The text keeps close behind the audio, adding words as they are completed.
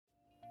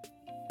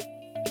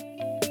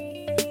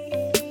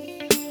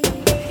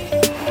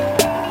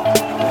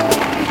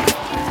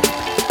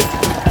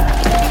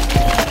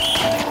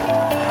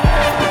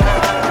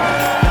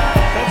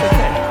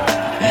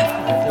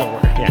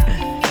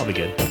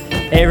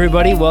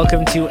everybody.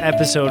 Welcome to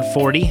episode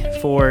 40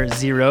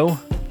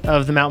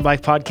 of the Mountain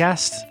Bike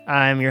Podcast.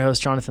 I'm your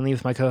host, Jonathan Lee,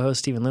 with my co-host,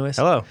 Stephen Lewis.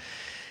 Hello.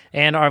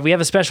 And we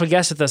have a special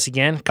guest with us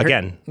again. Kurt,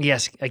 again.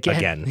 Yes, again.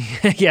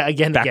 Again. Yeah,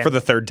 again. Back for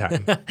the third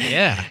time.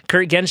 Yeah.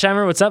 Kurt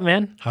Gensheimer, what's up,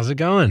 man? How's it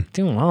going?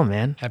 Doing well,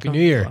 man. Happy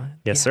New Year.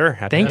 Yes, sir.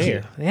 Happy Thank New you.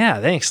 Year.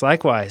 Yeah, thanks.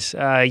 Likewise.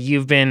 What have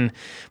you been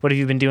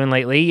doing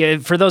lately?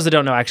 For those that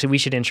don't know, actually, we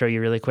should intro you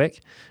really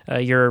quick.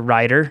 You're a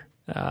rider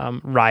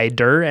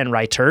and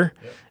writer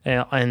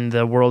in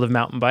the world of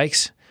mountain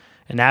bikes,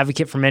 an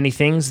advocate for many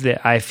things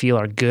that I feel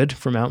are good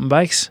for mountain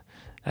bikes.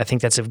 I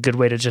think that's a good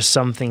way to just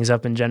sum things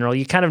up in general.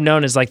 You're kind of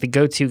known as like the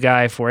go-to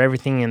guy for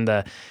everything in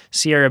the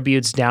Sierra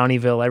Buttes,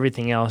 Downieville,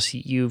 everything else.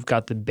 You've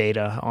got the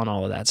beta on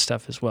all of that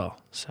stuff as well.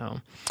 So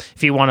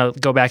if you want to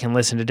go back and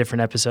listen to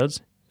different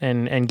episodes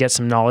and get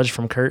some knowledge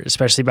from Kurt,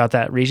 especially about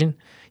that region,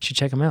 you should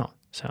check him out.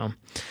 So,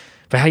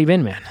 but how you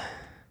been, man?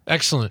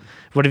 Excellent.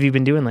 What have you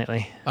been doing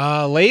lately?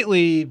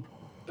 Lately,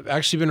 I've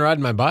actually been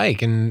riding my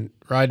bike and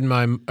riding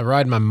my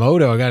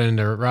moto. I got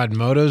into riding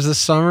motos this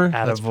summer.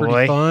 That's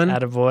pretty fun.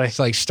 Attaboy. It's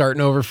like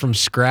starting over from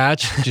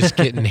scratch, just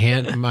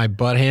getting my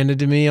butt handed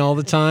to me all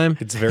the time.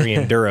 It's very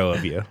enduro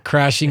of you.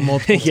 Crashing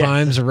multiple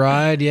times a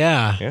ride.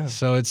 Yeah.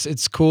 So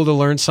it's cool to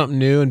learn something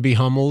new and be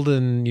humbled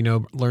and,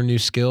 learn new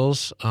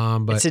skills.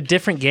 But it's a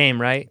different game,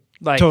 right?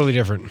 Like totally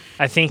different.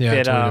 I think Yeah,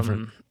 that totally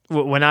different.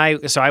 when I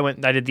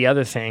did the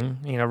other thing,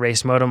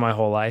 raced moto my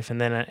whole life,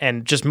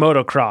 and just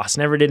motocross.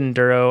 Never did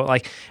enduro.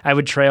 Like I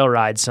would trail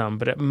ride some,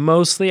 but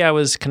mostly I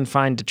was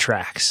confined to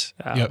tracks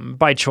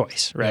by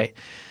choice, right? Yep.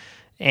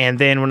 And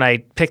then when I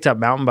picked up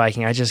mountain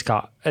biking, I just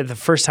got the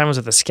first time I was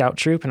with the scout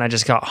troop, and I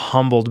just got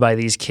humbled by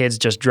these kids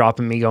just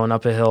dropping me going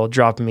up a hill,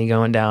 dropping me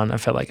going down. I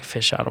felt like a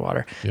fish out of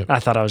water. Yep. I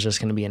thought I was just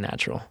going to be a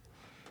natural.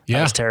 Yeah,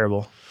 that was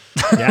terrible.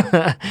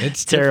 Yeah,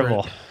 it's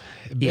terrible.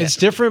 Yeah. It's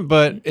different,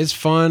 but it's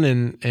fun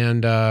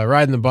and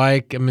riding the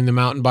bike. I mean, the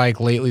mountain bike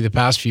lately, the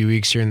past few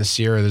weeks here in the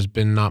Sierra, there's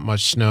been not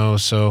much snow.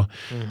 So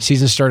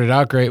season started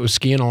out great with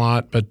skiing a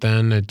lot, but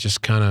then it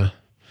just kind of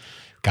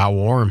got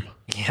warm.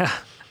 Yeah.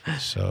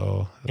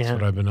 So that's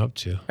what I've been up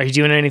to. Are you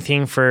doing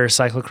anything for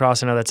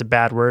cyclocross? I know that's a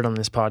bad word on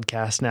this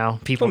podcast now.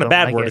 People don't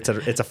bad like word.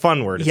 it. It's a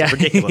fun word. It's a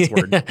ridiculous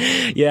word.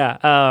 Yeah.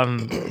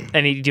 Are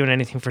you doing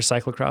anything for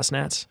cyclocross,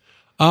 Nats?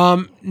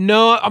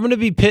 No, I'm going to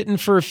be pitting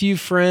for a few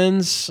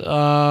friends.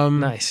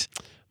 Nice.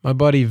 My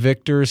buddy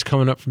Victor is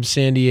coming up from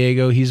San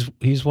Diego.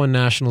 He's won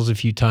nationals a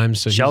few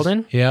times. So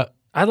Sheldon? Yeah.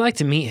 I'd like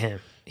to meet him.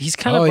 He's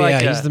kind of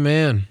like he's the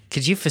man.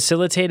 Could you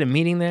facilitate a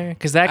meeting there?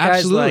 Because that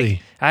guy's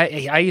Absolutely.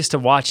 I used to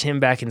watch him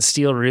back in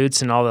Steel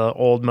Roots and all the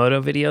old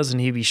moto videos, and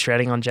he'd be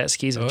shredding on jet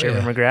skis with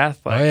Jeremy McGrath.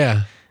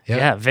 Like,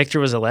 yeah, Victor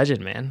was a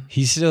legend, man.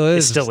 He still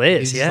is. It still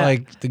is, He's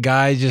like the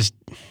guy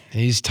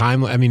he's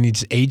timeless. I mean,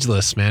 he's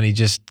ageless, man. He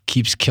just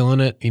keeps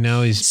killing it.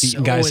 He's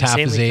beating guys half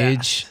his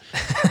age.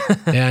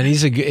 Yeah, and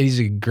he's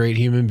a great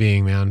human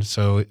being, man.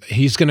 So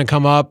he's going to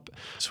come up.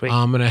 Sweet.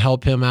 I'm going to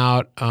help him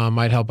out.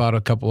 Might help out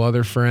a couple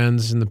other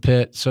friends in the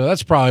pit. So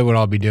that's probably what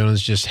I'll be doing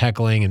is just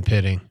heckling and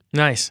pitting.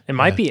 Nice. It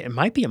might be a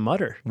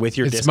mutter. With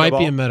your disco might ball?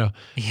 be a meadow.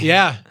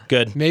 Yeah.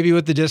 Good. Maybe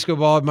with the disco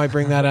ball, it might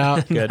bring that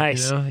out. Good.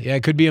 Nice. Yeah,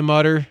 it could be a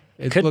mutter.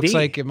 It Could looks be.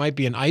 like it might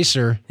be an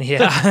icer.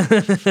 Yeah.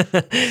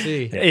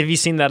 See. Have you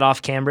seen that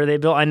off camber they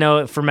built? I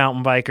know for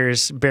mountain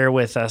bikers, bear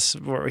with us.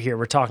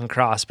 We're talking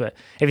cross, but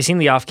have you seen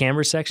the off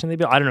camber section they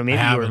built? I don't know.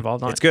 Maybe you were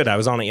involved on it. It's good. I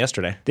was on it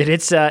yesterday.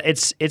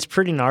 It's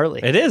pretty gnarly.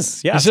 It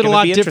is. Yeah. Is it a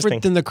lot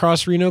different than the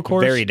Cross Reno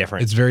course? Very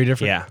different. It's very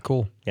different. Yeah.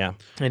 Cool. Yeah.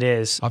 It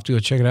is. I'll have to go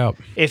check it out.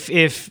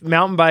 If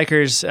mountain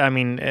bikers, I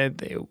mean,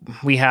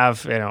 we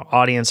have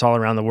audience all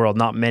around the world,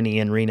 not many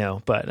in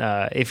Reno,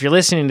 but if you're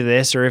listening to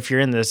this, or if you're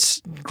in this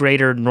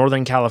greater Northern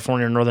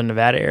California or Northern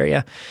Nevada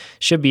area,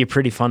 should be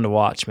pretty fun to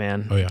watch,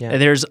 man. Oh yeah.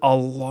 There's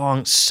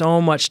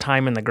so much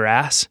time in the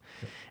grass,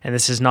 and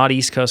this is not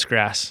East Coast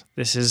grass.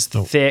 This is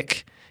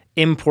thick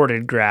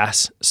imported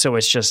grass, so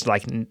it's just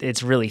like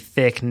it's really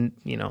thick,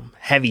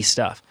 heavy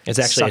stuff. It's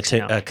actually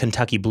a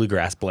Kentucky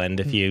bluegrass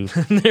blend. If you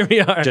there we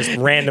are, just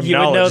random you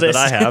knowledge would know that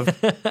I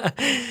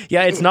have.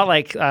 Yeah, it's not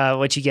like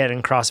what you get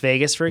in Cross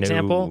Vegas, for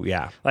example.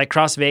 Yeah, like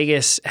Cross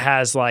Vegas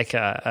has like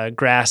a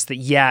grass that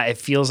it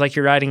feels like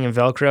you're riding in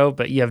Velcro,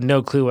 but you have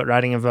no clue what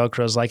riding in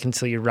Velcro is like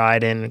until you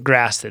ride in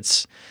grass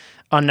that's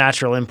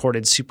unnatural,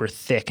 imported, super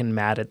thick and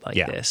matted like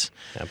this.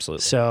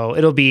 Absolutely. So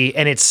it'll be,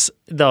 and it's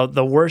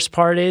the worst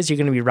part is you're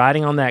going to be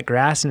riding on that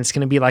grass, and it's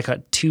going to be like a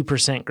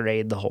 2%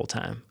 grade the whole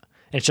time.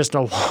 It's just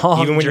a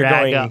long even when you're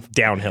drag going up.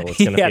 downhill, it's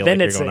going to feel like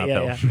you're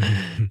going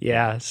uphill.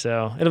 Yeah,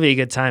 so it'll be a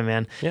good time,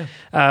 man.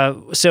 Yeah.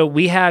 So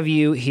we have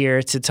you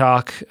here to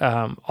talk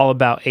all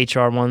about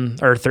HR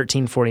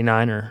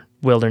 1349 or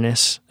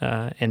wilderness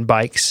and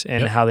bikes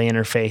and how they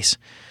interface.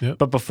 Yep.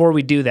 But before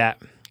we do that,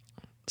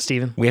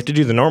 Steven, We have to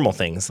do the normal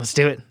things. let's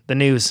do it. The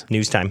news.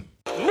 News time.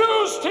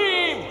 News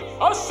team,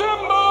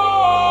 assemble!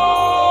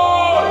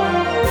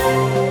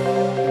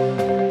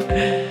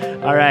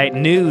 All right,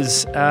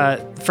 news.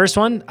 First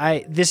one.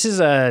 This is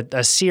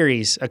a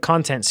series, a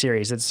content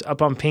series. It's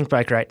up on Pink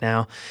Bike right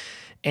now,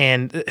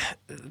 And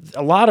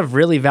a lot of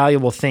really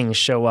valuable things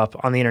show up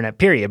on the internet,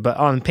 period, but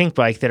on Pink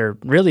Bike that are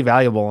really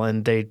valuable,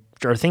 and they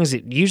are things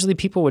that usually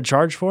people would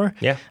charge for.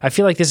 Yeah. I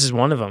feel like this is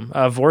one of them.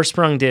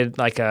 Vorsprung did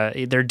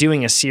they're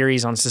doing a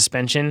series on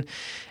suspension,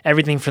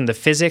 everything from the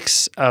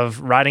physics of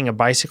riding a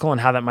bicycle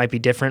and how that might be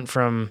different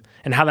from,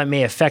 and how that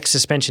may affect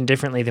suspension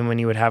differently than when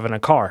you would have in a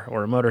car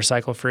or a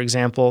motorcycle, for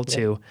example,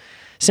 to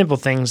simple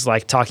things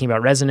like talking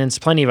about resonance,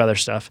 plenty of other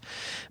stuff.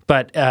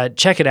 But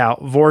check it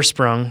out,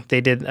 Vorsprung.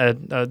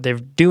 They're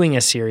doing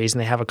a series, and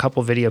they have a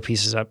couple video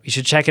pieces up. You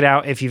should check it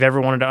out if you've ever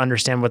wanted to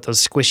understand what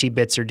those squishy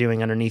bits are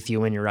doing underneath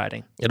you when you're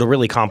riding. It'll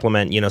really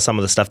complement, some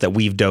of the stuff that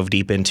we've dove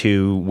deep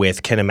into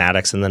with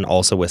kinematics and then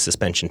also with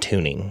suspension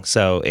tuning.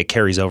 So it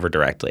carries over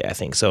directly, I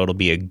think. So it'll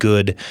be a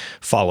good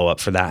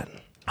follow-up for that.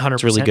 100%.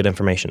 It's really good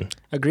information.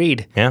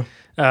 Agreed. Yeah.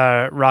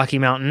 Rocky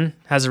Mountain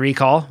has a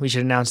recall. We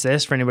should announce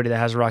this for anybody that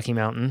has Rocky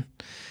Mountain.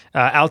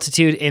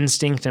 Altitude,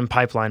 Instinct, and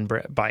Pipeline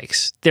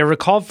bikes. They're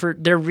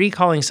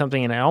recalling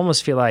something, and I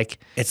almost feel like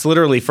it's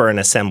literally for an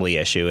assembly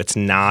issue. It's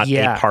not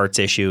Yeah. a parts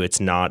issue.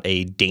 It's not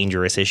a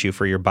dangerous issue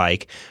for your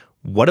bike.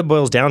 What it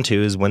boils down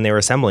to is when they were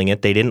assembling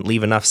it, they didn't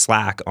leave enough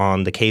slack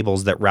on the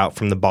cables that route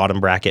from the bottom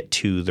bracket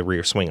to the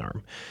rear swing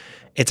arm.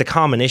 It's a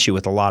common issue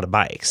with a lot of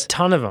bikes.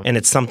 ton of them. And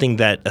it's something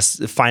that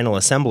final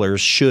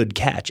assemblers should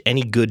catch.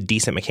 Any good,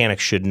 decent mechanic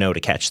should know to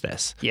catch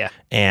this. Yeah.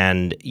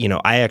 And,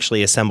 I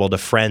actually assembled a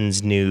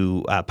friend's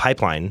new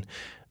pipeline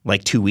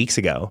like 2 weeks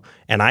ago,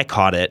 and I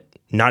caught it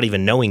not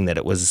even knowing that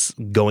it was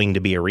going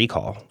to be a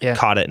recall. Yeah.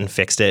 Caught it and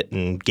fixed it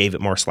and gave it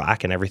more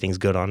slack, and everything's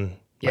good on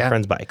my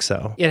friend's bike.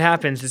 So It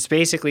happens. It's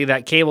basically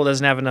that cable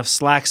doesn't have enough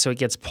slack, so it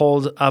gets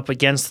pulled up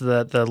against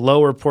the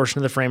lower portion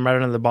of the frame right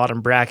under the bottom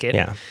bracket.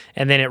 Yeah.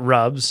 And then it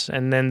rubs,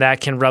 and then that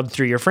can rub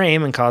through your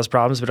frame and cause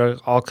problems, but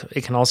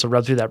it can also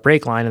rub through that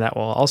brake line, and that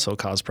will also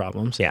cause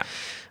problems. yeah.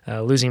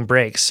 Losing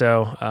brakes.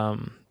 So,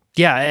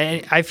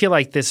 I feel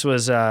like this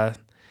was... I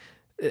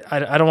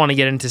don't want to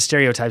get into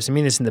stereotypes. I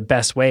mean this in the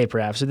best way,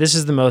 perhaps. So this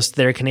is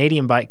they're a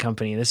Canadian bike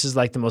company. This is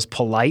like the most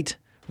polite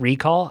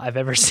recall I've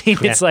ever seen.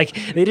 Yeah. It's like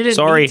they didn't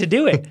need to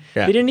do it.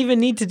 Yeah. They didn't even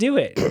need to do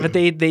it, but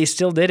they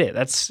still did it.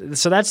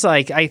 That's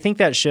like, I think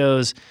that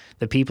shows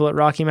the people at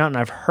Rocky Mountain.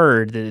 I've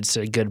heard that it's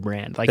a good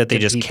brand, like That they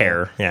good just people.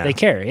 care. Yeah. They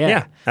care. Yeah.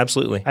 Yeah,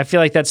 absolutely. I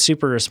feel like that's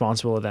super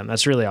responsible of them.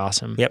 That's really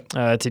awesome. Yep.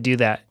 To do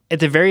that. At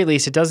the very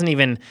least, it doesn't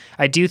even.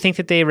 I do think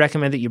that they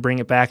recommend that you bring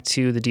it back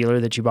to the dealer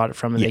that you bought it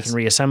from, and Yes. they can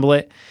reassemble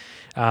it.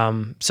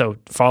 So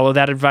follow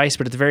that advice,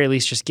 but at the very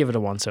least, just give it a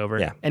once over.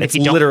 Yeah. And it's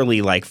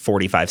literally like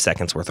 45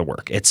 seconds worth of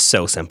work. It's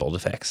so simple to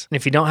fix.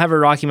 if you don't have a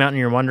Rocky Mountain,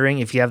 you're wondering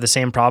if you have the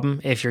same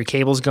problem. If your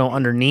cables go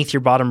underneath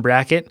your bottom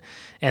bracket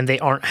and they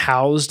aren't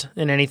housed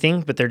in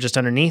anything, but they're just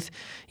underneath,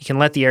 you can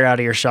let the air out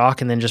of your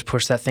shock and then just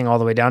push that thing all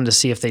the way down to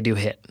see if they do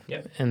hit.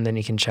 Yep. And then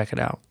you can check it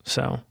out.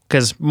 So,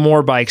 because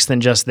more bikes than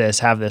just this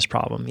have this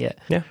problem yet.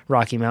 Yeah.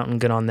 Rocky Mountain,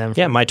 good on them.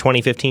 Yeah, my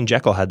 2015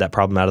 Jekyll had that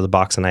problem out of the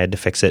box, and I had to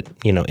fix it,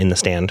 in the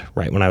stand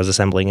right when I was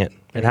assembling it.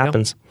 It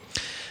happens.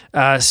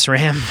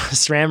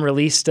 SRAM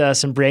released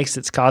some brakes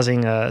that's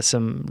causing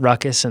some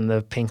ruckus in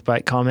the Pink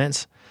Bike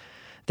comments.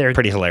 They're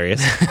Pretty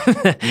hilarious.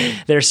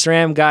 They're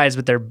SRAM guides,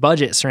 but they're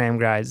budget SRAM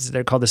guides.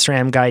 They're called the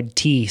SRAM Guide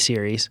T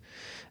series.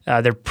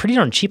 They're pretty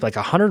darn cheap, like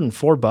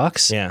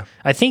 $104. Yeah.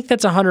 I think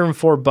that's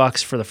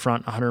 $104 for the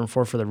front,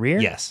 $104 for the rear.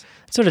 Yes.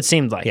 That's what it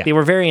seemed like. Yeah. They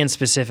were very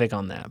unspecific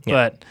on that.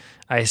 Yeah. But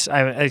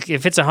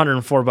if it's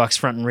 $104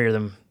 front and rear,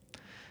 then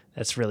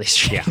that's really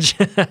strange.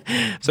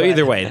 So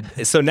either way,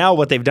 so now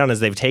what they've done is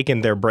they've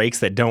taken their brakes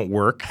that don't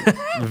work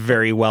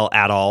very well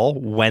at all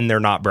when they're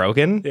not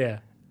broken. Yeah.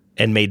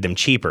 And made them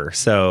cheaper.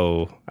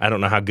 So I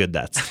don't know how good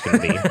that's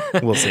going to be.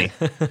 We'll see.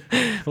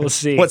 We'll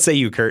see. What say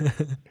you, Kurt?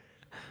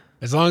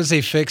 As long as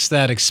they fix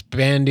that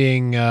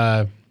expanding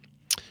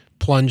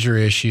plunger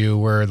issue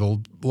where the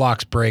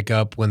locks break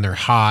up when they're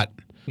hot,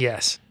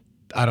 Yes.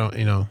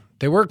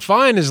 they work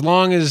fine as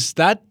long as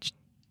that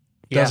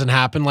Yeah. doesn't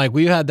happen. Like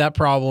we've had that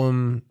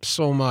problem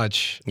so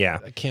much. Yeah.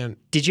 I can't.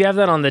 Did you have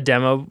that on the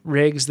demo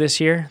rigs this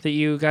year that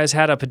you guys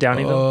had up at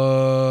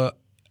Downeyville?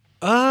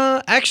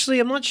 Actually,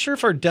 I'm not sure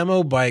if our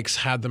demo bikes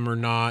had them or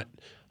not.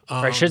 Or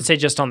I should say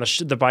just on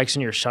the bikes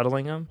when you're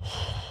shuttling them?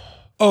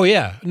 Oh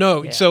yeah,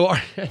 no. So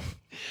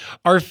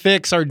our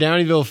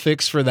Downeyville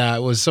fix for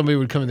that was somebody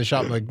would come in the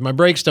shop like my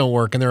brakes don't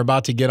work and they're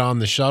about to get on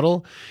the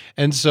shuttle,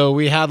 and so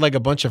we had like a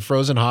bunch of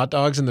frozen hot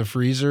dogs in the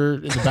freezer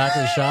in the back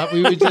of the shop.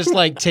 We would just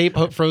like tape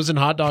frozen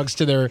hot dogs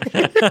to their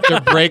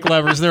brake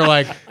levers, and they're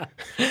like,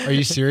 "Are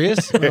you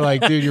serious?" We're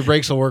like, "Dude, your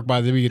brakes will work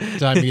by the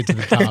time you get to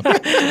the top."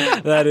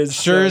 That is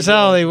Sure as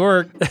hell they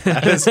work.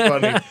 That is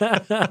funny.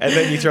 And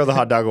then you throw the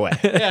hot dog away.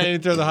 Yeah, you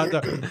throw the hot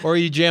dog, or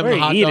you jam Or the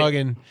you hot eat dog it.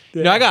 in.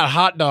 You know, I got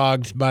hot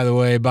dogged, by the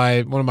way,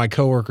 by one of my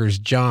coworkers,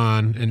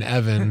 John and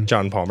Evan.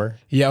 John Palmer.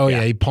 Yeah,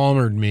 he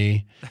palmered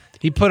me.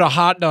 He put a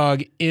hot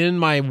dog in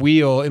my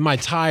wheel, in my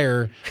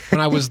tire,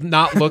 when I was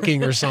not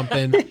looking or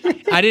something.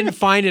 I didn't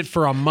find it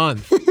for a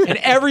month. And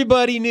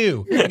everybody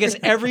knew. I guess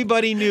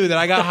everybody knew that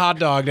I got hot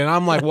dogged. And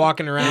I'm like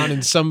walking around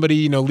and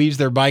somebody, leaves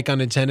their bike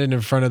unattended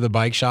in front of the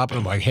bike shop. And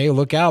I'm like, hey,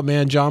 look out,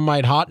 man. John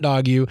might hot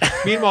dog you.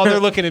 Meanwhile, they're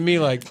looking at me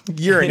like,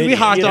 You're an we idiot.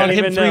 hot You don't dogged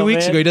him even 3 know,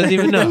 weeks man. ago. He doesn't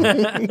even know.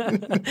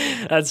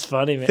 That's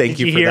funny, man. Thank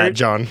Did you for hear that, it?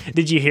 John.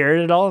 Did you hear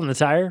it at all in the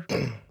tire?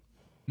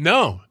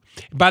 No.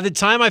 By the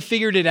time I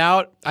figured it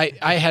out,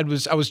 I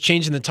was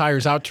changing the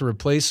tires out to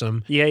replace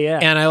them. Yeah.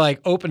 And I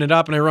like open it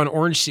up and I run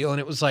Orange Seal and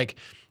it was like,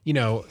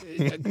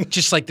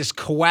 just like this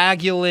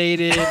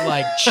coagulated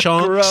like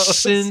chunks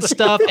Gross. and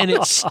stuff, and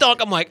it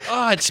stuck. I'm like,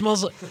 oh, it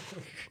smells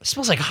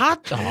like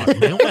hot dog,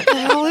 man. What the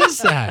hell is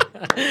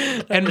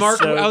that? And Mark,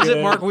 so I was at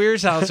good. Mark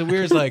Weir's house, and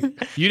Weir's like,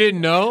 you didn't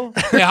know?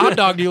 They hot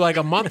dogged you like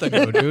a month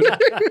ago, dude.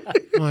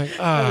 I'm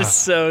like,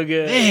 So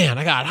good. man,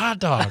 I got hot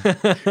dog.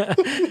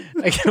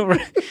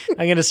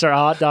 I'm gonna start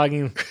hot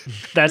dogging.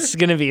 That's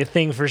gonna be a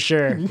thing for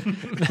sure.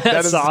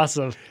 That's is-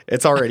 awesome.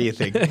 It's already a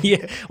thing.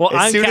 Yeah. Well,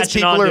 As I'm soon as catching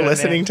people on are to it,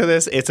 listening man. to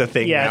this, it's a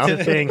thing Yeah, now.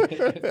 it's a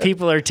thing.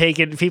 People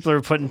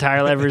are putting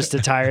tire levers to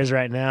tires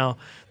right now.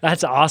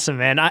 That's awesome,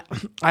 man. I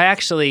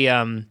actually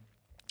I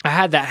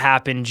had that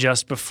happen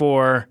just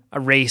before a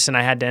race, and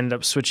I had to end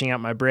up switching out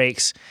my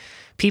brakes.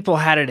 People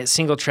had it at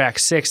Single Track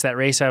 6, that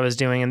race I was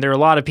doing, and there were a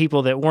lot of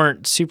people that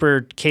weren't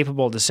super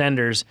capable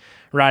descenders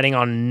riding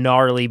on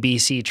gnarly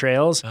BC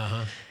trails.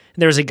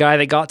 There was a guy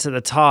that got to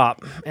the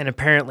top, and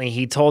apparently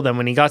he told them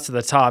when he got to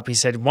the top, he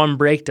said, one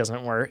brake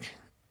doesn't work.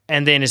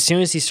 And then as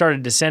soon as he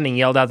started descending,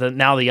 yelled out that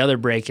now the other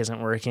brake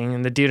isn't working,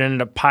 and the dude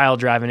ended up pile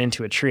driving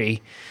into a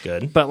tree.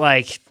 Good. But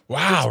like,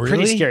 Wow, pretty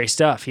really? scary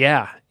stuff.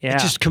 Yeah.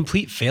 Just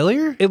complete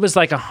failure? It was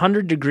like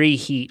 100-degree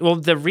heat. Well,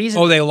 the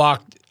reason Oh, they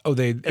locked. Oh,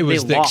 it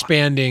was the locked.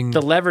 expanding.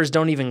 the levers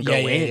don't even go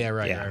in. Yeah,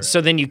 right. So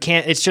then you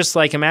can't. It's just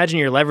like imagine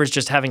your levers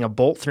just having a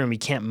bolt through them. You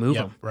can't move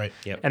Yep, them. right.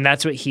 And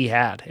that's what he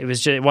had. It was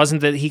just. It wasn't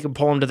that he could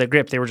pull them to the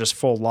grip. They were just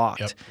full locked.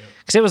 Yep.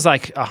 Because it was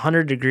like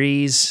 100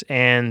 degrees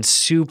and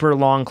super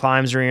long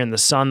climbs where you're in the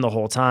sun the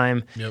whole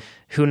time. Yep.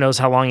 Who knows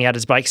how long he had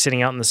his bike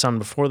sitting out in the sun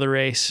before the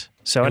race.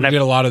 So And we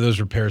did a lot of those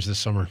repairs this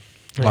summer.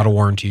 A lot of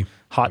warranty.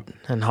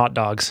 hot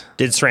dogs.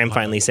 Did SRAM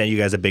finally send you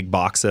guys a big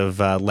box of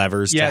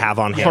levers Yeah. to have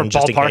on For hand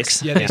just in ballparks.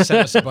 case? Yeah, they sent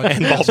us a bunch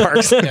of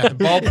ballparks. Yeah,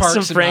 ballparks Some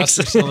and Franks.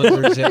 master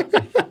cylinders. Yeah.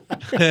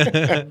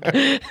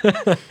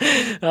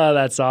 Oh,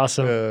 that's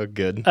awesome.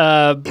 Good.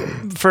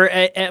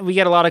 We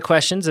get a lot of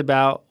questions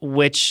about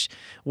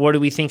what do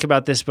we think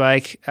about this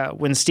bike?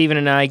 When Steven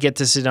and I get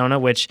to Sedona,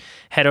 which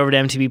head over to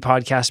MTB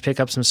Podcast, pick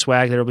up some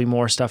swag. There'll be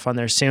more stuff on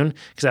there soon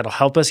because that'll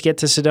help us get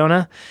to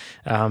Sedona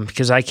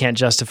because I can't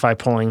justify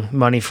pulling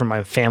money from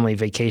my family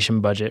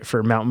vacation budget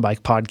for mountain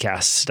bike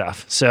podcast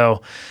stuff.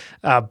 So,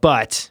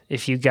 but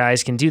if you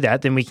guys can do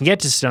that, then we can get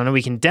to Sedona.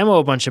 We can demo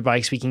a bunch of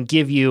bikes. We can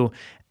give you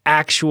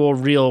actual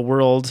real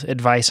world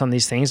advice on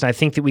these things. And I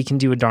think that we can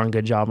do a darn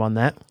good job on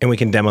that. And we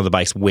can demo the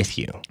bikes with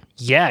you.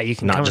 Yeah, you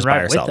can Not come just and by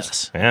ride with ourselves.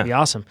 us. Yeah. It'd be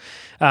awesome.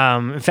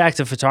 In fact,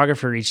 a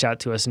photographer reached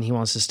out to us and he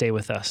wants to stay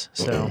with us.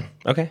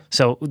 Okay.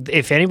 So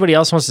if anybody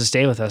else wants to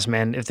stay with us,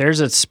 man, if there's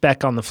a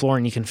speck on the floor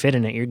and you can fit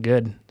in it, you're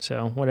good.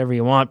 So whatever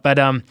you want. But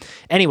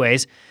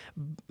anyways,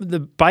 the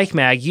Bike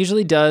Mag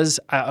usually does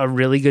a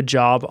really good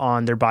job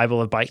on their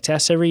Bible of Bike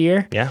tests every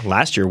year. Yeah.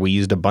 Last year we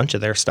used a bunch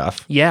of their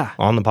stuff Yeah.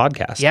 on the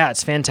podcast. Yeah,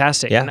 it's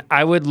fantastic. Yeah. And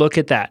I would look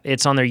at that.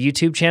 It's on their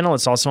YouTube channel.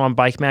 It's also on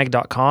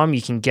bikemag.com.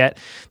 You can get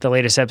the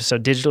latest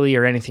episode digitally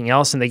or anything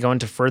else, and they go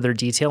into further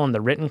detail in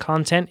the written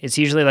content. It's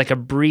usually like a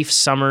brief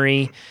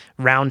summary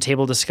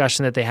roundtable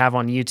discussion that they have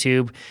on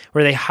YouTube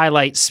where they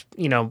highlight,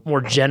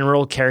 more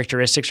general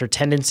characteristics or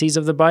tendencies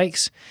of the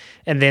bikes.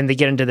 And then they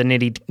get into the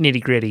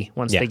nitty gritty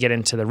once they get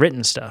into the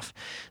written stuff.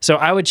 So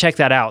I would check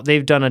that out.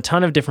 They've done a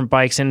ton of different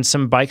bikes and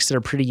some bikes that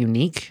are pretty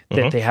unique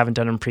that they haven't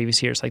done in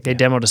previous years. Like they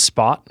demoed a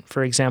Spot,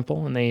 for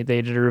example, and they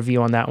did a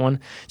review on that one.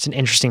 It's an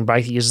interesting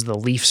bike that uses the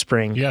leaf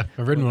spring. Yeah,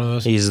 I've ridden one of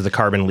those. He uses the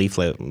carbon leaf.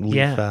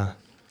 Yeah.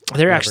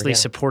 They're actually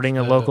supporting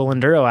a local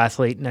enduro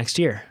athlete next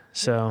year.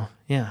 So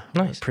yeah,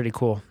 Nice. pretty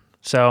cool.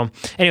 So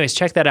anyways,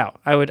 check that out.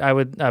 I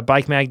would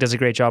Bike Mag does a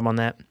great job on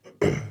that.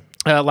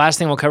 Last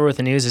thing we'll cover with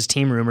the news is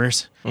team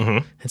rumors.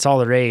 Mm-hmm. It's all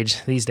the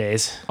rage these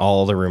days.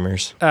 All the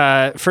rumors.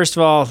 First of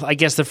all, I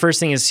guess the first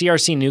thing is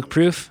CRC Nuke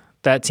Proof.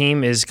 That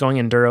team is going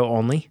enduro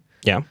only.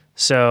 Yeah.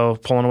 So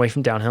pulling away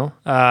from downhill.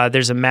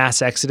 There's a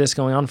mass exodus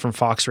going on from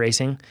Fox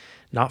Racing,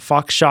 not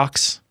Fox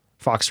Shocks,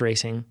 Fox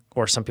Racing,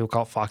 or some people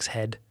call it Fox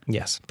Head.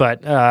 Yes.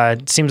 But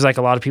it seems like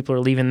a lot of people are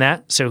leaving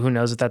that. So who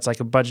knows if that's like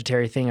a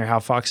budgetary thing or how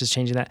Fox is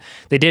changing that.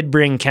 They did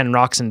bring Ken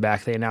Roxon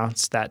back. They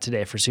announced that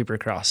today for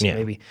Supercross. So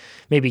Yeah.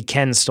 maybe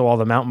Ken stole all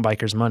the mountain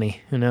bikers'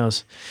 money. Who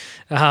knows?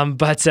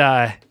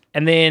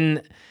 And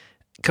then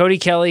Cody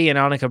Kelly and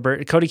Annika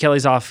Burton. Cody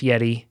Kelly's off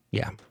Yeti.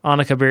 Yeah.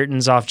 Annika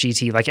Burton's off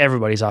GT. Like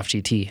everybody's off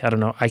GT. I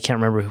don't know. I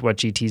can't remember what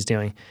GT's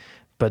doing.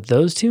 But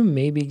those two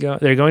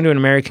they're going to an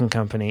American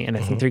company, and I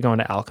think they're going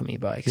to Alchemy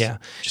Bikes. Yeah.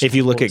 Which is If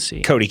you look cool at to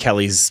see. Cody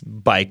Kelly's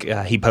bike,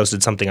 he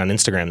posted something on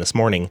Instagram this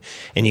morning,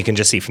 and you can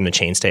just see from the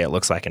chainstay it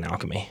looks like an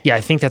Alchemy. Yeah,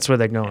 I think that's where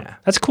they're going.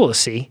 That's cool to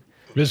see.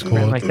 It is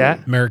cool. like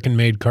that.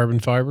 American-made carbon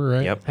fiber,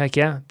 right? Yep. Heck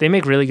yeah. They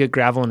make really good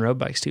gravel and road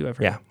bikes too, I've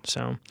heard. Yeah.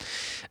 So,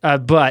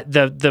 but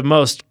the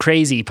most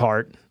crazy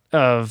part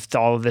of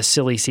all of this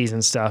silly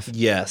season stuff,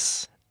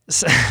 Yes.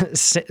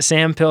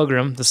 Sam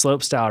Pilgrim, the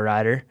slopestyle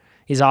rider,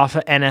 he's off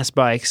of NS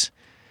Bikes,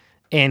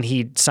 and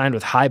he signed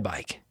with High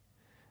Bike.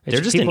 which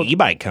They're just an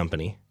e-bike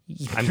company.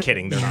 I'm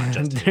kidding. They're not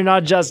just. They're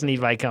not just an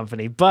e-bike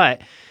company,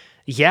 but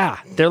yeah,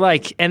 they're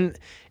like, and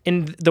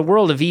in the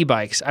world of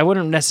e-bikes, I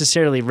wouldn't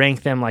necessarily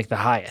rank them like the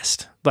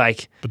highest.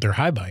 Like, But they're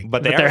high bike.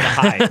 But they are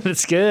high.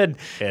 that's good.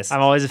 Yes.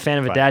 I'm always a fan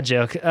of a dad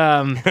joke.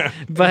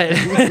 But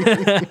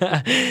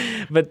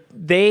but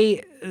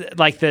they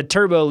like the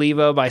Turbo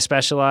Levo by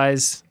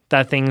Specialized.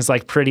 That thing's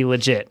like pretty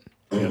legit.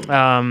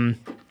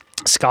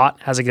 Scott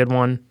has a good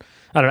one.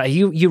 I don't know.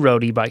 You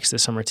rode e-bikes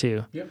this summer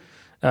too.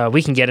 Yep.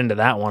 We can get into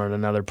that one at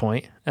another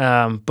point.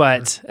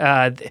 But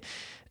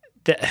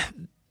the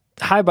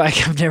High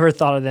Bike, I've never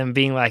thought of them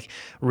being like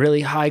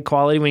really high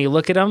quality. When you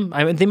look at them,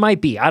 I mean, they might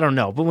be, I don't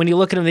know. But when you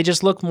look at them, they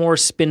just look more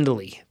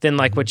spindly than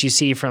like what you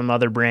see from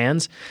other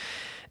brands.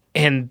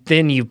 And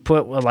then you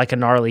put like a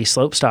gnarly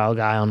slope style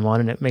guy on one,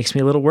 and it makes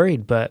me a little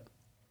worried. But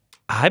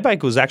High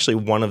Bike was actually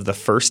one of the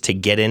first to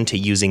get into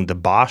using the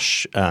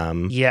Bosch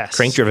Yes.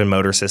 crank-driven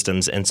motor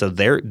systems, and so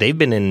they've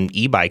been in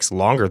e-bikes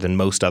longer than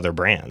most other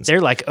brands. they're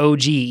like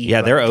OG.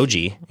 Yeah, they're OG.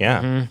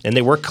 Yeah, and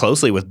they work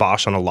closely with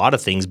Bosch on a lot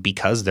of things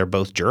because they're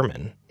both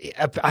German.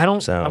 I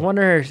don't. So- I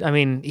wonder. I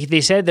mean, they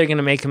said they're going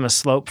to make him a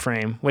slope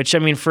frame, which I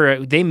mean,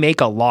 they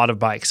make a lot of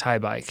bikes. High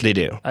Bike. They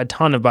do. A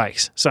ton of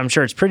bikes. So I'm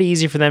sure it's pretty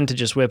easy for them to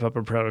just whip up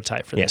a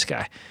prototype for this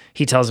guy.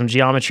 He tells them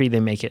geometry, they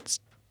make it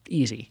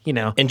easy. You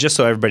know. And just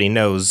so everybody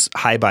knows,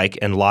 High Bike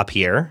and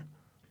LaPierre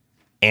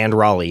and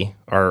Raleigh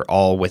are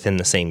all within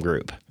the same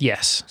group.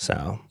 Yes.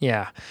 So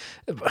Yeah.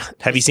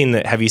 have you seen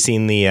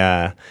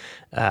the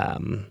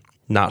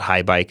not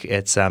High Bike?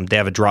 It's they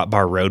have a drop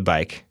bar road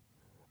bike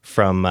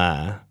from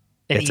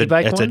it's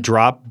e-bike a one?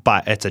 drop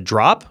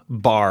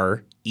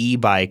bar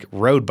e-bike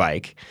road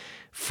bike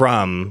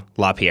from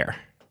LaPierre.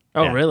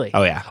 Oh, Yeah. really?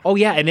 Oh, yeah. Oh,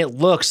 yeah. And it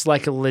looks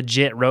like a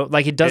legit road.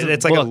 Like it doesn't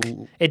It's like look.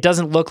 It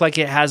doesn't look like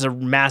it has a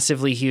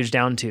massively huge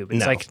down tube.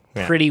 It's No. like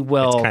Yeah. pretty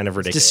well. It's kind of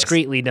ridiculous.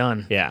 Discreetly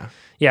done. Yeah.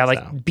 Yeah, like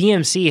So.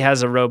 BMC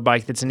has a road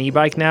bike that's an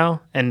e-bike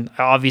now, and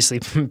obviously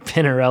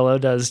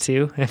Pinarello does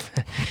too. If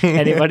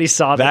anybody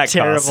saw the That caused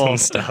terrible some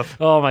stuff.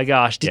 Oh my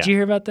gosh, did Yeah. you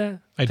hear about that?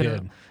 I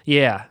did.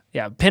 Yeah.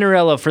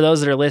 Pinarello, for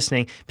those that are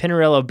listening,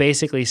 Pinarello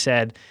basically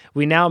said,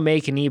 "We now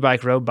make an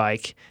e-bike road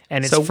bike,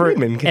 and it's So for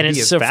women can be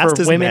as fast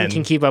for as women men."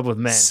 can keep up with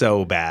men."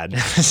 So bad.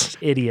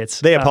 Idiots.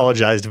 They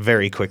apologized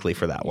very quickly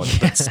for that one,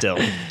 but still,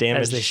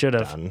 damage As they should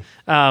have.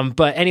 done.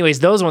 But anyways,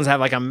 those ones have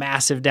like a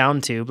massive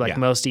down tube, like Yeah.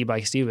 most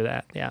e-bikes do. With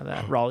that,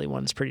 that Raleigh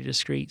one's pretty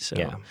discreet. So,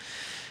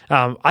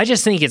 Yeah. I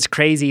just think it's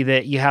crazy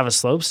that you have a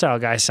slope style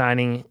guy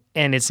signing,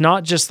 and it's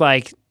not just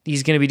like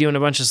he's going to be doing a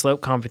bunch of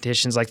slope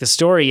competitions. Like the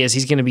story is,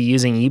 he's going to be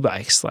using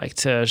e-bikes like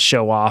to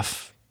show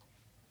off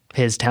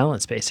his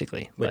talents,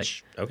 basically.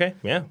 Which okay,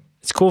 yeah.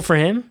 It's cool for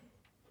him.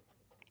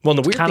 Well,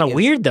 the weird kinda thing is-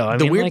 weird, though. I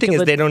the mean, weird like, thing is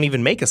but- they don't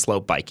even make a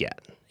slope bike yet.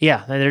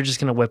 Yeah, they're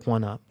just going to whip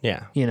one up.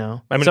 Yeah. You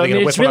know, I mean, are they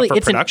gonna whip one up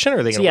for production, or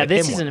are they gonna whip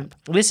this him is one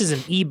this is an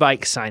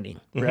e-bike signing,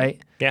 right?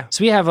 Yeah.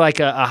 So we have like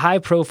a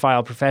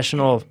high-profile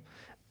professional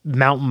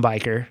mountain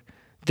biker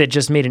that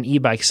just made an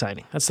e-bike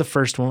signing. That's the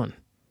first one,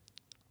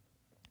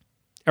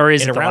 or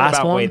is In it a the last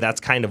roundabout one? way, that's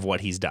kind of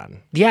what he's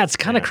done. Yeah, it's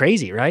kind of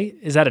crazy, right?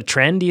 Is that a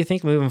trend? Do you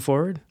think moving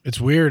forward? It's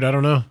weird. I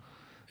don't know.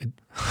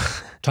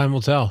 Time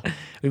will tell.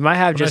 We might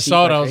have When I just.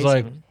 saw it, e-bike I was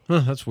like,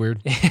 racing. that's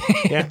weird.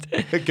 Yeah,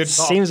 good call.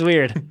 Seems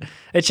weird.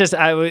 It's just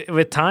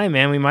with time,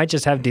 man. We might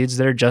just have dudes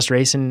that are just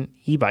racing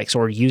e-bikes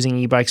or using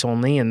e-bikes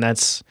only, and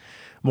that's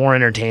more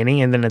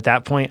entertaining. And then at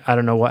that point, I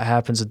don't know what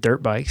happens with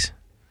dirt bikes.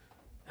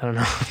 I don't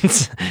know.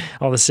 It's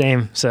all the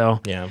same.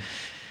 So Yeah.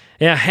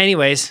 yeah.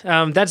 Anyways,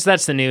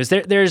 that's the news.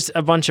 There's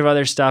a bunch of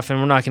other stuff, and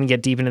we're not going to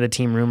get deep into the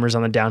team rumors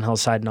on the downhill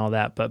side and all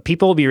that. But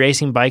people will be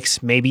racing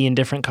bikes maybe in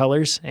different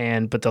colors,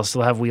 but they'll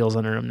still have wheels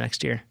under them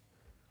next year.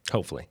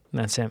 Hopefully.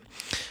 And that's it.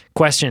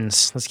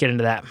 Questions. Let's get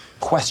into that.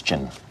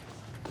 Question.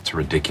 That's a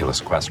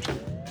ridiculous question.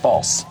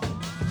 False.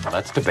 Well,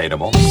 that's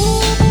debatable.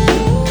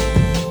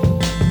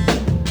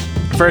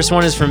 First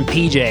one is from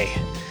PJ.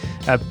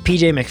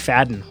 PJ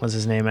McFadden was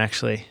his name,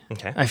 actually.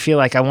 Okay.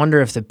 I wonder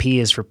if the P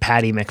is for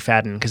Paddy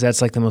McFadden, because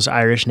that's like the most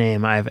Irish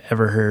name I've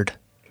ever heard.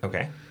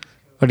 Okay.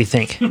 What do you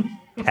think?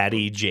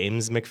 Patty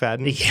James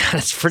McFadden. Yeah,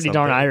 that's pretty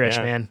darn Something, Irish,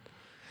 yeah. man.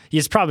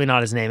 It's probably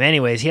not his name.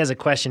 Anyways, he has a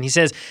question. He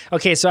says,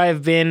 okay, so I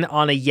have been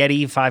on a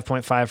Yeti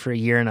 5.5 for a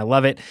year and I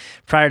love it.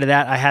 Prior to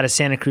that, I had a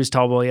Santa Cruz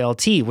Tallboy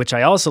LT, which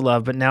I also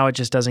love, but now it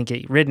just doesn't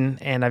get ridden,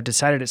 and I've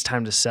decided it's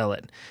time to sell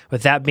it.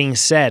 With that being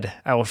said,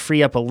 I will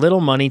free up a little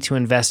money to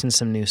invest in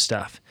some new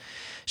stuff.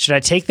 Should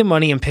I take the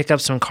money and pick up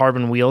some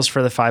carbon wheels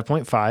for the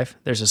 5.5?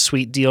 There's a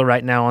sweet deal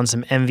right now on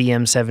some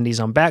MVM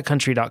 70s on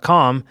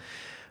backcountry.com.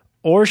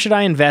 Or should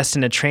I invest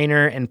in a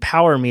trainer and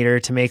power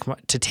meter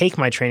to take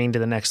my training to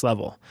the next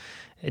level?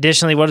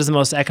 Additionally, what is the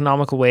most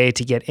economical way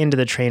to get into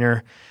the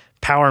trainer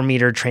power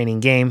meter training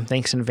game.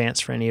 Thanks in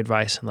advance for any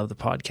advice and love the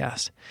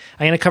podcast.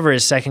 I'm going to cover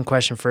his second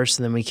question first,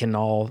 and then we can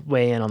all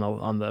weigh in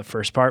on the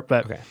first part.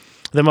 But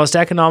the most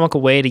economical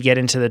way to get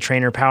into the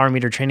trainer power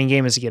meter training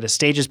game is to get a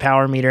Stages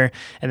power meter,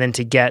 and then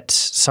to get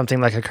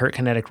something like a Kurt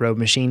Kinetic Road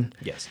machine.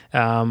 Yes.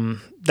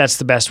 That's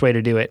the best way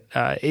to do it.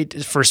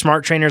 For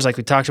smart trainers, like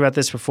we talked about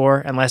this before,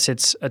 unless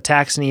it's a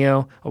Tax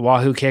Neo, a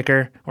Wahoo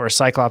Kicker, or a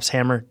Cyclops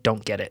Hammer,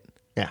 don't get it.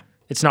 Yeah.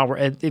 It's not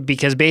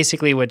because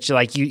basically what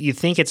you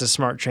think it's a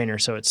smart trainer,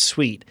 so it's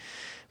sweet,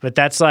 but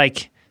that's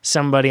like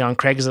somebody on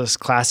Craigslist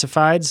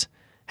Classifieds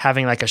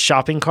having like a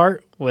shopping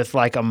cart with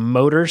like a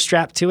motor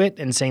strapped to it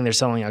and saying they're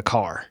selling a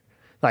car.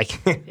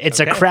 Like it's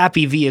a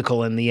crappy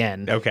vehicle in the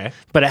end. Okay.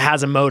 But it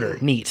has a motor.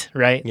 Neat,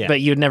 right? Yeah.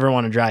 But you'd never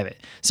want to drive it.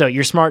 So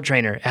your smart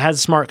trainer, it has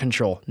smart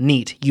control.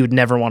 Neat. You would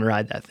never want to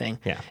ride that thing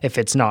if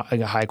it's not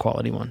a high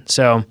quality one.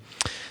 So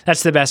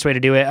that's the best way to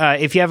do it.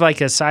 If you have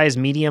like a size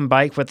medium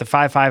bike, but the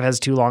 5.5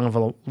 has too long of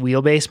a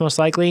wheelbase, most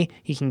likely,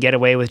 you can get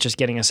away with just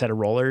getting a set of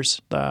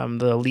rollers. The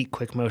Elite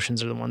Quick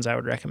Motions are the ones I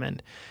would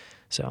recommend.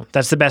 So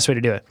that's the best way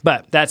to do it.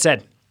 But that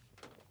said,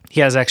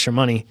 he has extra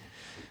money.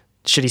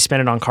 Should he spend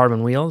it on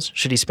carbon wheels?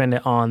 Should he spend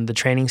it on the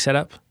training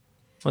setup?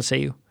 What say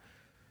you?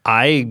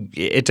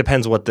 It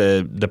depends what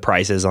the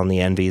price is on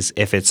the Envies.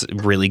 If it's a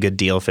really good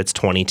deal, if it's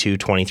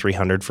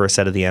 $2,300 for a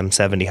set of the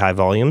M70 high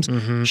volumes,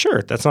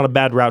 sure, that's not a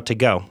bad route to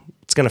go.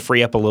 It's going to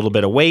free up a little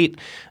bit of weight,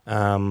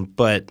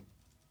 but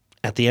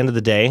at the end of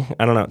the day,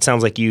 I don't know. It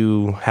sounds like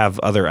you have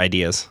other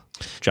ideas,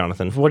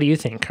 Jonathan. What do you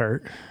think,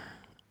 Kurt?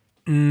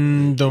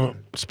 Don't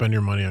spend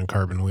your money on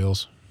carbon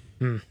wheels.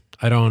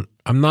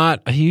 I'm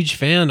not a huge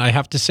fan. I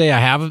have to say I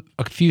have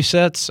a few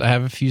sets. I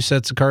have a few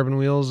sets of carbon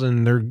wheels,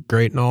 and they're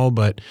great and all,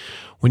 but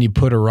when you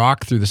put a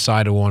rock through the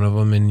side of one of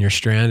them and you're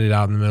stranded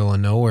out in the middle of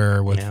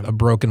nowhere with a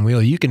broken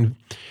wheel, you can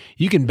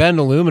bend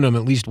aluminum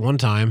at least one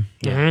time.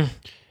 Yeah.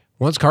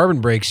 Once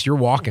carbon breaks, you're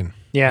walking.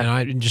 Yeah. And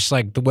I just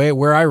like the way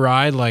where I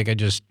ride, like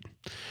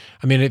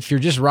if you're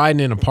just riding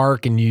in a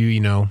park and you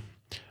know,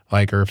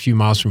 like, or a few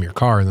miles from your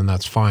car, then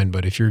that's fine.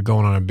 But if you're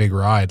going on a big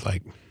ride,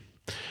 like,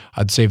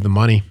 I'd save the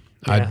money.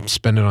 I'd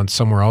spend it on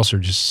somewhere else or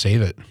just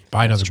save it.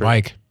 Buy another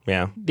bike.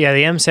 Yeah. Yeah,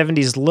 the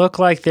M70s look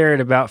like they're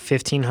at about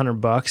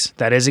 $1,500.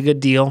 That is a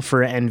good deal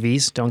for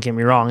Envies. Don't get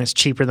me wrong. It's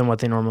cheaper than what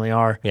they normally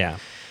are. Yeah.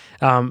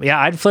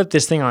 I'd flip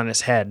this thing on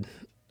its head.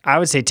 I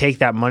would say take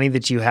that money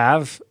that you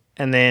have,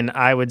 and then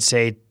I would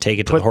say Take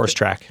it to the horse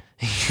track.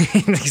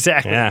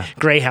 Exactly. Yeah.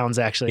 Greyhounds,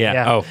 actually.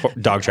 Yeah. Oh,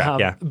 dog track.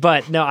 Yeah.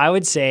 But no, I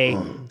would say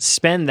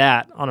spend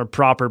that on a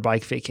proper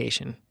bike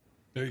vacation.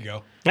 There you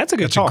go. That's a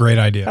good That's call. a great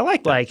idea. I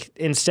like that. Like,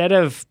 instead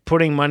of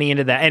putting money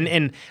into that,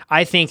 and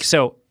I think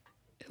so.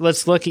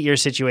 Let's look at your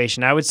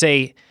situation. I would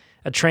say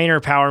a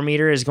trainer power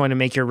meter is going to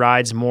make your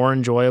rides more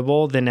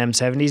enjoyable than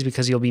M70s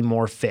because you'll be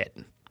more fit.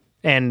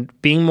 And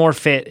being more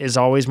fit is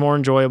always more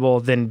enjoyable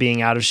than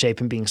being out of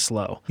shape and being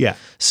slow. Yeah.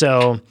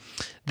 So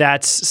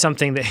that's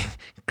something that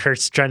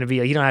Kurt's trying to be.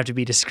 You don't have to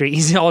be discreet.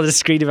 He's all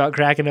discreet about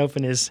cracking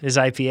open his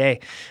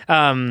IPA.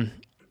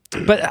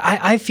 But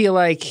I feel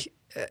like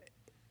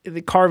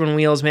the carbon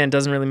wheels, man,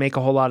 doesn't really make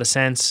a whole lot of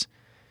sense.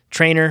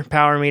 Trainer,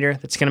 power meter,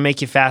 that's going to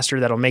make you faster.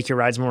 That'll make your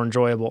rides more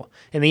enjoyable.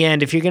 In the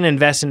end, if you're going to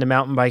invest into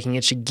mountain biking,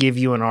 it should give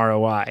you an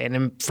ROI. And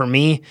then for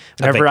me,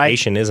 whenever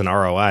vacation is an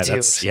ROI.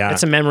 Dude,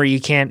 That's a memory you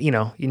can't,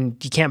 you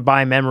can't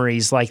buy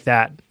memories like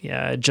that.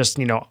 Just,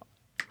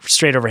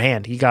 straight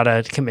overhand. You got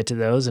to commit to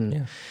those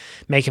and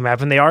make them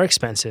happen. They are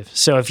expensive.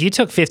 So if you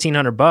took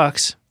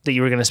 $1,500 that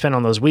you were going to spend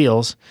on those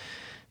wheels,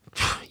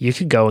 you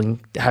could go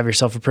and have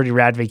yourself a pretty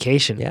rad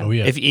vacation. Yeah. Oh,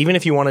 yeah. Even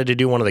if you wanted to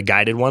do one of the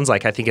guided ones,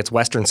 like I think it's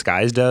Western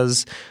Skies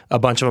does a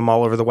bunch of them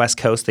all over the West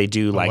Coast. They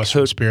do like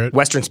Western Spirit.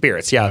 Western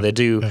Spirits. Yeah. They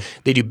do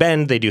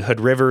Bend, they do Hood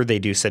River, they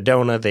do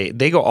Sedona.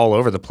 They go all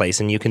over the place,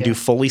 and you can do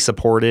fully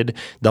supported.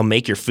 They'll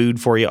make your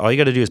food for you. All you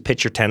got to do is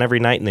pitch your tent every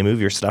night, and they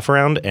move your stuff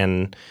around.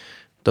 And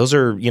those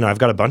are, I've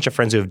got a bunch of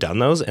friends who have done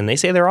those, and they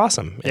say they're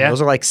awesome. And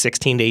those are like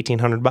 $1,600 to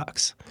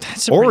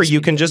 $1,800. Or you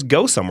can just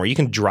go somewhere. You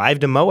can drive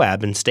to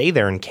Moab and stay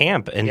there and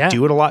camp and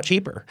do it a lot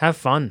cheaper. Have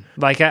fun.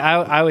 Like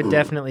I would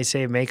definitely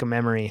say make a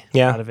memory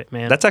out of it,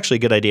 man. That's actually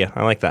a good idea.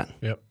 I like that.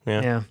 Yep.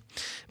 Yeah.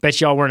 Bet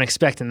y'all weren't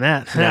expecting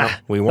that. No,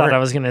 we Thought weren't. I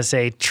was going to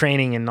say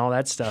training and all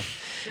that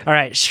stuff. All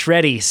right.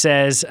 Shreddy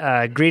says,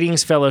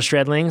 greetings, fellow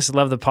Shredlings.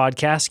 Love the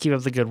podcast. Keep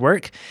up the good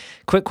work.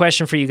 Quick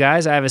question for you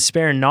guys. I have a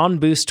spare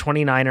non-boost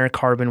 29er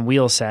carbon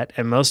wheel set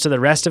and most of the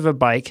rest of a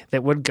bike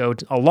that would go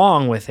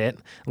along with it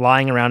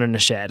lying around in a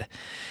shed.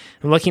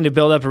 I'm looking to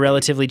build up a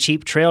relatively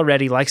cheap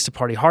trail-ready likes to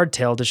party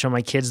hardtail to show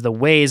my kids the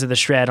ways of the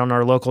shred on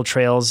our local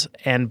trails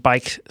and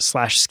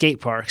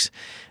bike/skate parks.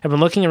 I've been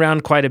looking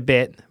around quite a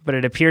bit, but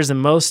it appears that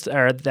most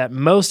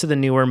of the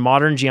newer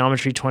modern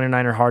geometry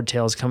 29er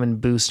hardtails come in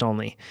boost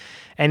only.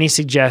 Any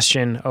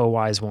suggestion, oh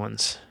wise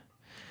ones?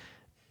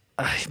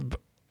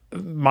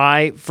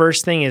 My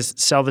first thing is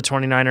sell the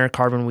 29er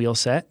carbon wheel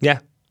set. Yeah.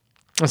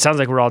 It sounds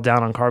like we're all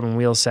down on carbon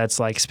wheel sets,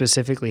 like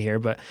specifically here,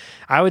 but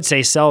I would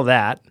say sell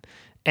that.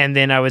 And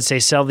then I would say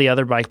sell the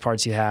other bike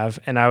parts you have,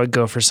 and I would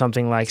go for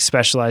something like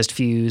Specialized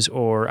Fuse,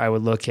 or I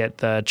would look at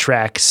the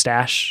Trek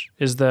Stash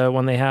is the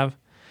one they have.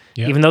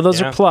 Yeah. Even though those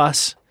Yeah. are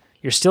plus,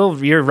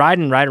 you're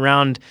riding right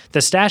around.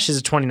 The stash is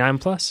a 29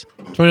 plus,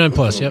 29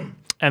 plus, yep.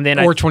 and then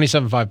Or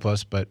 27.5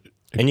 plus, but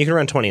And you can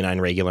run 29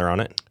 regular on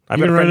it. I've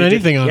You got can a friend run who did-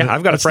 anything on yeah, it.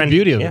 I've got That's a friend. the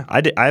beauty of yeah,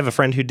 it. I have a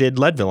friend who did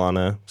Leadville on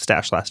a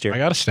stash last year. I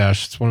got a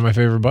stash. It's one of my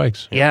favorite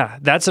bikes. Yeah,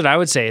 that's what I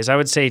would say. I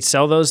would say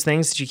sell those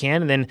things that you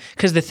can, and then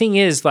because the thing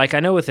is, like I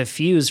know with a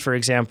Fuse, for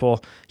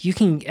example, you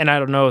can, and I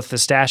don't know if the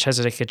stash has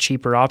like a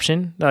cheaper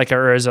option, like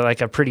or is it like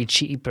a pretty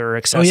cheap or Oh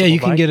accessible? yeah, you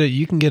can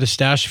bike? get a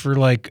stash for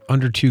like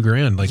under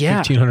 $2,000, like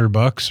Yeah.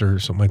 $1,500 or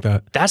something like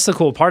that. That's the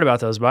cool part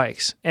about those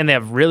bikes, and they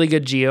have really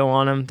good geo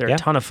on them. They're Yeah. a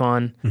ton of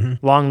fun,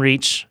 Mm-hmm. long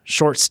reach,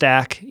 short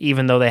stack.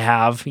 Even though they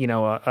have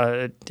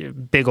a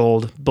big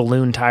old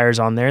balloon tires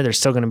on there, they're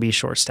still going to be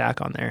short stack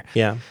on there.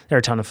 Yeah, They're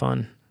a ton of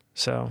fun.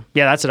 So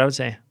yeah, that's what I would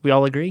say. We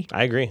all agree.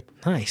 I agree.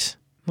 Nice.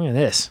 Look at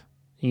this.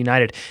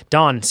 United.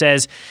 Don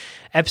says,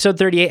 episode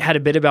 38 had a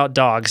bit about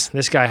dogs.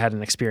 This guy had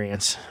an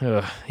experience.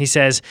 Ugh. He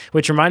says,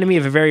 which reminded me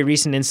of a very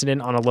recent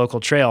incident on a local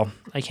trail.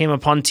 I came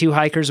upon two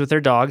hikers with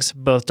their dogs.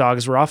 Both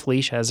dogs were off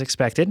leash, as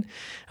expected.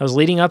 I was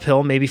leading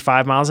uphill, maybe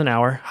 5 miles an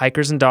hour.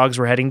 Hikers and dogs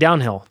were heading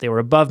downhill. They were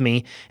above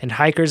me, and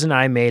hikers and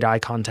I made eye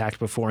contact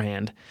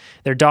beforehand.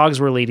 Their dogs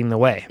were leading the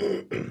way.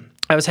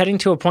 I was heading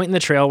to a point in the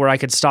trail where I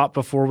could stop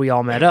before we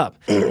all met up,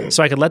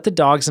 so I could let the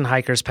dogs and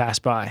hikers pass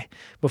by.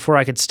 Before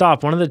I could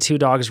stop, one of the two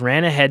dogs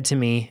ran ahead to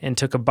me and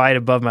took a bite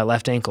above my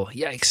left ankle.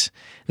 Yikes.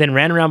 Then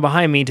ran around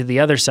behind me to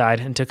the other side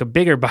and took a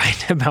bigger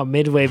bite about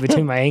midway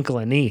between my ankle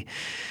and knee.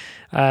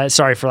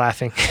 Sorry for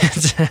laughing.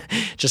 It's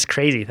just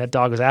crazy. That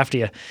dog was after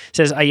you. It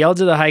says, I yelled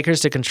to the hikers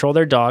to control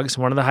their dogs.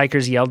 One of the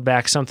hikers yelled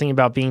back something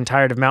about being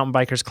tired of mountain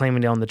bikers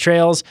claiming to own the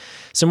trails.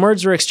 Some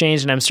words were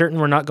exchanged, and I'm certain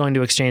we're not going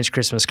to exchange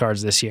Christmas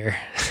cards this year.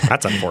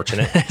 That's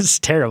unfortunate. It's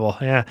terrible.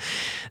 Yeah.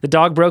 The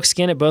dog broke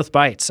skin at both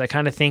bites. I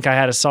kind of think I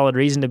had a solid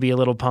reason to be a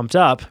little pumped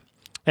up.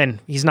 And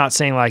he's not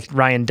saying like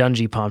Ryan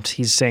Dungey pumped.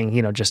 He's saying,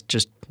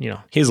 just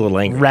He's a little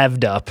angry.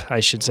 revved up, I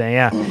should say.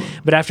 Yeah.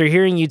 But after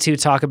hearing you two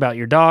talk about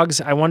your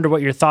dogs, I wonder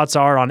what your thoughts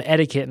are on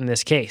etiquette in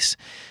this case.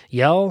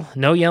 Yell,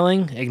 no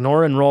yelling,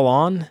 ignore and roll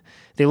on.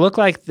 They looked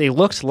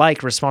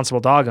like responsible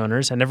dog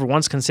owners. I never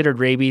once considered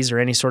rabies or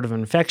any sort of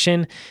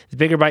infection. The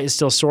bigger bite is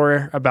still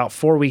sore about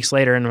 4 weeks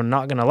later, and I'm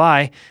not going to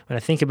lie, when I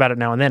think about it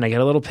now and then, I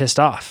get a little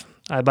pissed off.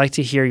 I'd like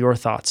to hear your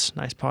thoughts.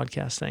 Nice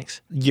podcast.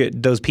 Thanks.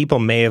 Those people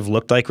may have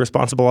looked like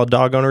responsible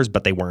dog owners,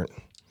 but they weren't.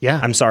 Yeah.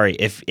 I'm sorry.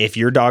 If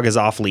your dog is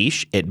off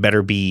leash, it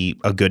better be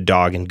a good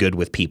dog and good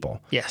with people.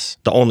 Yes.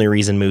 The only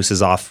reason Moose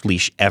is off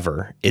leash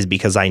ever is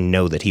because I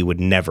know that he would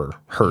never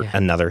hurt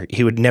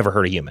he would never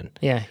hurt a human.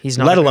 Yeah. He's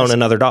not Let alone aggressive.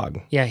 another dog.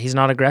 Yeah. He's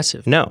not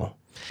aggressive. No.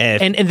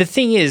 And the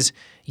thing is,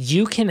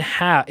 you can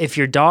have, if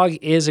your dog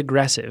is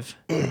aggressive,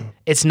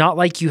 it's not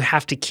like you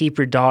have to keep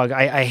your dog.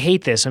 I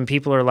hate this when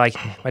people are like,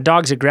 my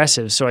dog's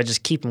aggressive, so I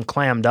just keep him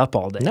clammed up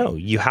all day. No,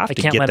 you have to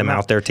can't get let them him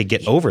out there to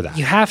get over that.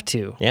 You have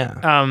to.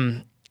 Yeah.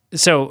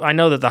 So I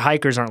know that the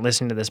hikers aren't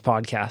listening to this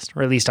podcast,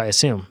 or at least I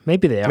assume.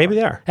 Maybe they are. Maybe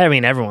they are. I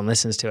mean, everyone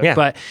listens to it. Yeah.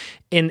 But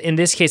in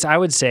this case, I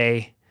would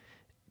say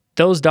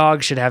those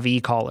dogs should have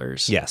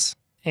e-collars. Yes.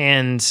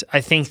 And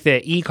I think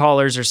that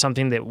e-collars are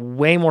something that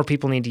way more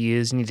people need to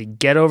use. You need to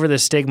get over the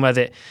stigma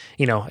that,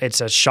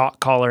 it's a shock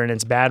collar and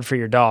it's bad for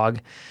your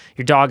dog.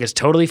 Your dog is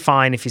totally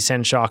fine if you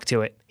send shock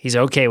to it. He's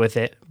okay with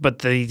it. But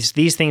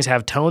these things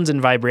have tones and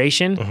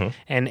vibration. Mm-hmm.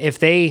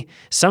 And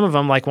some of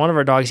them, like one of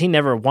our dogs, he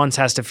never once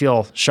has to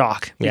feel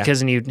shock Yeah. because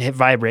when you hit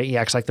vibrate, he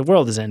acts like the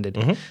world has ended.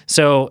 Mm-hmm.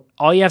 So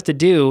all you have to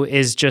do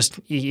is just,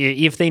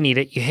 if they need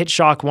it, you hit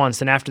shock once.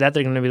 Then after that,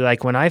 they're going to be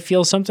like, when I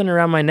feel something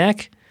around my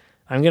neck,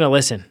 I'm going to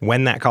listen.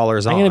 When that collar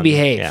is on. I'm going to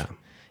behave. Yeah.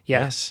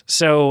 Yes.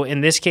 So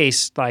in this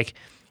case, like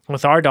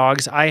with our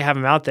dogs, I have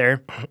them out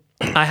there.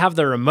 I have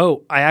the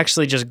remote. I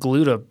actually just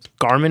glued a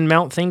Garmin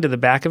mount thing to the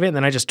back of it, and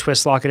then I just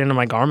twist lock it into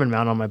my Garmin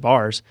mount on my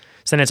bars.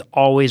 So then it's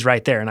always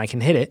right there, and I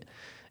can hit it.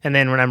 And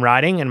then when I'm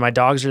riding and my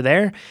dogs are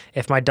there,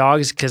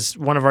 because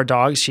one of our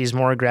dogs, she's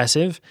more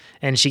aggressive,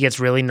 and she gets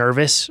really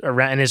nervous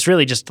around, and it's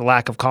really just the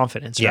lack of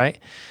confidence, Yeah.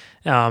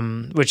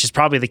 right? Which is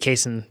probably the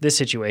case in this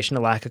situation,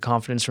 a lack of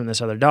confidence from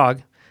this other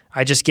dog.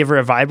 I just give her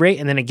a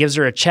vibrate, and then it gives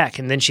her a check,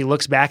 and then she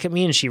looks back at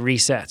me and she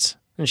resets.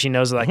 And she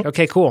knows like,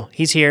 okay, cool,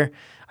 he's here.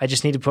 I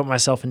just need to put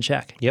myself in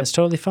check. Yep. That's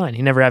totally fine.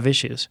 You never have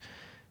issues.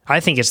 I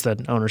think it's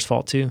the owner's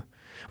fault too.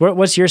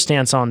 What's your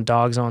stance on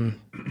dogs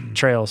on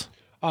trails?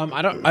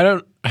 I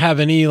don't have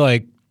any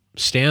like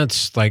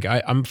stance. Like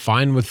I'm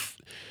fine with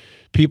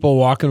people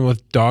walking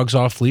with dogs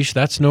off leash.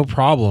 That's no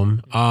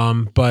problem.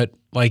 But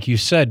like you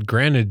said,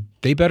 granted,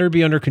 they better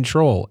be under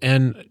control.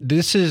 And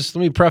let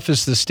me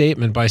preface this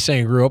statement by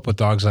saying I grew up with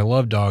dogs. I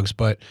love dogs,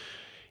 but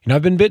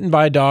I've been bitten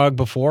by a dog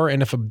before,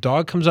 and if a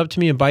dog comes up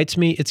to me and bites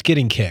me, it's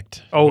getting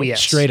kicked. Oh,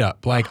 yes. Straight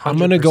up. Like, I'm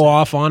going to go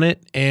off on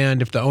it,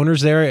 and if the owner's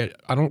there,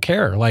 I don't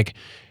care. Like,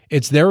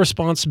 it's their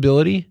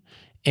responsibility,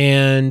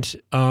 and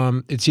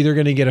it's either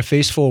going to get a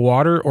face full of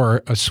water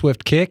or a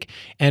swift kick,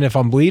 and if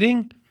I'm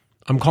bleeding,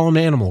 I'm calling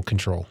animal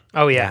control.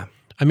 Oh yeah.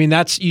 I mean,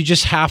 you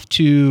just have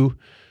to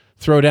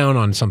throw down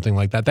on something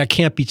like that. That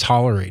can't be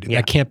tolerated. Yeah.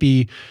 That can't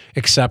be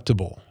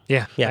acceptable.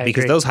 Yeah. Yeah, I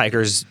because agree. those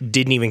hikers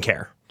didn't even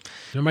care.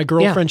 My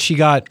girlfriend, she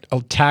got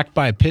attacked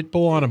by a pit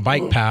bull on a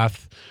bike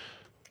path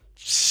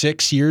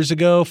 5 years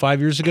ago.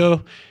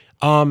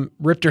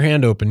 Ripped her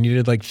hand open,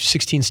 needed like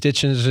 16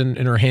 stitches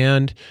in her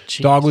hand.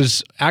 Jeez. Dog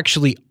was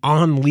actually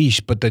on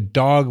leash, but the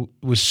dog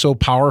was so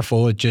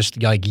powerful, it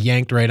just like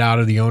yanked right out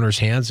of the owner's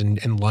hands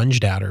and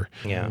lunged at her.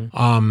 Yeah.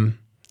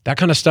 That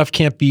kind of stuff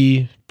can't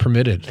be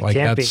permitted. Like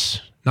can't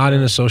that's not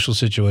in a social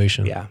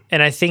situation. Yeah.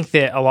 And I think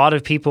that a lot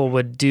of people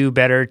would do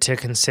better to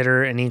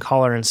consider an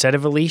e-collar instead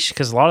of a leash,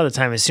 because a lot of the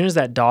time, as soon as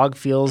that dog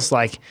feels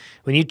like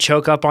when you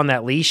choke up on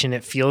that leash and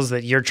it feels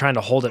that you're trying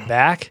to hold it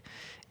back,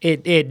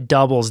 it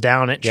doubles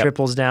down, it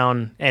triples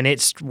down, and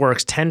it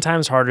works 10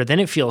 times harder. Then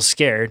it feels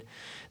scared.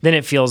 Then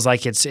it feels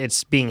like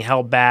it's being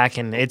held back,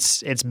 and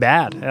it's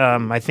bad.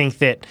 I think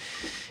that,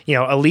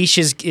 a leash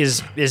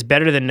is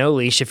better than no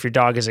leash if your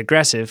dog is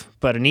aggressive,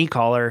 but an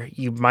e-collar,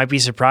 you might be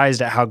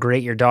surprised at how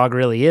great your dog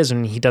really is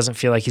when he doesn't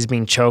feel like he's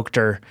being choked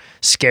or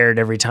scared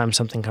every time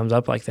something comes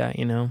up like that,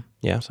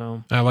 Yeah.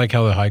 So I like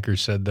how the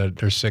hikers said that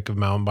they're sick of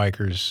mountain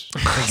bikers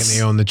thinking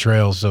they own the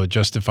trails, so it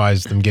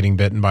justifies them getting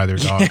bitten by their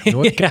dog.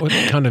 What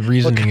kind of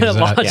reasoning what is kind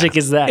of that? logic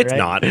is that, It's right?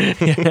 not.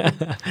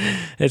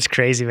 It's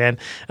crazy, man.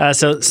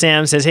 So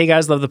Sam says, "Hey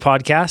guys, love the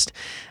podcast.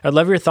 I'd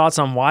love your thoughts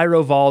on why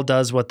Roval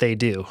does what they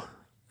do."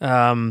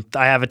 I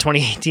have a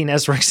 2018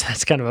 S-Works.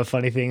 That's kind of a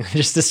funny thing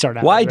just to start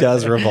out. Why with.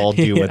 does Revolve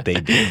do what they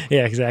do?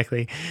 Yeah,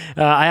 exactly.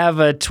 I have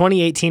a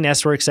 2018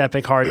 S-Works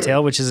Epic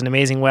Hardtail, which is an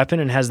amazing weapon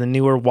and has the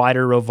newer,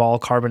 wider Roval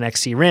Carbon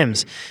XC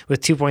rims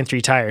with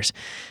 2.3 tires.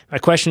 My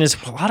question is,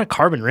 a lot of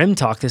carbon rim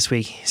talk this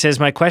week. He says,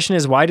 my question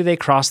is, why do they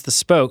cross the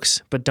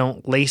spokes but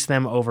don't lace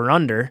them over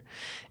under?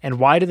 And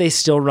why do they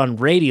still run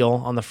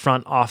radial on the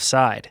front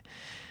offside?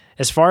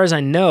 As far as I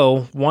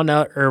know,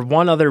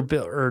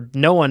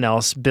 no one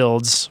else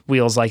builds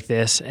wheels like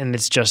this, and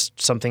it's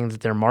just something that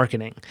they're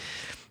marketing.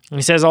 And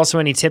he says also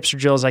any tips or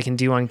drills I can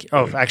do on.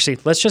 Oh, actually,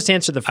 let's just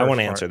answer the first. I want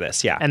to part, answer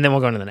this, yeah. and then we'll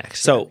go into the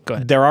next. So go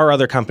ahead. there are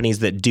other companies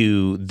that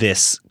do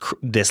this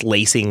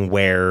lacing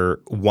where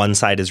one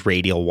side is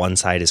radial, one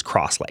side is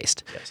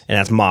cross-laced, and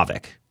that's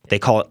Mavic. They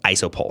call it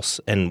Isopulse,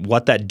 and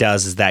what that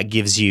does is that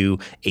gives you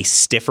a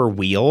stiffer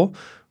wheel.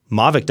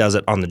 Mavic does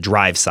it on the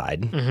drive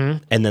side,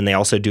 and then they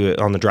also do it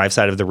on the drive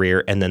side of the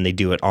rear, and then they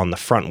do it on the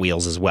front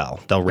wheels as well.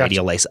 They'll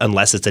radial lace,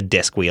 unless it's a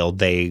disc wheel,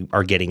 they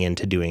are getting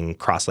into doing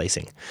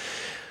cross-lacing.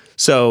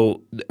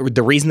 So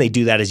the reason they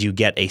do that is you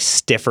get a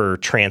stiffer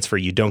transfer.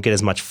 You don't get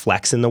as much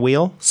flex in the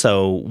wheel.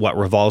 So what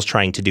Revolve's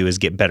trying to do is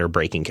get better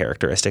braking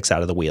characteristics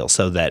out of the wheel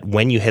so that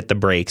when you hit the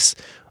brakes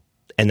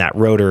and that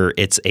rotor,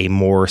 it's a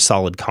more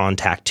solid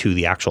contact to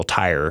the actual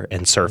tire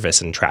and surface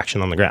and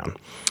traction on the ground.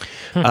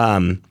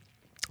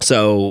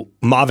 So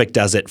Mavic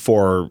does it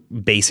for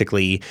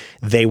basically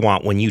they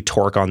want when you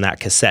torque on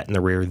that cassette in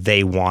the rear,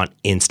 they want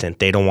instant.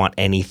 They don't want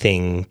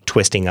anything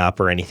twisting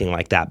up or anything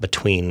like that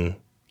between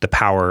the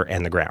power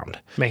and the ground.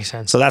 Makes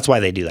sense. So that's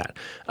why they do that.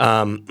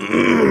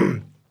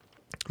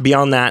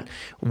 Beyond that,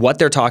 what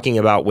they're talking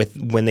about with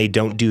when they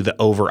don't do the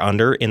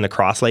over-under in the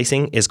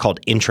cross-lacing is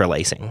called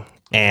intralacing.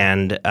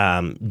 And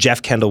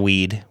Jeff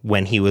Kendall-Weed,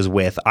 when he was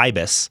with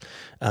IBIS,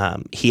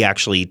 he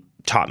actually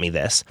taught me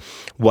this.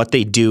 What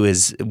they do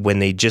is when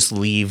they just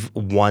leave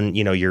one,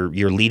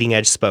 your leading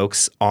edge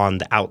spokes on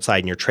the outside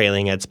and your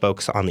trailing edge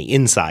spokes on the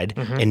inside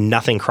and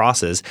nothing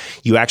crosses,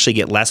 you actually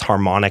get less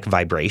harmonic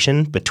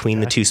vibration between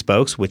the two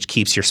spokes, which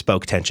keeps your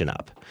spoke tension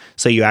up.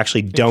 So you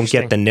actually don't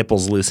get the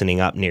nipples loosening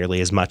up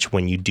nearly as much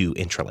when you do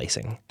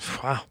intralacing.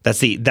 Wow.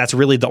 That's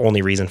really the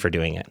only reason for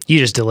doing it. You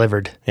just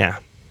delivered. Yeah.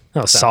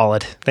 Oh,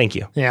 solid. Thank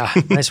you. Yeah,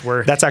 nice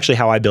work. That's actually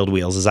how I build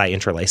wheels is I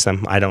interlace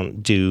them. I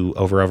don't do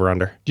over,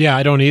 under. Yeah,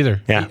 I don't either.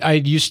 Yeah. I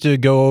used to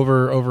go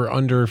over,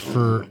 under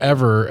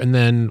forever, and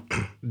then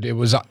it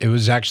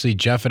was actually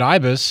Jeff at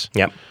IBIS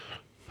Yep.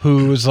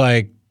 who was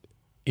like,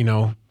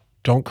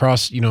 don't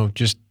cross,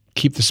 just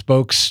keep the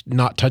spokes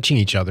not touching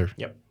each other.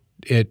 Yep.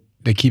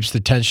 It keeps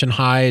the tension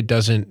high. It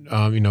doesn't,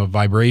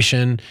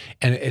 vibration.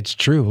 And it's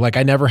true. Like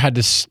I never had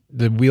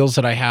the wheels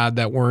that I had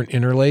that weren't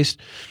interlaced,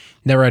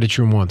 never had a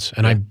trim once.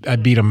 And I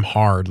beat them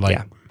hard.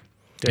 Like,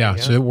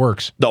 so it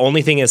works. The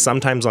only thing is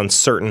sometimes on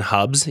certain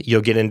hubs, you'll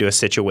get into a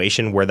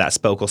situation where that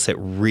spoke will sit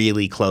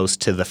really close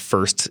to the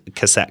first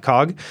cassette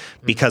cog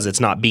because it's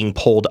not being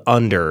pulled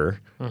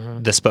under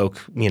the spoke,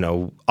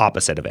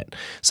 opposite of it.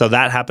 So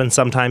that happens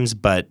sometimes,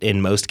 but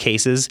in most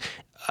cases,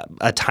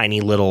 a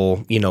tiny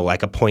little,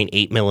 like a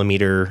 0.8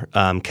 millimeter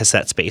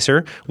cassette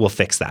spacer will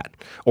fix that.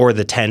 Or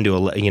the 10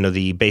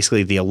 to,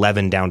 basically the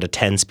 11 down to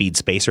 10 speed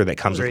spacer that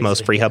comes with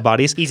most free hub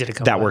bodies. Easy to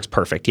come That by. works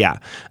perfect, yeah.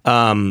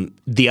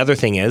 The other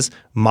thing is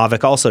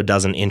Mavic also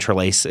doesn't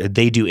interlace.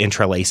 They do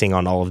intralacing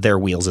on all of their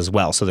wheels as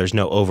well. So there's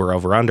no over,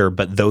 under,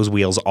 but those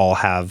wheels all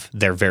have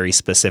their very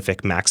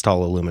specific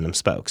Maxtol aluminum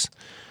spokes.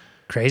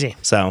 Crazy.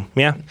 So,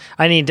 yeah.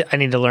 I need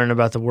to learn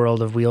about the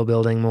world of wheel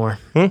building more.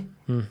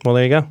 Well,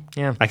 there you go.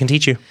 Yeah. I can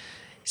teach you.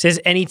 Says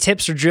any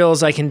tips or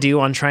drills I can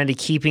do on trying to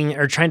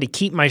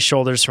keep my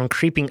shoulders from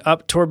creeping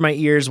up toward my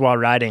ears while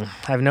riding.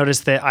 I've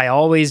noticed that I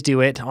always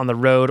do it on the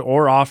road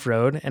or off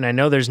road, and I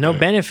know there's no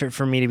benefit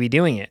for me to be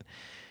doing it.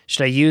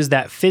 Should I use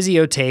that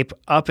physio tape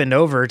up and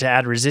over to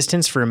add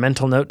resistance for a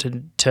mental note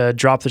to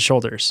drop the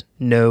shoulders?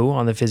 No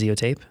on the physio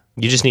tape.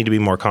 You just need to be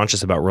more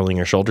conscious about rolling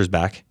your shoulders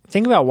back.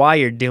 Think about why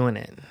you're doing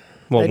it.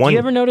 Well, Do you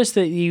ever notice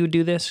that you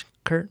do this,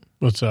 Kurt?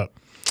 What's up?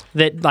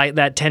 That like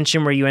that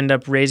tension where you end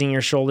up raising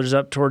your shoulders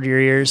up toward your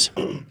ears?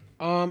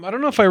 I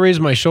don't know if I raise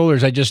my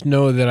shoulders. I just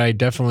know that I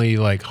definitely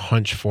like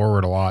hunch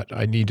forward a lot.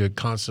 I need to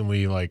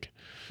constantly like,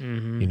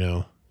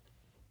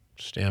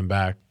 stand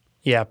back.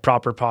 Yeah,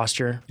 proper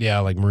posture. Yeah,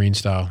 like Marine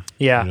style.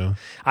 Yeah. You know?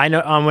 I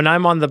know when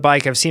I'm on the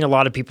bike, I've seen a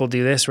lot of people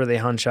do this where they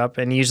hunch up,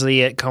 and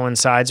usually it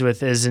coincides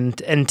with as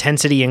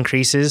intensity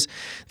increases,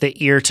 the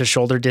ear to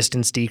shoulder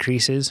distance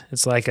decreases.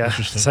 It's like a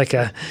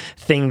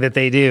thing that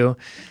they do.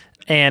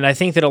 And I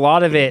think that a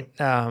lot of it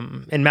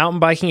in mountain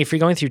biking, if you're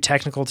going through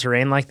technical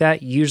terrain like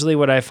that, usually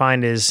what I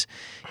find is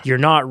you're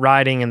not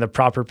riding in the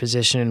proper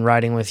position and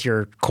riding with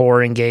your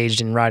core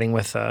engaged and riding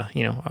with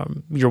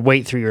your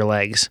weight through your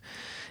legs.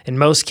 In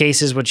most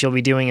cases, what you'll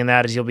be doing in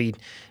that is you'll be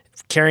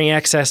carrying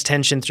excess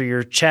tension through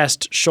your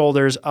chest,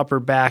 shoulders, upper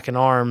back, and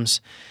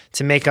arms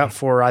to make up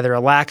for either a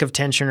lack of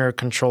tension or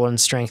control and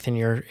strength in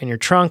your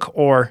trunk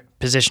or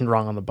positioned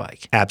wrong on the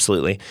bike.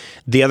 Absolutely.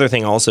 The other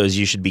thing also is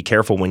you should be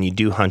careful when you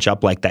do hunch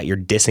up like that, you're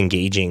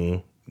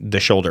disengaging the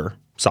shoulder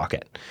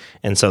socket.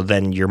 And so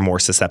then you're more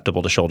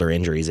susceptible to shoulder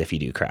injuries if you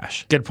do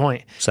crash. Good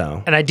point.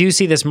 So, and I do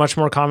see this much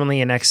more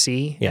commonly in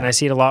XC, and I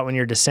see it a lot when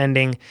you're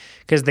descending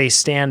because they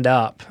stand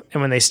up.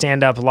 And when they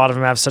stand up, a lot of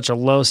them have such a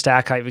low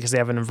stack height because they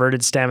have an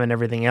inverted stem and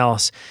everything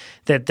else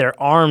that their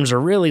arms are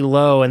really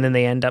low, and then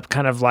they end up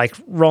kind of like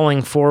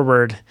rolling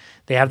forward.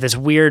 They have this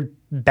weird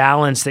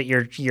balance that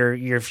you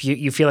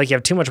feel like you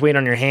have too much weight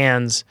on your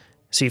hands.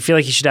 So you feel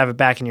like you should have it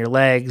back in your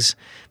legs,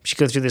 but you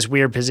go through this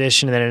weird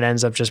position, and then it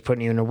ends up just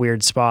putting you in a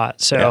weird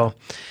spot. So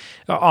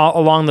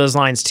along those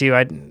lines too,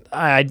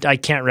 I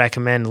can't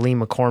recommend Lee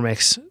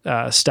McCormick's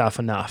stuff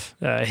enough.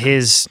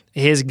 His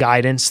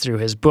guidance through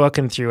his book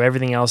and through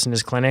everything else in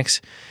his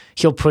clinics,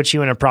 he'll put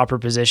you in a proper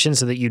position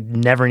so that you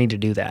never need to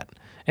do that,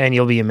 and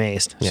you'll be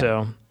amazed. Yeah.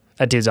 So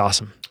that dude's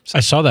awesome. I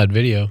saw that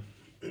video.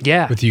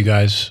 Yeah. With you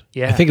guys.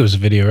 Yeah. I think it was a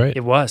video, right?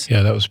 It was.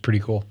 Yeah, that was pretty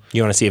cool.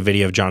 You want to see a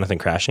video of Jonathan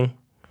crashing?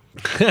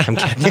 I'm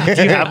kidding.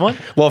 Do you have one?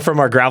 Well, from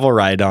our gravel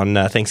ride on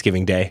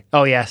Thanksgiving Day.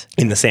 Oh, yes.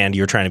 In the sand,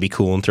 you were trying to be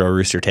cool and throw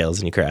rooster tails,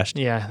 and you crashed.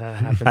 Yeah, that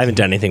happened. I haven't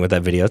done anything with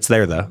that video. It's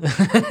there, though.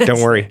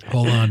 Don't worry.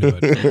 Hold on to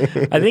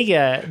it. I think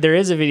there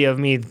is a video of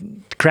me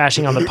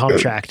crashing on the pump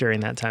track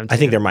during that time, too. I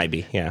think there might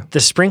be, yeah.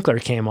 The sprinkler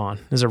came on.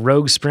 It was a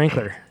Rogue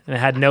sprinkler, and it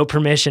had no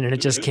permission, and it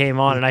just came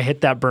on, and I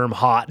hit that berm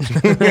hot.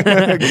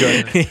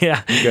 Good.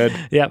 Yeah. Good.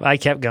 Yep, I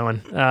kept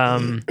going.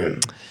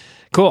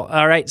 Cool.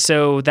 All right.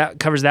 So that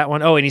covers that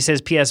one. Oh, and he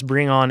says, P.S.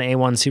 Bring on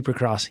A1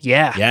 Supercross.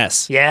 Yeah.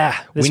 Yes. Yeah.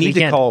 We need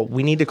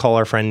to call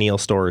our friend Neil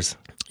Stores.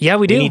 Yeah,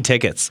 we do. We need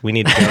tickets. We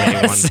need to go to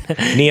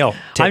A1. Neil,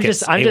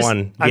 tickets.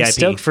 I'm VIP.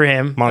 stoked for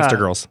him. Monster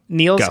Girls.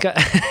 Neil's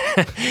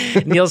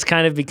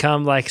kind of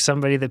become like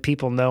somebody that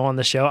people know on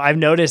the show. I've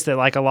noticed that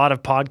like a lot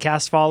of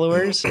podcast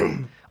followers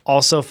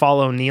also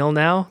follow Neil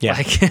now.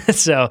 Yeah.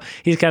 So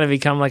he's kind of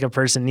become like a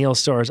person. Neil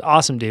Stores.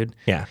 Awesome, dude.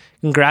 Yeah.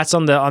 Congrats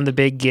on the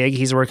big gig.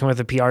 He's working with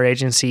a PR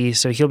agency,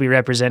 so he'll be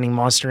representing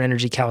Monster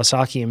Energy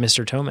Kawasaki and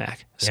Mr.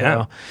 Tomac.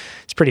 So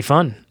it's pretty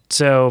fun.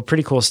 So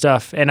pretty cool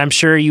stuff. And I'm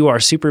sure you are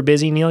super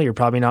busy, Neil. You're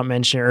probably not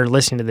mentioning or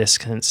listening to this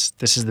since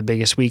this is the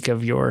biggest week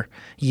of your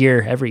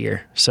year every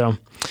year. So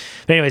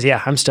but anyways,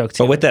 yeah, I'm stoked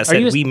too. But with that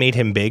said, we made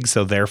him big,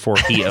 so therefore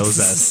he owes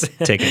us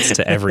tickets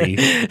to every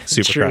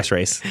Supercross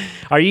race.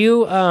 Are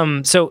you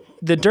so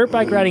the dirt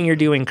bike riding you're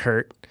doing,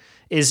 Kurt,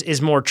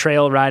 is more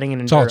trail riding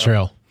and enduro? It's all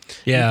trail.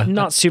 Yeah.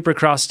 Not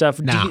Supercross stuff.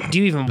 No. Do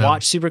you even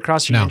watch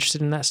Supercross? Are you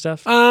interested in that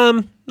stuff?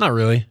 Not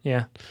really.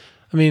 Yeah.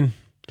 I mean,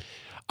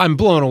 I'm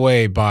blown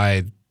away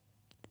by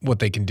what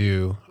they can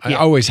do. I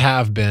always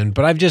have been,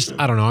 but I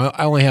don't know.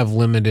 I only have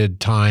limited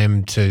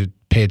time to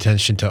pay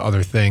attention to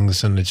other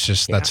things, and it's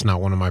just that's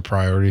not one of my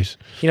priorities.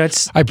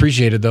 I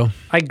appreciate it though.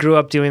 I grew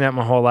up doing that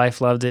my whole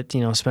life, loved it,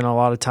 spent a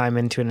lot of time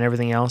into it and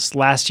everything else.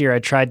 Last year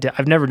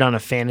I've never done a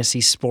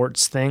fantasy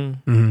sports thing.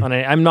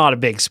 I'm not a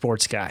big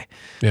sports guy.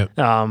 Yeah.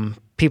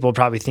 People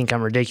probably think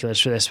I'm ridiculous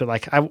for this, but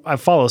like I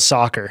follow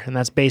soccer, and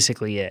that's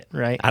basically it,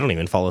 right? I don't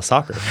even follow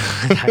soccer.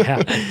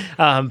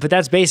 But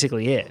that's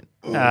basically it.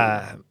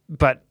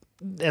 But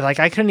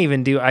like I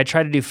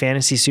tried to do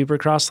fantasy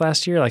Supercross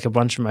last year. Like a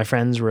bunch of my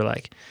friends were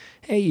like,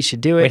 hey, you should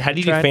do it. Wait, how do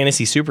you do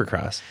fantasy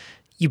Supercross?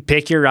 You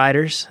pick your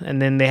riders,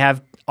 and then they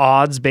have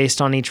odds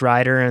based on each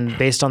rider, and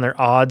based on their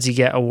odds, you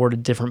get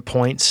awarded different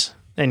points.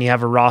 And you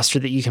have a roster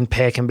that you can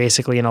pick, and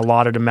basically an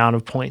allotted amount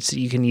of points that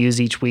you can use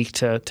each week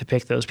to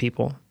pick those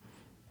people.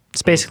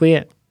 It's basically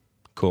it.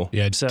 Cool.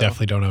 Yeah, I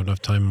definitely don't have enough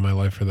time in my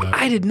life for that.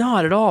 I did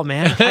not at all,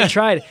 man. I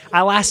tried.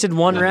 I lasted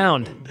one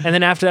round. And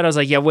then after that, I was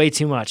like, yeah, way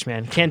too much,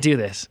 man. Can't do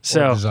this.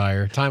 So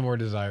Time or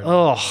desire.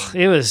 Oh,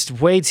 it was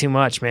way too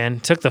much,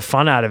 man. Took the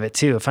fun out of it,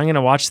 too. If I'm going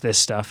to watch this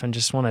stuff and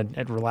just want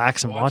to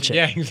relax and watch it.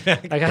 Yeah,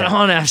 exactly. Like, I don't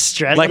want to have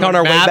stress. Like on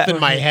our way back in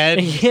my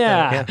head.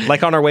 Yeah.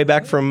 Like on our way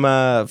back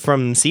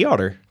from Sea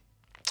Otter.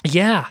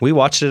 Yeah. We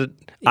watched it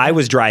I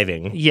was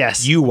driving.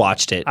 Yes. You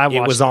watched it. I watched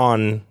it was it.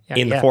 on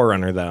in the yeah.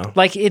 4Runner though.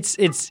 Like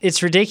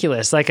it's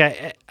ridiculous. Like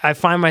I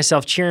find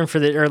myself cheering for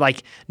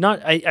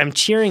I'm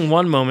cheering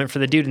one moment for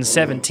the dude in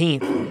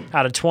 17th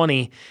out of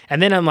 20,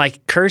 and then I'm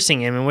like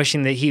cursing him and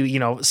wishing that he,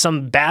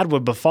 some bad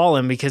would befall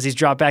him because he's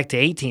dropped back to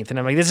 18th, and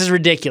I'm like, this is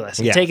ridiculous.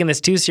 I'm taking this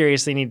too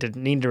seriously.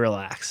 Need to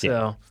relax.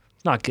 So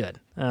not good.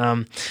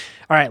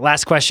 All right,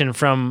 last question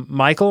from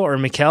Michael or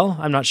Mikkel.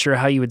 I'm not sure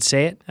how you would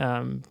say it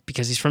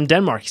because he's from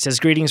Denmark. He says,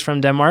 greetings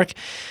from Denmark.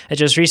 I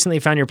just recently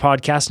found your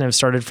podcast and have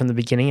started from the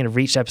beginning and have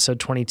reached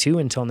episode 22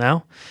 until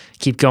now.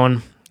 Keep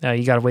going.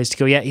 You got a ways to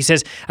go yet. He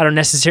says, I don't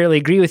necessarily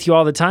agree with you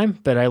all the time,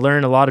 but I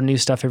learn a lot of new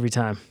stuff every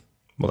time.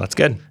 Well, that's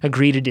good.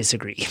 Agree to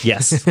disagree.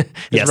 Yes. As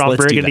yes, Rob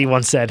let's do Burgundy that.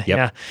 once said. Yep.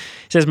 Yeah.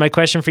 He says, my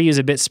question for you is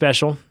a bit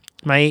special.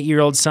 My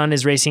 8-year-old son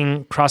is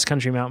racing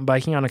cross-country mountain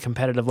biking on a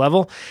competitive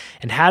level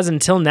and has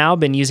until now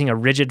been using a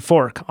rigid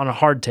fork on a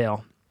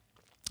hardtail.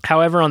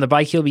 However, on the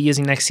bike he'll be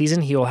using next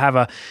season, he will have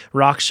a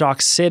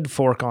RockShox SID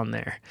fork on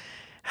there.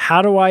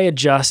 How do I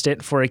adjust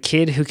it for a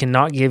kid who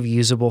cannot give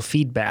usable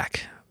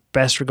feedback?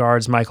 Best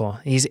regards, Michael.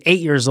 He's 8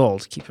 years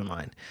old, keep in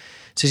mind.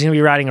 So he's going to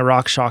be riding a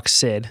RockShox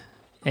SID,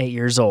 8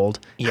 years old.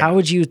 Yeah.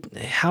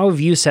 How have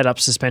you set up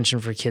suspension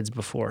for kids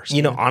before?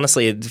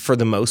 Honestly, for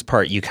the most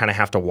part, you kind of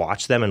have to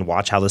watch them and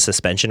watch how the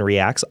suspension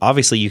reacts.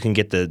 Obviously, you can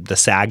get the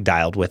sag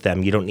dialed with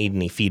them. You don't need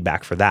any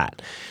feedback for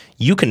that.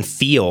 You can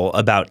feel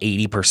about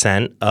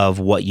 80% of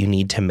what you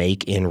need to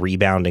make in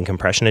rebound and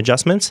compression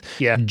adjustments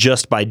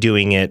just by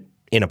doing it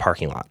in a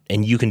parking lot.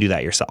 And you can do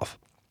that yourself.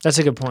 That's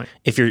a good point.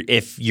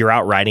 If you're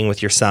out riding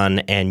with your son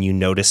and you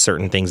notice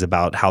certain things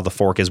about how the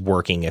fork is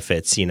working, if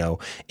it's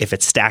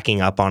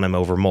stacking up on him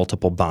over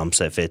multiple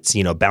bumps, if it's,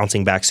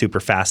 bouncing back super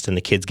fast and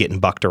the kid's getting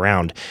bucked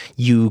around,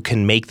 you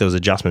can make those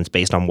adjustments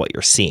based on what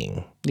you're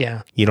seeing.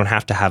 Yeah. You don't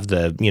have to have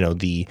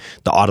the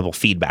audible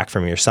feedback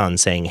from your son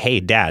saying, "Hey,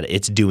 Dad,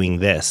 it's doing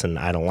this and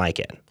I don't like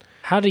it."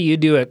 How do you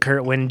do it,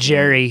 Kurt, when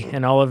Jerry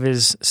and all of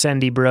his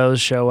Sendy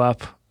bros show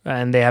up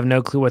and they have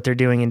no clue what they're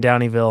doing in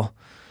Downeyville?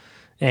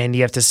 And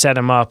you have to set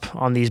them up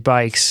on these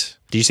bikes.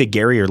 Did you say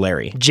Gary or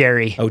Larry?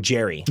 Jerry. Oh,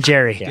 Jerry.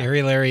 Jerry.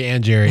 Gary, Larry,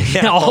 and Jerry.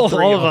 all of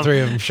them. All three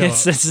of them show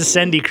It's up. the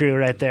Sendy crew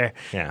right there.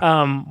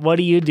 Yeah. What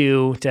do you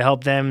do to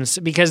help them?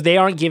 Because they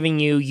aren't giving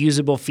you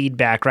usable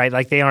feedback, right?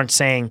 Like they aren't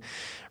saying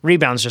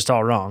rebound's just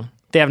all wrong.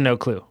 They have no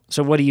clue.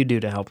 So what do you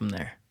do to help them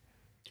there?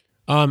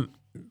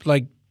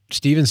 Like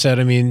Steven said,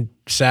 I mean,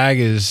 sag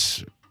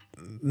is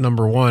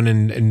number one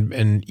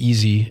and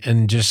easy,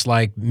 and just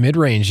like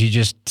mid-range, you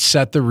just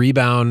set the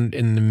rebound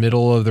in the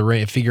middle of the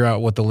range, figure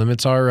out what the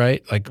limits are,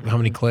 right? Like how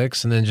many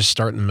clicks, and then just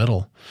start in the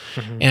middle.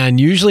 And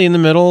usually in the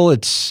middle,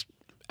 it's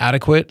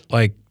adequate.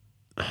 Like,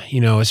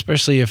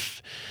 especially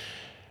if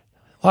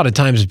a lot of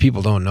times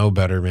people don't know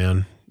better,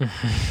 man.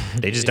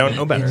 They just don't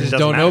know better. They just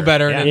don't know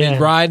better. And then they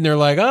ride and they're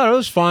like, oh, it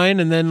was fine.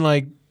 And then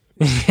like,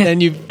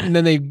 and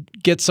then they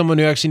get someone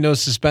who actually knows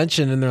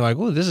suspension and they're like,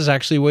 oh, this is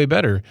actually way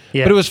better.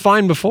 Yeah. But it was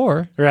fine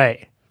before.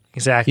 Right.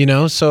 Exactly.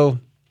 So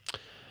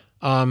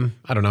I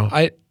don't know.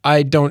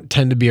 I don't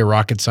tend to be a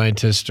rocket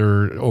scientist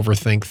or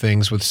overthink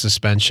things with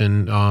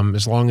suspension.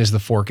 As long as the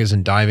fork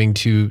isn't diving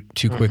too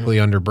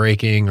quickly under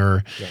braking,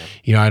 or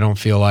I don't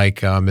feel like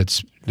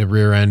it's the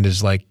rear end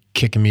is like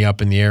kicking me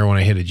up in the air when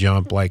I hit a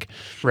jump. Like,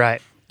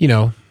 Right.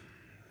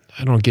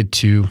 I don't get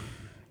too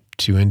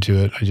into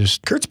it. I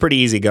just Kurt's pretty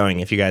easygoing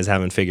if you guys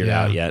haven't figured it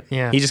out yet.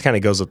 Yeah. He just kind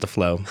of goes with the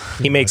flow.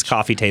 He makes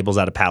coffee tables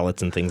out of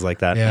pallets and things like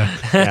that.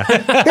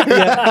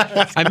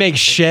 I make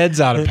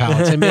sheds out of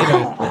pallets.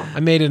 I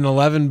made an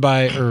 11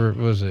 by, or what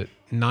was it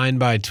 9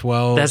 by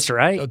 12? That's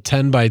right.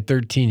 10 by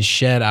 13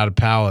 shed out of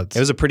pallets. It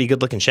was a pretty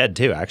good looking shed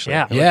too, actually.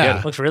 Yeah. It looked yeah,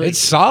 good. Looks really it's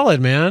solid,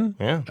 man.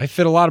 Yeah. I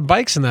fit a lot of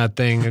bikes in that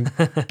thing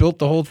and built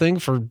the whole thing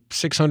for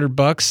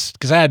 $600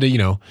 because I had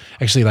to,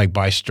 actually like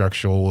buy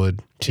structural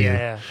wood too.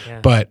 Yeah.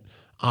 But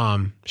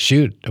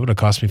shoot, it would have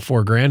cost me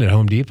 $4,000 at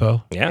Home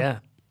Depot. Yeah.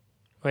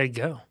 Way to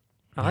go.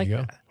 I like you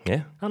go. that.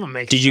 Yeah. I don't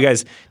make Did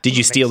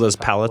you steal those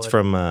pallets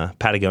from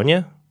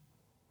Patagonia?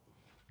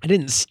 I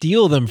didn't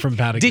steal them from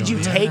Patagonia. Did you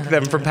take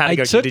them from I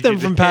Patagonia? took Did them you-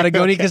 from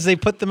Patagonia because they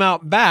put them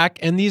out back,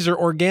 and these are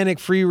organic,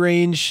 free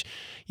range,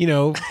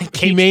 humanely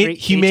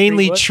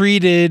cage-free wood?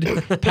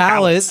 treated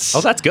pallets.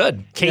 Oh, that's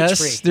good. Cage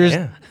free. there's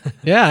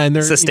Yeah. and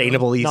they're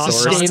Sustainably not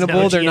sourced.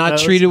 sustainable. They're not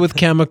GMOs. treated with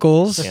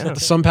chemicals.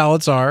 Some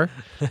pallets are,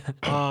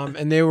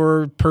 and they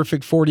were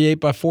perfect 48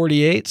 by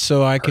 48,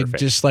 so I could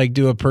just like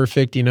do a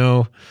perfect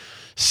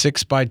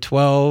 6 by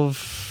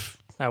 12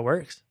 That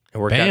works. It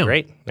worked Bam. out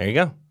great. There you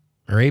go.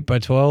 or 8 by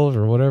 12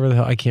 or whatever the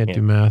hell. I can't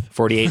do math.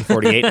 48,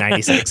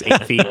 96,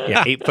 8 feet.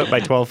 Yeah, 8 foot by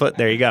 12 foot.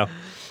 There you go.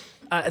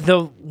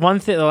 The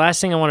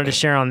last thing I wanted to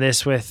share on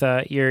this with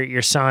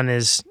your son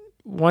is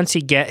once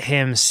you get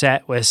him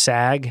set with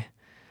SAG,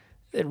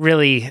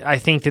 really, I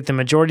think that the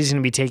majority is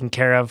going to be taken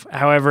care of.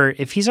 However,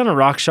 if he's on a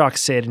RockShox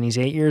SID and he's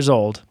 8 years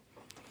old,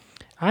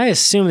 I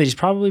assume that he's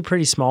probably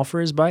pretty small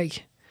for his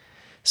bike.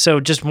 So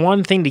just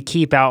one thing to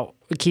keep out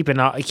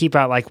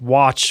like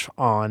watch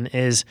on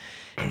is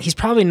he's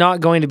probably not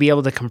going to be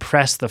able to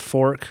compress the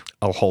fork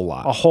A whole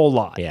lot. a whole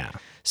lot. Yeah.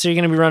 So you're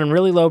going to be running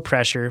really low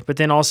pressure, but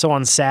then also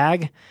on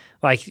sag,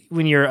 like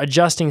when you're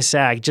adjusting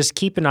sag, just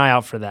keep an eye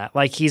out for that.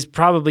 Like he's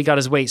probably got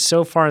his weight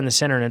so far in the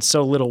center and it's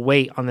so little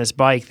weight on this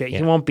bike that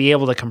he won't be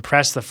able to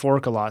compress the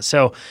fork a lot.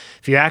 So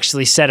if you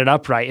actually set it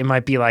up right, it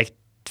might be like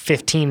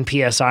 15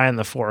 PSI on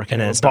the fork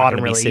and it's it'll not bottom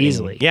gonna be really sitting,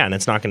 easily. Yeah, and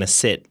it's not going to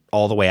sit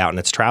all the way out in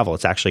its travel.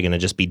 It's actually going to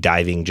just be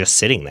diving, just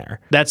sitting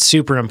there. That's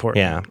super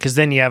important. Yeah. Because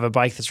then you have a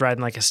bike that's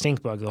riding like a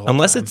stink bug the whole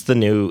Unless time. it's the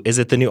new, is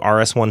it the new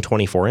RS1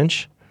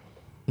 24-inch?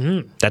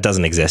 That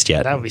doesn't exist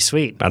yet. That would be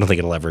sweet. I don't think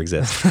it'll ever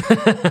exist.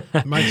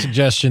 My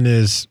suggestion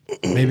is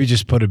maybe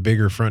just put a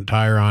bigger front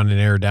tire on and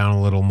air down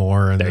a little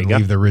more, and then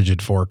leave the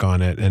rigid fork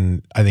on it.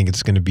 And I think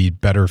it's going to be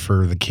better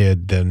for the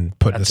kid than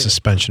putting a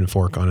suspension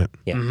fork on it.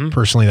 Yeah.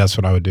 Personally, that's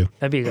what I would do.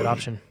 That'd be a good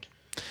option.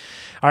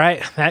 All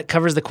right, that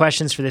covers the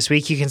questions for this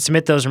week. You can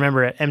submit those,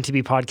 remember, at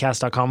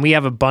mtbpodcast.com. We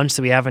have a bunch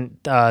that we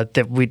haven't,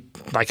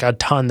 like a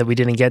ton that we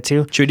didn't get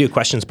to. Should we do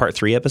questions part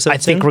 3 episode? I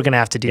think we're going to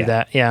have to do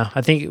that. Yeah.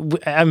 I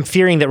think I'm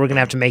fearing that we're going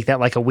to have to make that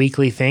like a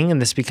weekly thing, and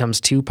this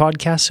becomes 2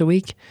 podcasts a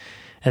week.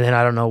 And then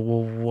I don't know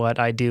what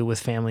I do with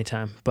family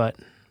time, but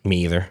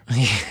Me either.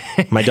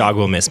 My dog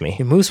will miss me.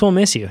 Moose will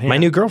miss you. Yeah. My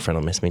new girlfriend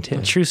will miss me too.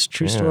 True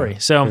story.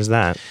 So there's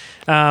that.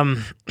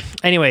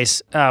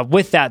 anyways,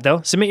 with that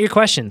though, submit your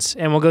questions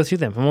and we'll go through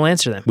them and we'll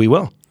answer them. We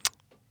will.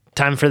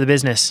 Time for the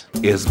business.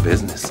 It's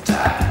business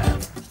time.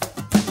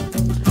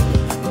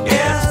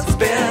 It's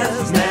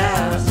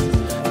business.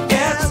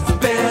 It's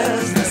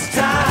business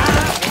time.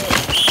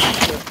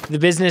 The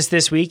business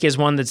this week is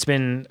one that's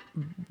been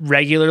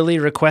regularly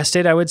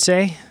requested, I would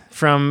say,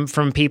 from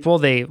people.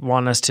 They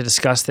want us to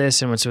discuss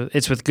this, and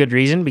it's with good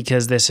reason,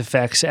 because this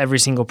affects every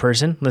single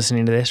person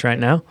listening to this right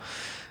now.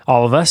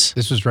 All of us.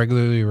 This was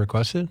regularly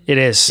requested? It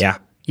is. Yeah.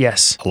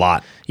 Yes. A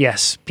lot.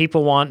 Yes.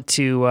 People want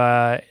to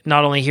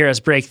not only hear us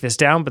break this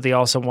down, but they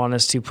also want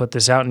us to put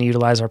this out and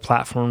utilize our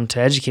platform to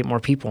educate more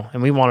people.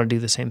 And we want to do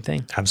the same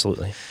thing.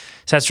 Absolutely.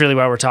 So that's really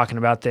why we're talking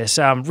about this.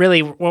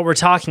 Really, what we're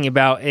talking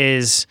about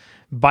is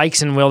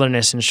bikes in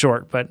wilderness in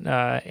short, but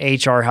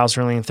HR House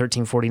Ruling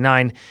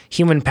 1349,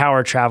 Human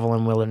Power Travel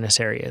in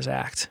Wilderness Areas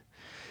Act.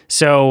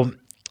 So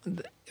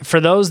for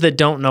those that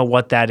don't know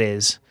what that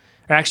is,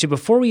 or actually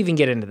before we even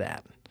get into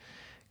that,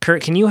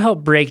 Kurt, can you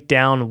help break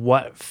down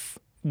what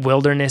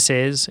wilderness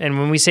is? And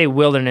when we say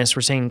wilderness,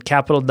 we're saying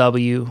capital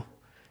W,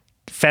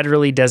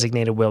 federally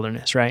designated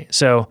wilderness, right?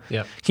 So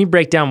Yep. Can you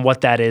break down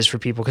what that is for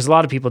people? Because a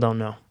lot of people don't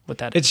know what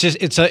that is.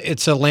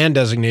 It's a land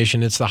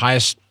designation. It's the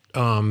highest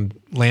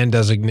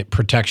land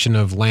protection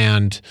of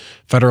land,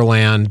 federal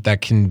land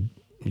that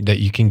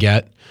you can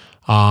get.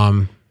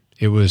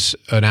 It was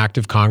an act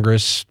of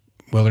Congress,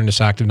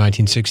 Wilderness Act of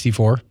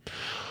 1964,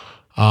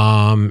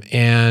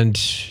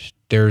 and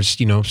there's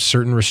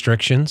certain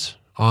restrictions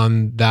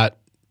on that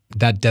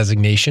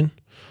designation.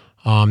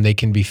 They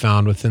can be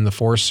found within the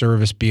Forest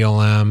Service,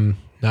 BLM,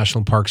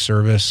 National Park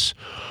Service,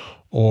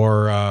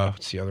 or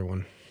what's the other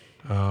one?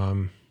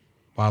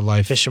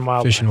 Wildlife. Fish and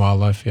Wildlife. Fish and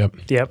Wildlife, yep.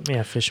 Yep,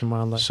 yeah, Fish and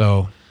Wildlife.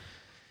 So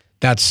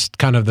that's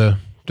kind of the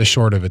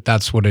short of it.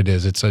 That's what it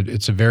is. It's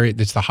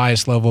the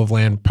highest level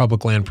of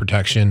public land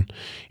protection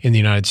in the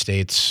United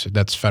States.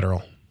 That's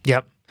federal.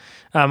 Yep.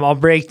 I'll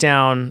break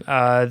down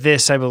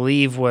this, I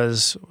believe,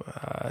 was,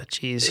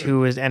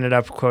 who ended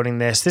up quoting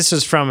this. This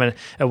was from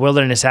a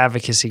wilderness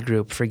advocacy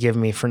group. Forgive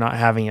me for not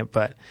having it,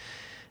 but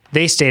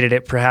they stated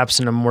it perhaps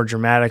in a more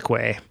dramatic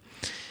way.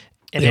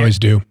 They always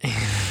do.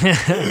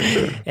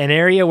 An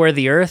area where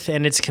the earth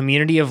and its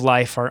community of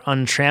life are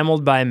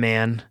untrammeled by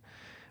man,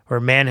 where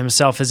man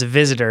himself is a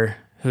visitor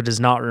who does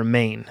not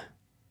remain.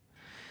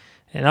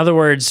 In other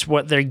words,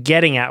 what they're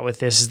getting at with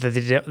this is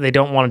that they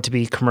don't want it to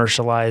be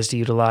commercialized,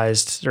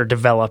 utilized, or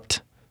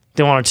developed.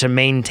 They want it to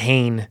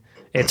maintain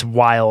its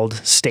wild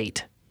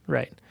state,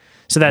 right?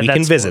 So that's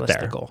can visit more or less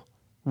there. the goal.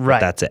 Right.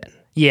 That's it.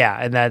 Yeah,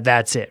 and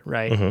that's it,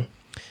 right? Mm-hmm.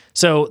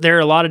 So there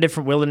are a lot of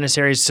different wilderness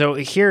areas. So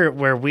here,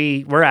 where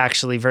we're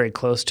actually very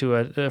close to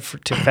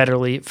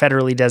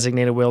federally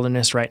designated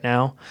wilderness right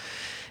now.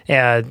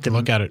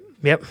 Look at it.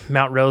 Yep,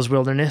 Mount Rose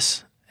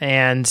Wilderness.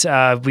 And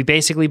we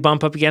basically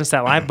bump up against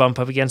that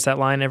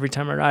line every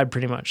time I ride,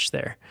 pretty much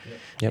there.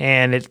 Yep.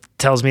 And it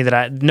tells me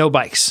that no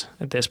bikes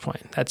at this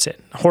point. That's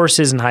it.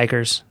 Horses and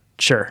hikers,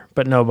 sure,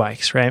 but no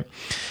bikes, right?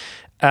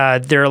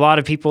 There are a lot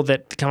of people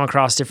that come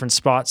across different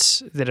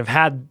spots that have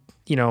had,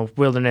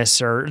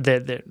 wilderness, or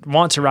that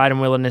want to ride in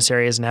wilderness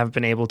areas and haven't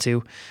been able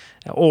to,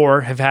 or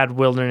have had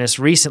wilderness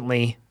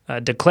recently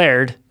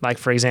declared, like,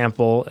 for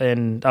example,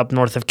 up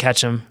north of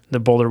Ketchum, the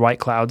Boulder White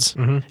Clouds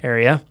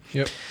area.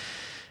 Yep.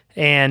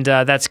 And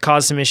that's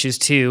caused some issues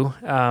too.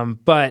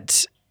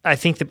 But I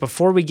think that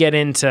before we get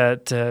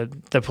into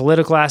the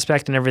political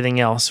aspect and everything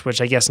else, which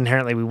I guess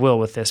inherently we will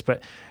with this,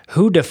 but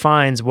who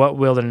defines what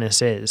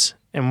wilderness is,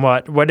 and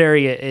what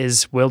area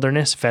is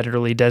wilderness,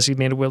 federally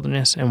designated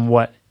wilderness, and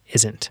what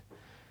isn't?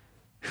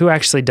 Who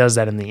actually does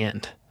that in the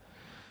end?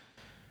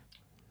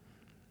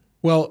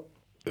 Well,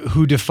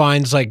 who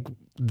defines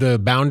the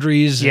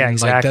boundaries? Yeah, and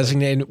exactly.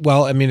 Designated?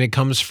 Well, I mean, it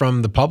comes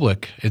from the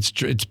public.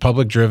 It's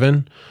public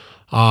driven.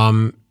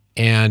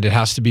 And it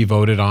has to be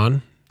voted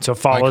on. So it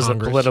follows the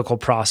Congress. political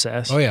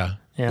process. Oh yeah.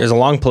 Yeah. There's a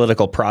long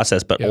political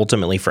process, but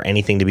ultimately, for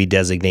anything to be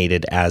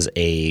designated as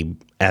a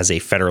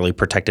federally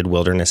protected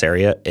wilderness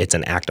area, it's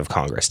an act of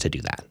Congress to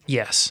do that.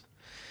 Yes.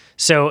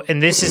 So,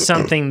 and this is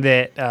something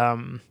that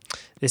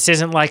this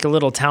isn't like a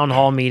little town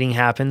hall meeting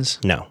happens.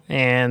 No.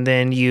 And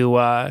then you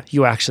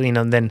actually,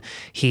 then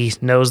he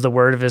knows the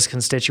word of his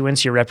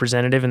constituents, your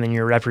representative, and then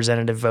your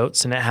representative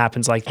votes, and it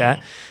happens like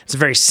that. It's a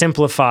very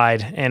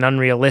simplified and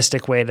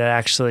unrealistic way to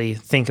actually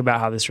think about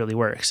how this really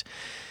works.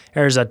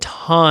 There's a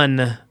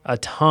ton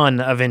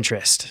of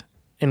interest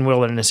in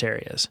wilderness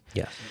areas.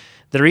 Yeah.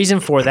 The reason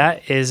for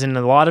that is in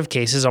a lot of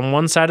cases, on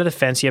one side of the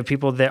fence, you have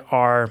people that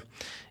are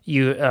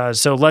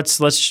so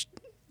let's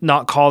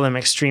not call them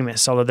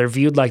extremists, although they're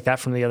viewed like that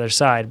from the other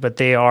side, but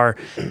they are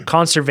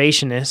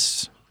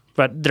conservationists,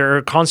 but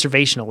they're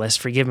conservationalists,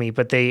 forgive me,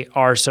 but they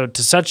are so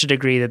to such a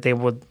degree that they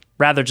would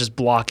rather just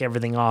block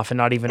everything off and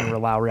not even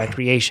allow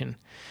recreation.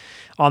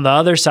 On the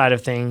other side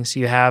of things,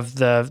 you have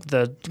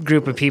the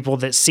group of people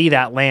that see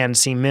that land,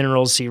 see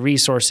minerals, see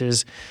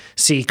resources,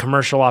 see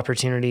commercial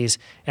opportunities,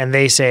 and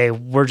they say,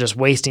 we're just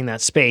wasting that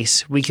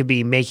space. We could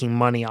be making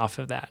money off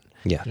of that.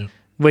 Yeah.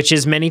 Which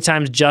is many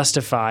times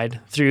justified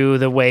through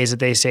the ways that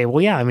they say,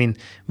 well, yeah, I mean,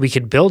 we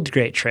could build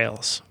great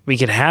trails. We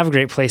could have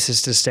great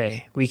places to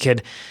stay. We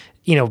could,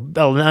 in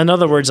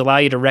other words, allow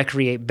you to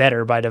recreate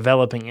better by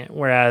developing it,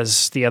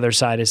 whereas the other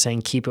side is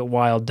saying, keep it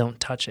wild, don't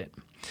touch it.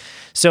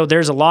 So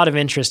there's a lot of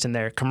interest in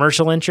there,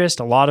 commercial interest,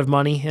 a lot of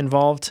money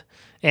involved,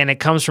 and it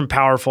comes from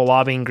powerful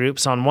lobbying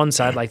groups on one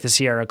side, like the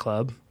Sierra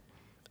Club,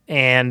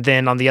 and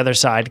then on the other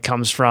side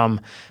comes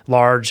from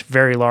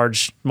very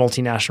large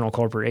multinational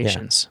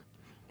corporations.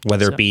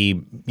 Whether it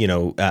be,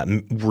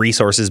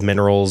 resources,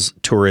 minerals,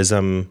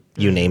 tourism,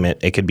 you name it,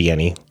 it could be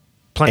any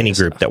Plenty of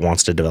group stuff. that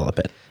wants to develop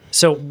it.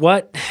 So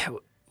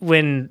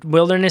when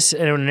wilderness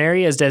in an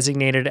area is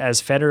designated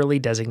as federally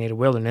designated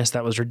wilderness,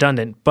 that was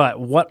redundant, but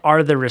what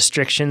are the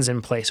restrictions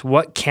in place?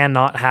 What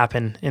cannot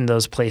happen in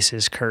those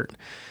places, Kurt?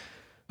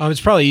 It's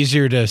probably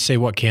easier to say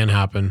what can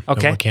happen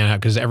Okay. than what can't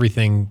happen, because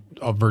everything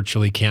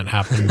virtually can't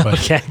happen, but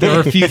Okay. there are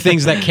a few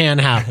things that can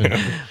happen.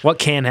 What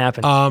can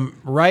happen?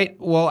 Right.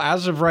 Well,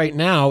 as of right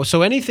now,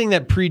 so anything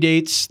that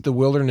predates the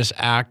Wilderness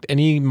Act,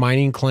 any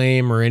mining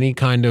claim or any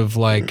kind of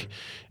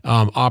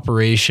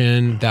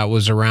operation that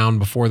was around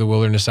before the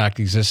Wilderness Act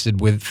existed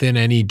within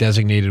any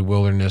designated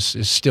wilderness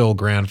is still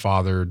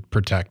grandfathered,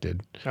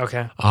 protected.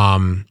 Okay.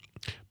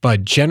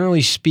 But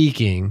generally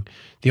speaking,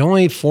 the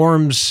only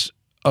forms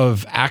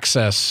of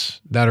access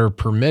that are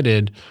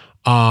permitted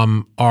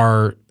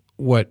are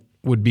what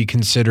would be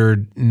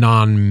considered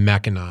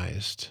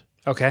non-mechanized.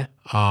 Okay.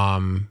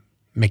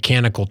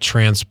 Mechanical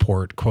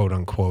transport, quote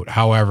unquote.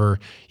 However,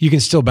 you can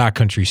still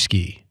backcountry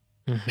ski.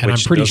 And I'm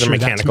pretty those are sure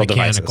that's mechanical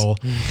devices. mechanical.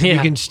 Yeah. You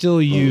can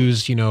still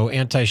use,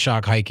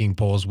 anti-shock hiking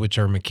poles, which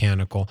are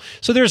mechanical.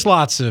 So there's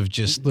lots of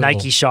just little,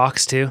 Nike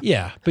Shocks too.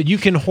 Yeah, but you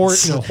can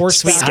horseback.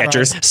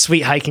 Skechers.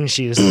 Sweet hiking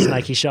shoes,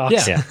 Nike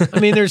Shocks. Yeah. I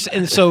mean,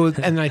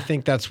 and I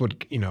think that's what,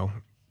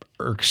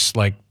 irks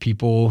like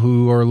people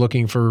who are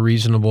looking for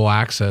reasonable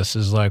access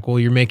is like, well,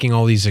 you're making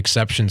all these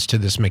exceptions to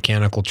this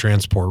mechanical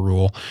transport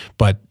rule,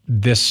 but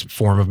this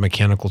form of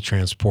mechanical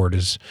transport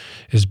is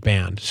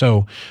banned.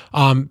 So,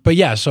 but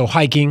yeah, so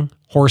hiking,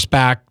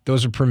 horseback,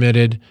 those are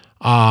permitted.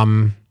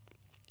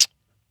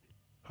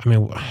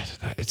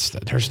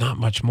 There's not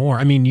much more.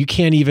 I mean, you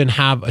can't even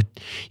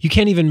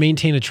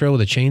maintain a trail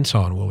with a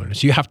chainsaw in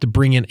wilderness. You have to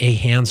bring in a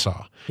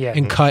handsaw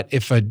and cut.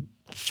 If a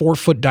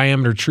 4-foot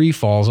diameter tree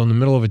falls on the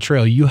middle of a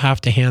trail, you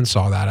have to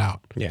handsaw that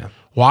out. Yeah.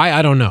 Why?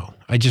 I don't know.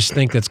 I just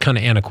think that's kind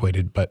of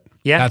antiquated, but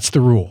Yeah. that's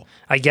the rule.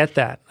 I get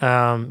that.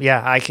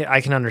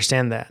 I can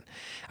understand that.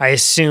 I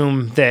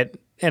assume that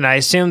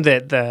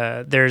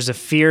there's a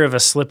fear of a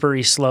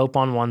slippery slope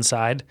on one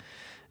side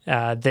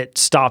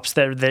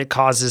that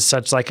causes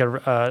such like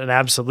an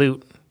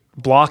absolute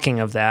blocking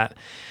of that.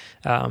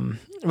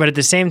 But at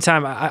the same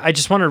time, I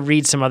just want to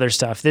read some other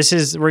stuff.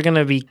 We're going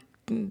to be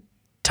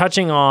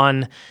touching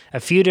on a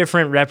few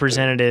different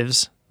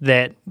representatives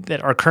that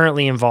are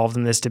currently involved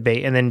in this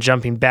debate, and then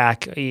jumping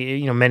back,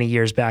 many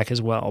years back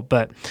as well.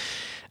 But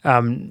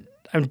I'm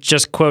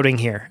just quoting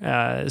here.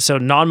 So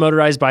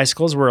non-motorized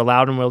bicycles were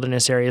allowed in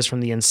wilderness areas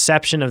from the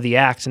inception of the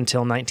act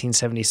until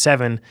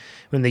 1977,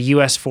 when the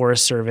U.S.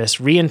 Forest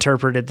Service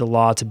reinterpreted the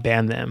law to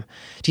ban them.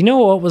 Do you know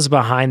what was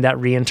behind that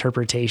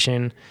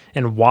reinterpretation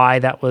and why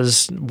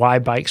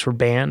bikes were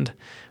banned?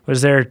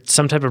 Was there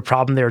some type of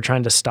problem they were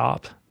trying to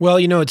stop? Well,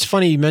 it's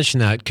funny you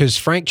mentioned that, because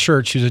Frank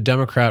Church, who's a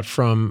Democrat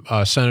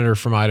senator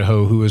from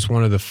Idaho, who was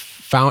one of the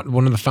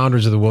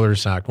founders of the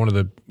Wilderness Act, one of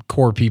the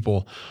core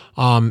people,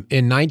 in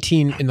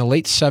the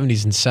late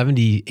 70s and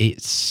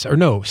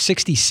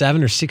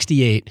 67 or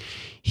 68,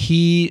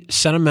 he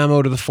sent a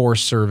memo to the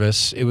Forest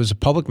Service. It was a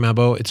public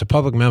memo. It's a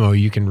public memo.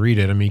 You can read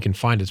it. I mean, you can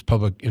find it's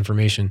public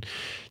information,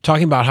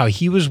 talking about how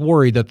he was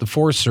worried that the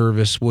Forest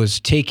Service was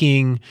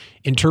taking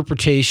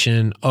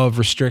interpretation of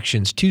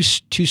restrictions too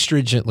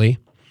stringently,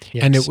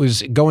 And it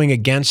was going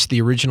against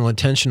the original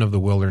intention of the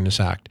Wilderness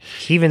Act.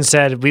 He even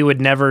said we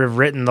would never have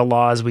written the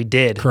law as we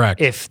did.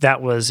 Correct.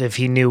 If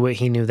he knew what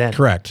he knew then.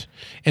 Correct.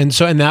 And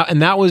so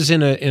that was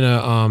in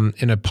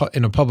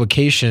a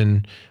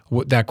publication,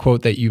 that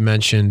quote that you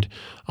mentioned.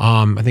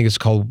 I think it's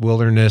called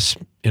Wilderness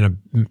in a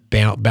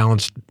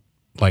Balanced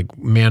like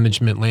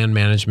management, land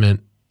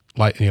management,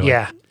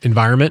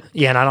 environment.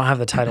 Yeah, and I don't have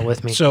the title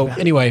with me. So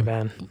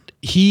anyway,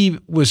 he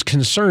was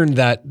concerned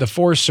that the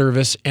Forest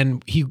Service,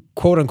 and he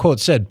quote unquote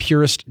said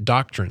purist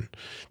doctrine,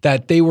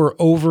 that they were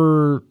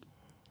over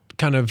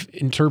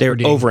interpreting.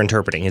 They're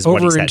over-interpreting is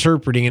what he said.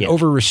 Over-interpreting and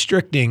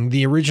over-restricting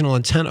the original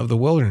intent of the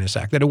Wilderness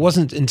Act, that it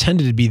wasn't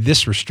intended to be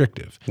this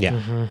restrictive. Yeah.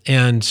 Mm-hmm.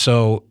 And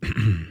so,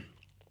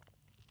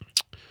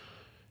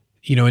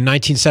 in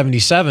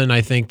 1977,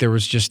 I think there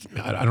was just,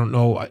 I don't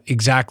know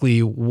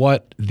exactly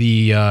what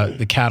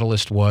the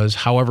catalyst was.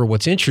 However,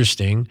 what's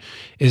interesting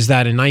is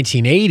that in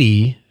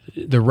 1980,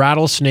 the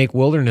Rattlesnake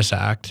Wilderness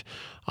Act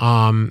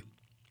of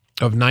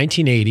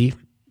 1980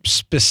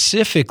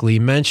 specifically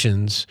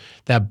mentions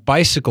that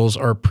bicycles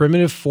are a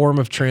primitive form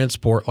of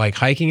transport like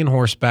hiking and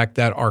horseback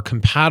that are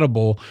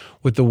compatible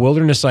with the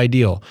wilderness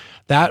ideal.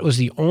 That was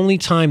the only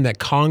time that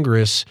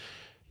Congress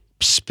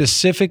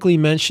specifically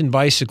mentioned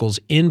bicycles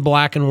in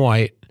black and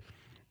white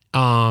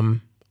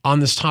on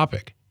this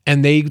topic.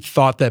 And they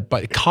thought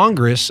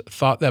Congress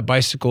thought that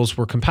bicycles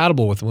were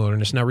compatible with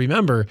wilderness. Now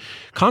remember,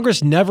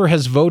 Congress never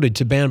has voted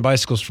to ban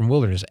bicycles from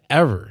wilderness,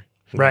 ever.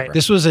 Right.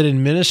 This was an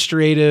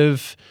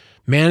administrative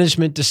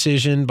management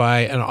decision by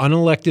an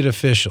unelected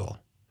official.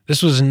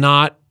 This was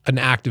not an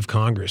act of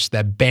Congress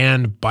that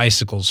banned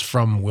bicycles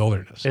from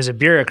wilderness. There's a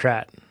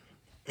bureaucrat.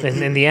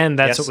 In the end,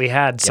 that's Yes. what we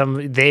had.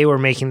 They were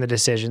making the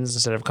decisions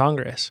instead of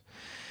Congress.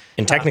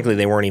 And technically,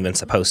 they weren't even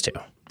supposed to.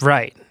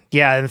 Right.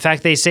 Yeah. In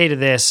fact, they say to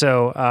this,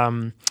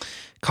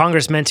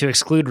 Congress meant to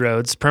exclude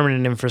roads,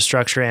 permanent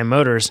infrastructure, and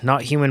motors,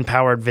 not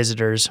human-powered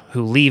visitors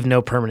who leave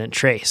no permanent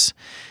trace.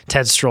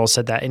 Ted Stroll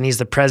said that, and he's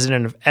the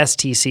president of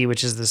STC,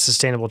 which is the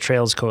Sustainable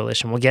Trails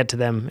Coalition. We'll get to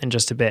them in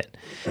just a bit.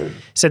 He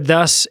said,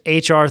 thus,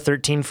 H.R.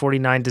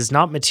 1349 does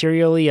not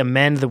materially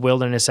amend the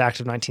Wilderness Act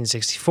of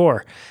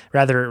 1964.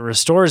 Rather, it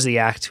restores the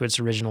act to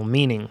its original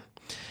meaning.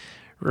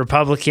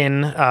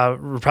 Republican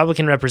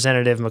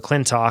Representative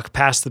McClintock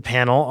passed the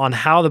panel on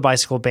how the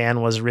bicycle ban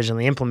was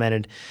originally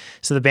implemented.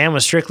 So the ban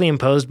was strictly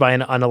imposed by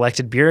an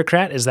unelected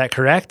bureaucrat. Is that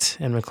correct?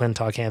 And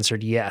McClintock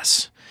answered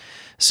yes.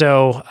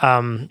 So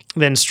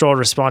then Stroll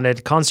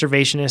responded, and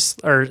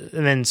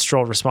then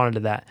Stroll responded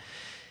to that. It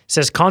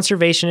says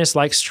conservationists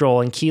like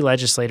Stroll and key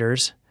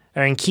legislative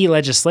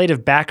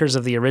backers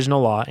of the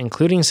original law,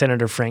 including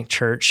Senator Frank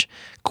Church,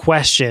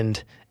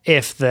 questioned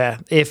if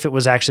it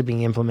was actually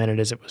being implemented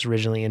as it was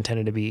originally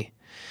intended to be.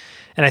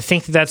 And I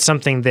think that's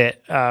something that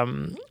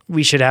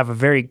we should have a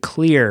very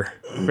clear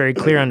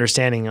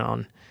understanding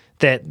on,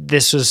 that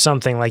this was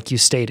something like you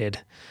stated,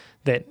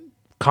 that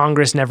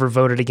Congress never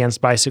voted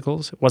against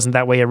bicycles. It wasn't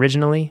that way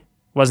originally,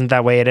 wasn't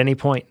that way at any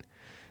point.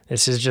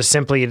 This is just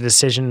simply a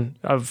decision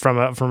from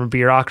a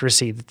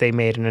bureaucracy that they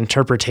made an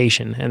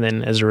interpretation, and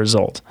then as a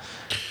result,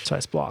 so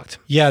it's blocked.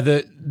 Yeah, the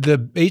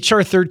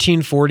HR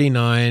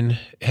 1349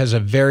 has a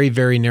very,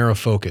 very narrow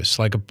focus.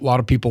 Like a lot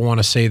of people want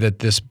to say that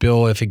this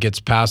bill, if it gets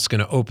passed, is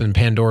going to open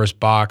Pandora's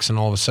box, and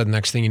all of a sudden,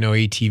 next thing you know,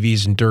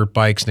 ATVs and dirt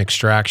bikes and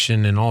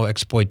extraction and all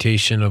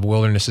exploitation of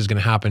wilderness is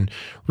going to happen.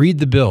 Read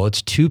the bill.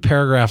 It's 2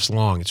 paragraphs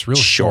long. It's real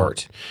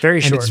short.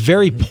 Very short. And it's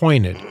very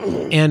pointed.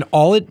 And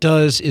all it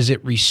does is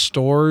it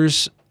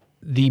restores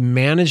the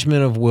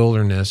management of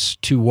wilderness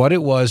to what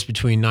it was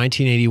between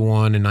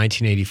 1981 and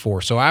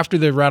 1984. So after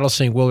the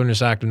Rattlesnake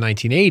Wilderness Act of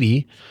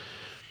 1980,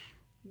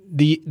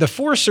 the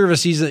Forest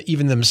Service,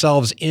 even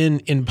themselves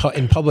in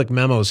public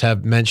memos,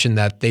 have mentioned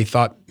that they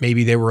thought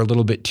maybe they were a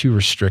little bit too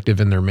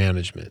restrictive in their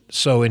management.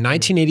 So in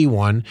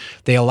 1981,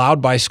 they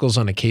allowed bicycles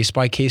on a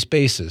case-by-case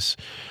basis.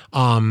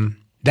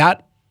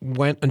 That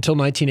went until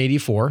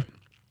 1984.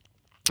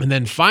 And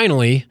then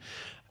finally,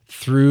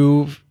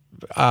 through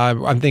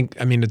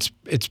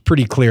it's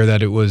pretty clear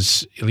that it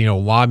was,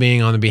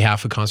 lobbying on the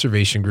behalf of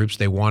conservation groups.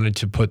 They wanted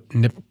to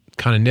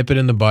nip it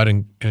in the bud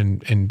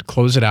and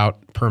close it out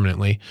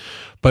permanently.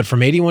 But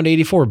from 81 to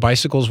 84,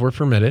 bicycles were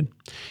permitted,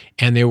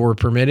 and they were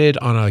permitted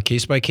on a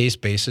case-by-case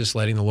basis,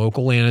 letting the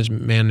local land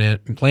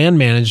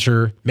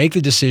manager make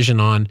the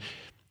decision on,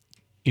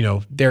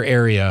 their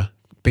area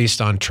based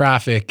on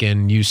traffic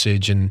and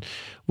usage, and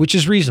which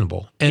is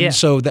reasonable. And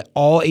so that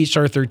all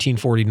HR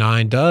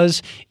 1349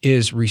 does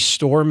is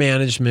restore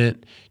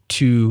management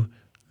to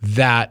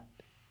that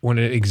when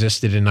it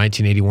existed in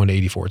 1981 to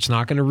 84. It's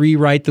not going to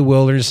rewrite the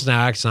Wilderness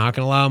Act. It's not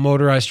going to allow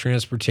motorized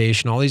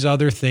transportation, all these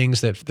other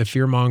things that the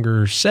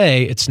fearmongers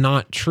say. It's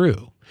not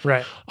true.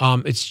 Right.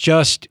 It's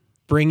just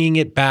bringing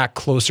it back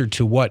closer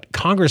to what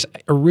Congress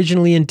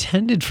originally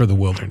intended for the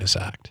Wilderness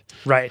Act.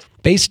 Right.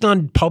 Based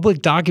on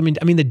public document.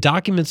 I mean, the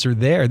documents are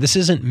there. This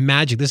isn't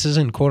magic. This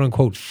isn't quote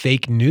unquote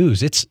fake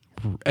news.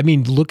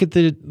 Look at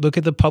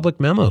the public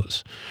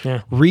memos.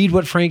 Yeah. Read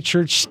what Frank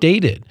Church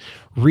stated.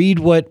 Read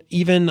what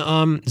even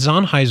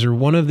Zonheiser,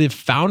 one of the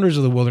founders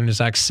of the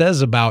Wilderness Act,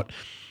 says about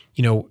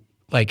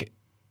like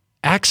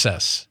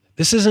access.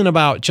 This isn't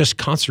about just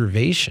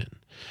conservation.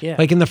 Yeah.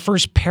 Like in the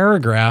first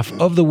paragraph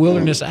of the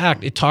Wilderness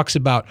Act, it talks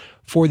about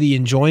for the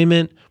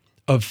enjoyment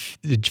of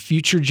the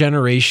future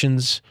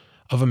generations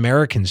of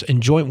Americans.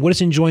 What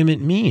does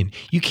enjoyment mean?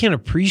 You can't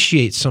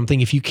appreciate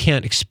something if you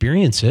can't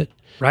experience it.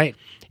 Right.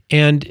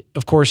 And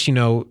of course,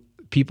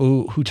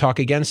 people who talk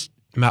against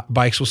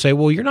bikes will say,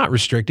 well, you're not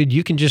restricted.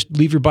 You can just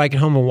leave your bike at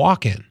home and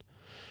walk in.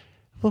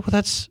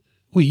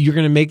 Well, you're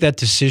going to make that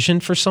decision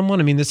for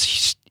someone? I mean,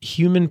 that's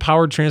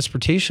human-powered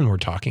transportation we're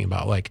talking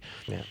about. Like,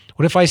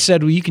 what if I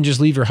said, well, you can just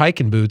leave your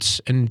hiking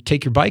boots and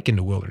take your bike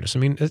into wilderness? I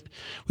mean,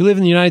 we live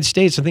in the United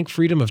States. I think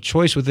freedom of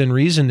choice within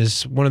reason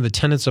is one of the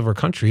tenets of our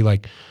country.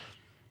 Like,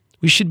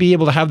 we should be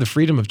able to have the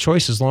freedom of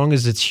choice as long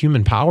as it's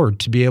human-powered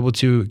to be able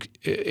to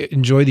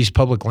enjoy these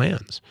public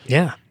lands.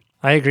 Yeah,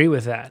 I agree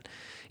with that.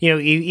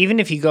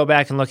 Even if you go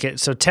back and look at,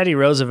 so Teddy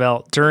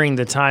Roosevelt, during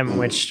the time in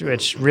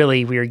which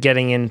really we were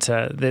getting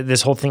into,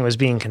 this whole thing was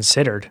being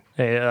considered,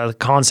 a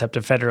concept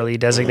of federally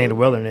designated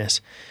wilderness,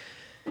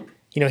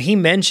 he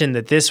mentioned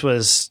that this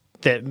was,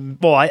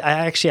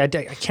 I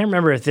can't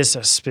remember if this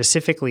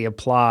specifically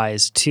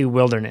applies to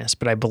wilderness,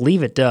 but I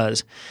believe it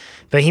does.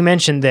 But he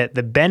mentioned that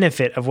the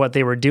benefit of what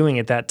they were doing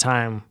at that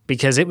time,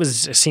 because it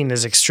was seen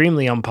as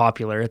extremely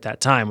unpopular at that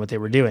time, what they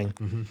were doing.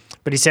 Mm-hmm.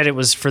 But he said it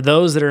was for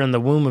those that are in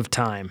the womb of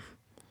time.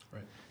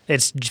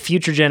 It's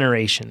future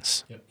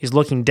generations. Yep. He's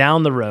looking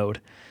down the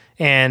road,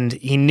 and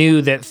he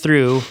knew that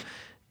through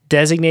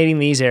designating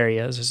these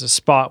areas as a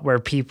spot where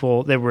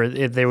people they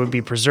would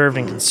be preserved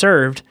and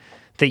conserved,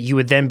 that you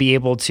would then be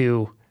able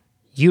to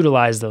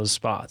utilize those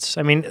spots.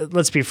 I mean,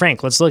 let's be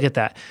frank. Let's look at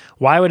that.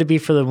 Why would it be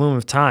for the womb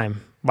of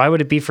time? Why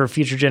would it be for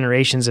future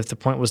generations if the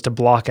point was to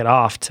block it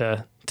off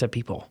to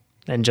people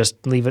and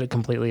just leave it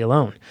completely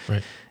alone?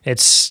 Right.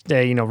 It's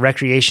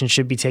recreation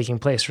should be taking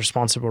place,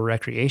 responsible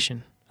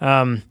recreation.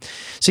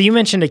 So you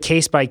mentioned a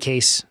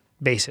case-by-case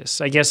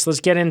basis. I guess let's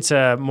get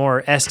into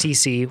more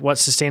STC, what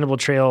Sustainable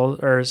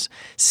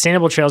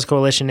Trails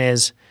Coalition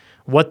is,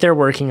 what they're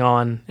working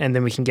on, and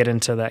then we can get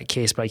into that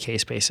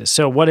case-by-case basis.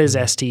 So what is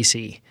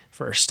STC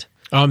first?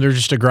 They're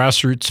just a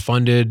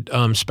grassroots-funded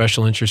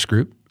special interest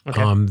group.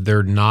 Okay.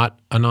 They're not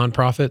a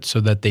nonprofit, so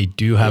that they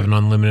do have an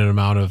unlimited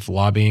amount of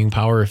lobbying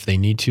power if they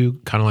need to,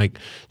 kind of like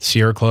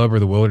Sierra Club or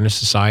the Wilderness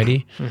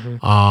Society.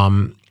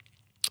 Mm-hmm.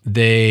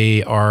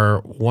 They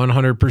are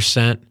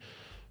 100%,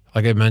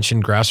 like I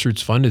mentioned,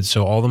 grassroots funded.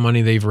 So all the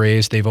money they've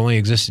raised, they've only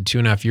existed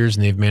 2.5 years,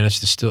 and they've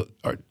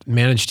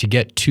managed to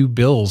get 2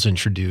 bills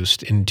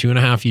introduced in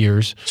 2.5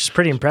 years. Which is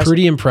pretty impressive.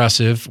 Pretty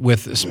impressive,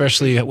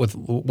 especially with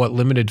what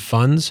limited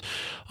funds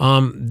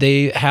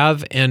they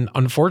have. And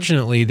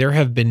unfortunately, there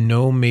have been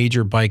no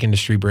major bike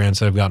industry brands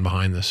that have gotten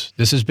behind this.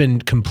 This has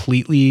been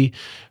completely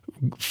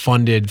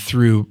funded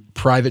through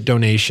private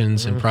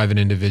donations and private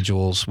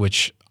individuals,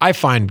 which I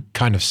find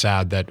kind of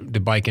sad that the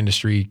bike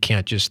industry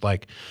can't just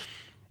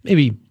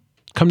maybe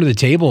come to the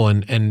table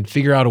and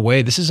figure out a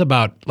way. This is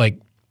about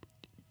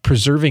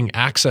preserving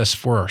access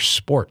for our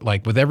sport.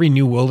 Like with every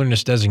new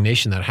wilderness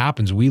designation that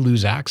happens, we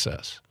lose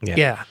access.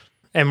 Yeah.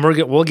 And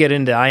we'll get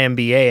into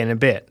IMBA in a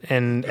bit,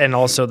 and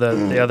also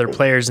the other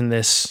players in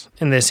this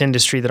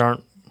industry that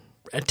aren't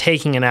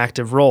taking an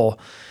active role.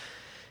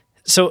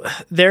 So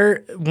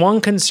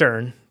one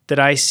concern that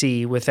I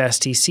see with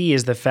STC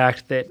is the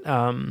fact that,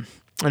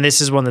 and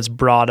this is one that's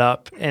brought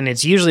up, and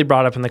it's usually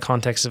brought up in the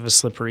context of a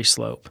slippery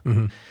slope.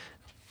 Mm-hmm.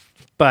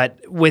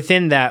 But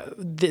within that,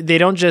 they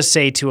don't just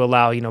say to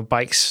allow,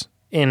 bikes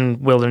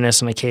in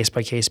wilderness on a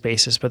case-by-case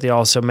basis, but they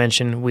also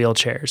mention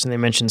wheelchairs and they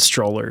mention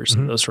strollers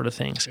and those sort of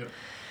things. Yeah.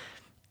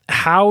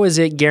 How is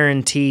it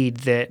guaranteed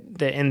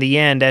that in the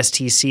end,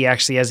 STC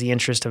actually has the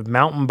interest of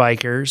mountain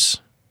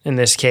bikers in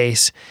this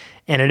case,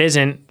 and it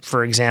isn't,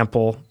 for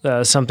example,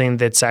 something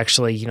that's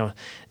actually,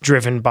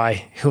 driven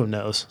by, who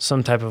knows,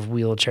 some type of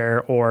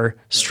wheelchair or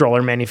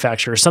stroller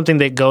manufacturer, something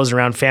that goes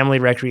around family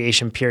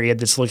recreation period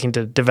that's looking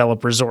to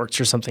develop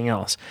resorts or something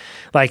else.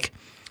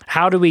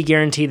 How do we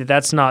guarantee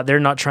that they're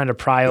not trying to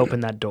pry open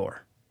that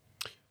door?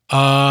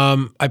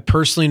 I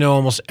personally know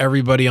almost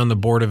everybody on the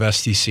board of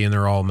STC, and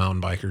they're all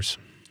mountain bikers.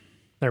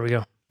 There we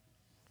go.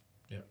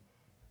 Yeah.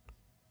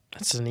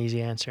 That's an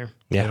easy answer.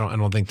 Yeah, I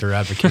don't think they're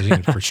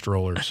advocating for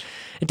strollers.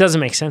 It doesn't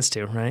make sense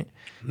to, right?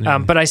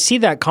 But I see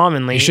that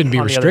commonly. They shouldn't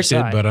be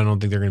restricted, but I don't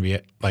think they're going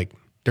to be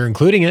they're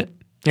including it.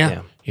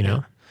 Yeah.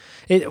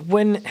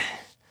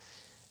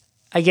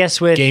 I guess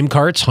with game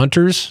carts,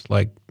 hunters,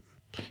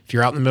 if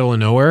you're out in the middle of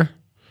nowhere,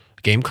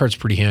 a game cart's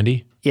pretty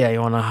handy. Yeah,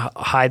 you want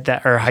to hide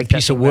that or hike a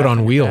piece of wood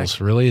on wheels.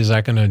 Back. Really, is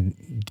that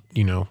going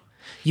to,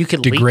 you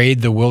could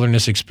degrade the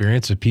wilderness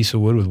experience? A piece of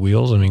wood with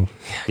wheels. I mean,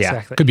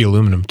 exactly. Could be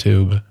aluminum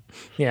too, but.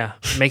 Yeah,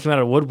 make them out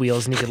of wood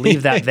wheels, and you could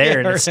leave that there,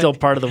 and it's still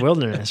part of the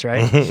wilderness,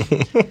 right?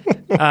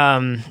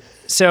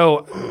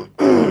 So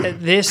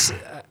this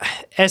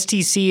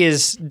STC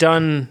is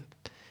done.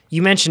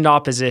 You mentioned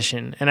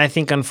opposition, and I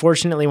think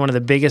unfortunately one of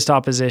the biggest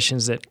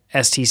oppositions that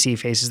STC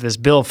faces, this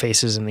bill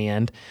faces in the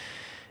end,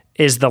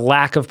 is the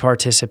lack of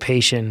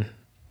participation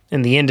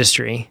in the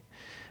industry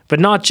but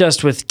not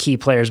just with key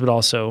players, but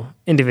also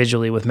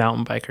individually with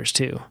mountain bikers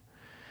too.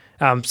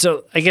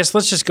 So I guess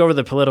let's just go over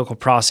the political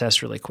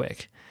process really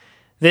quick.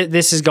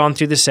 This has gone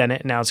through the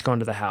Senate, and now it's going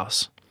to the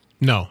House.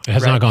 No, it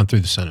has not gone through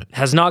the Senate.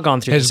 Has not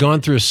gone through. It has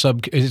gone through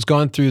It's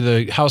gone through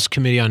the House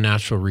Committee on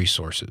Natural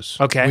Resources.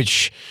 Okay.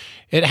 Which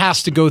it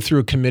has to go through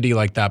a committee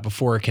like that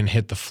before it can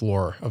hit the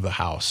floor of the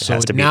House. So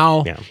has to be,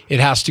 now yeah. it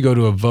has to go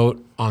to a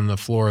vote on the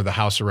floor of the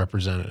House of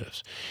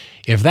Representatives.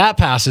 If that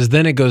passes,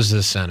 then it goes to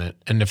the Senate,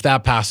 and if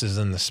that passes,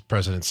 then the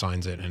president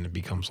signs it and it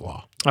becomes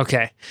law.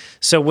 Okay.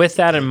 So with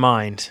that in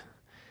mind,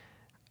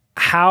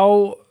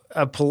 how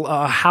a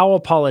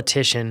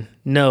politician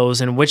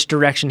knows in which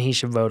direction he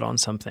should vote on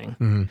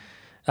something.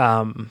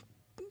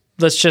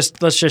 Let's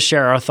just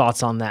share our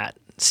thoughts on that.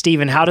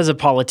 Stephen, how does a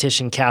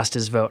politician cast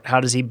his vote?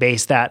 How does he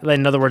base that?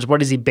 In other words, what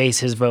does he base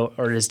his vote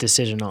or his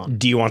decision on?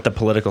 Do you want the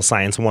Political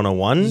Science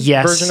 101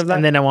 Yes, version of that?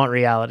 and then I want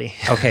reality.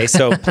 Okay,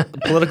 so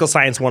Political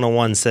Science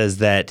 101 says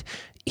that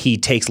he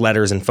takes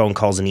letters and phone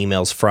calls and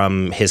emails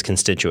from his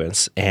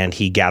constituents, and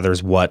he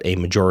gathers what a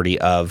majority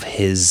of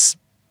his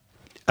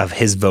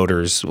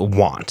voters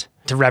want.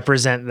 To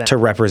represent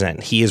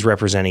them. He is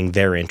representing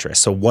their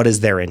interest. So what is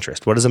their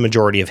interest? What does a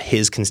majority of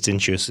his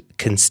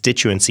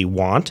constituency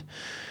want?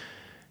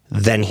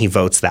 Then he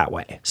votes that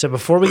way. So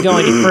before we go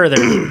any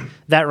further,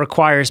 that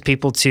requires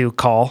people to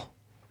call.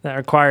 That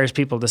requires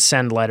people to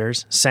send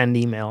letters, send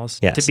emails,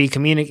 Yes. to be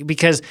communicated,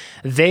 because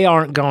they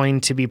aren't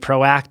going to be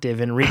proactive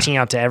in reaching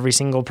out to every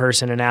single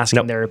person and asking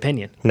Nope. their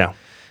opinion. No,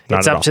 not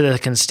It's at up all. to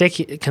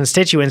the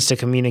constituents to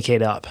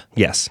communicate up.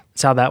 Yes,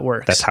 That's how that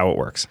works. that's how it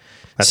works.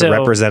 That's So- a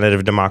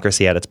representative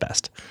democracy at its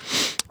best.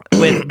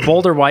 With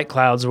Boulder White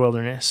Clouds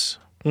Wilderness,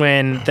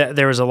 when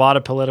there was a lot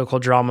of political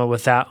drama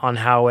with that on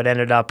how it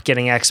ended up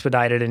getting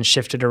expedited and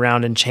shifted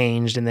around and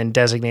changed and then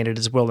designated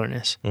as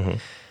wilderness.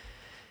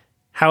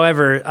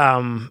 However,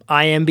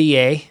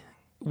 IMBA,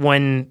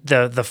 when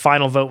the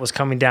final vote was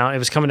coming down, it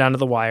was coming down to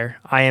the wire.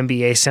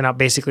 IMBA sent out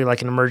basically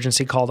like an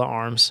emergency call to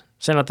arms,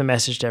 sent out the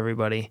message to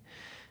everybody.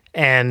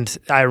 And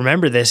I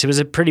remember this. It was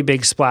a pretty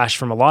big splash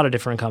from a lot of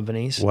different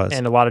companies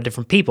and a lot of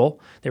different people.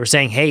 They were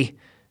saying, hey,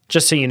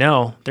 just so you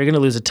know, they're going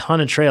to lose a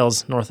ton of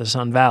trails north of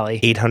Sun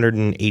Valley.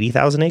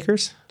 880,000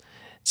 acres?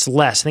 It's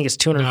less. I think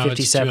it's No, it's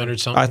 257. 200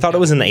 something. I thought it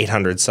was in the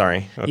 800s,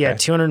 sorry. Okay. Yeah,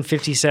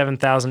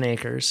 257,000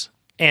 acres.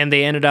 And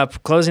they ended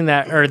up closing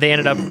that, or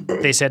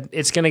they said,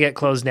 it's going to get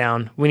closed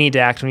down. We need to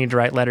act. We need to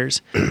write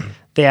letters.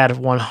 They had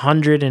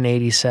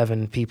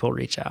 187 people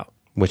reach out.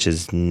 Which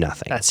is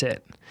nothing. That's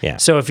it. Yeah.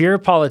 So if you're a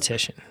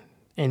politician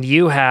and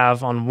you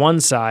have on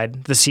one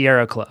side the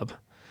Sierra Club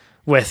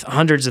with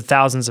hundreds of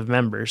thousands of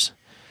members,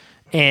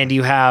 and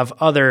you have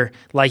other,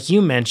 like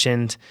you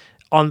mentioned,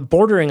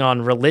 bordering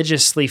on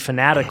religiously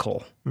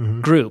fanatical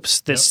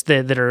groups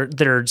that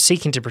are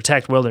seeking to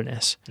protect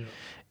wilderness,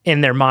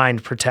 in their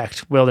mind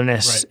protect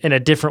wilderness in a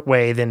different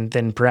way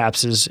than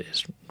perhaps is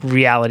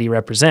reality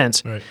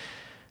represents. Right.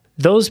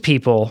 Those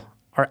people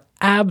are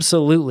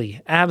absolutely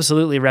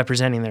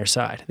representing their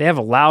side. They have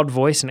a loud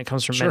voice, and it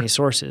comes from many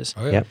sources.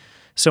 Oh, yeah. Yep.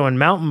 So when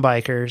mountain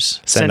bikers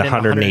Send in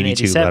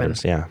 182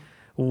 letters, yeah.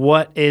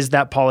 what is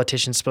that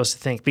politician supposed to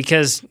think?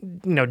 Because,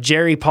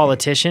 Jerry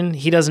politician,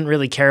 he doesn't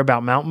really care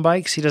about mountain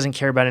bikes. He doesn't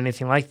care about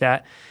anything like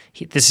that.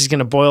 This is going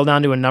to boil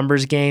down to a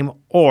numbers game,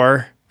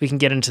 or we can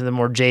get into the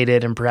more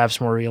jaded and perhaps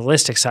more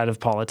realistic side of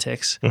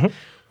politics,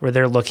 where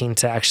they're looking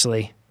to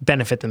actually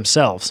benefit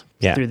themselves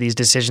through these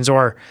decisions,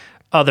 or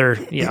other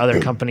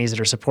companies that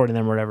are supporting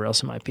them, whatever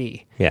else it might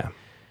be. Yeah.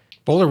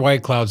 Boulder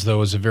White Clouds, though,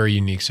 was a very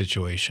unique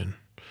situation.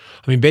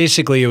 I mean,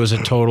 basically, it was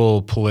a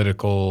total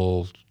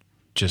political,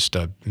 just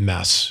a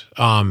mess.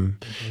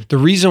 The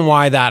reason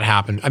why that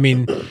happened, I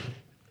mean,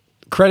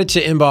 credit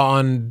to IMBA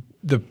on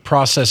the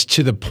process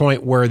to the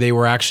point where they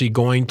were actually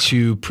going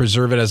to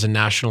preserve it as a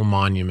national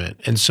monument.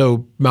 And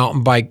so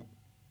mountain bike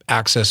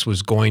access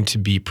was going to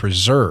be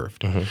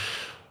preserved.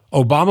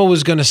 Obama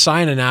was going to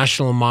sign a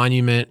national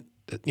monument,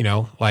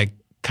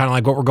 kind of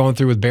like what we're going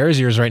through with Bears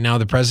Ears right now.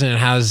 The president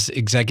has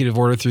executive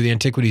order through the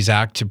Antiquities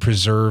Act to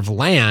preserve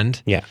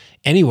land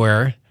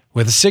anywhere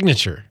with a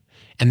signature.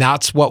 And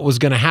that's what was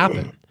going to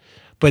happen.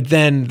 But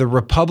then the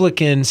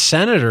Republican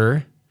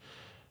senator,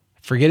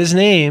 forget his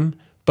name,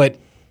 but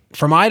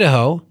from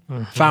Idaho,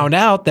 found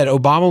out that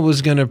Obama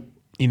was going to,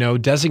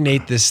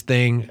 designate this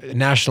thing a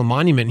national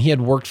monument. He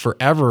had worked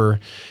forever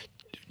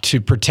to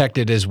protect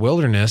it as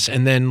wilderness,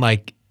 and then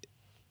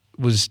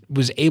was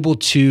able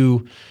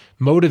to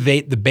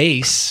motivate the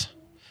base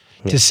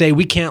to say,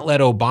 we can't let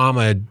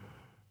Obama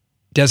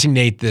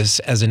designate this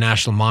as a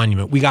national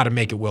monument. We got to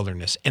make it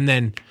wilderness. And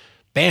then,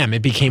 bam,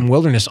 it became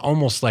wilderness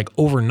almost like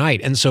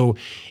overnight. And so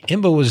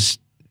IMBA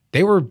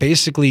they were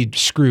basically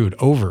screwed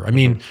over. I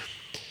mean,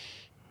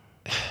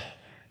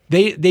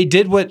 they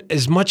did what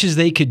as much as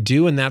they could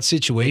do in that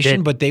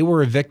situation, but they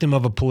were a victim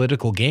of a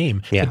political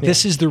game. Yeah. But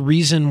this is the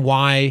reason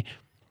why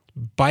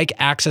bike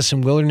access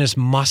in wilderness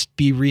must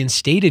be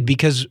reinstated,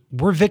 because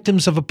we're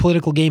victims of a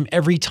political game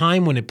every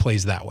time when it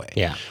plays that way.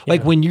 Yeah.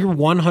 When you're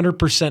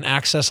 100%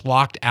 access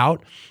locked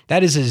out,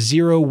 that is a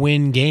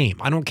 0-win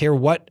game. I don't care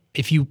what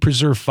if you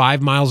preserve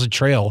 5 miles of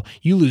trail,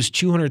 you lose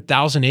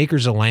 200,000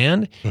 acres of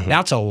land.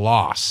 That's a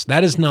loss.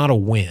 That is not a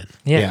win.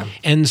 Yeah.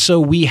 And so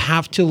we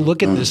have to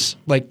look at this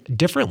like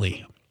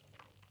differently.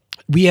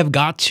 We have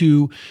got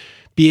to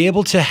be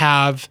able to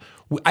have,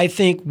 I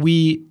think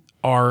we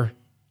are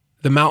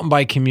the mountain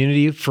bike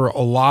community for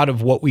a lot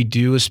of what we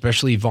do,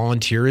 especially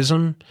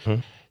volunteerism.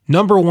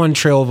 Number one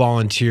trail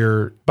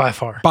volunteer By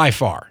far. by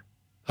far.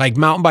 Like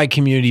mountain bike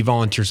community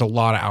volunteers a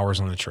lot of hours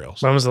on the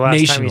trails. When was the last time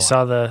you Nationwide.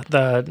 saw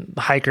the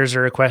hikers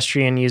or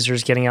equestrian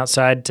users getting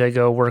outside to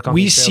go work on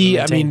We these trails see,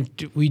 and I maintain?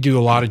 mean, we do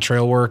a lot of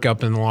trail work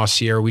up in the Lost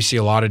Sierra. We see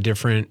a lot of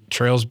different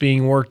trails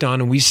being worked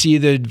on, and we see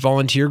the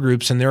volunteer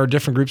groups, and there are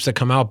different groups that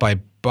come out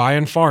by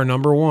and far,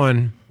 number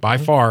one, by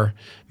far,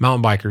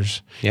 mountain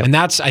bikers. Yep. And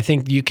that's, I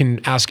think you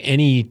can ask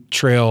any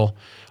trail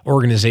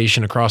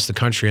organization across the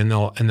country, and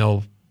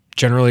they'll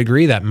generally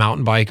agree that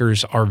mountain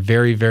bikers are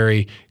very,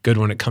 very good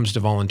when it comes to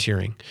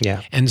volunteering.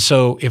 Yeah. And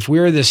so if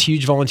we're this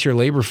huge volunteer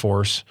labor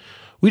force,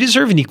 we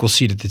deserve an equal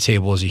seat at the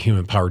table as a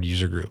human-powered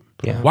user group.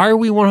 Yeah. Why are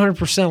we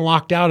 100%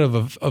 locked out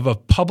of a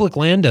public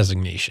land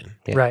designation?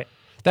 Right.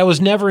 That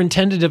was never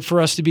intended for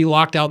us to be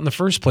locked out in the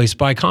first place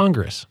by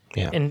Congress.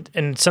 Yeah.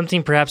 And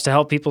something perhaps to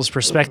help people's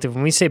perspective.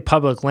 When we say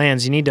public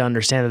lands, you need to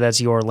understand that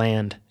that's your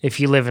land if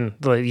you live in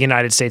the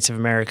United States of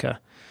America.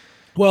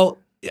 Well,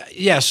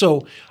 yeah.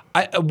 So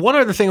one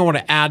other thing I want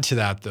to add to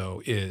that,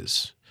 though,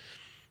 is,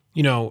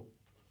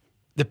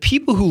 the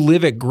people who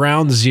live at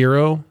ground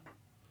zero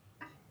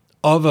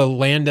of a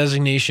land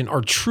designation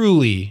are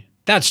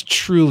that's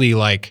truly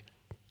like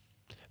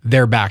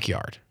their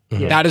backyard.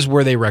 Yeah. That is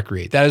where they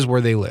recreate. That is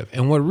where they live.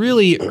 And what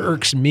really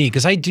irks me,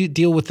 because I do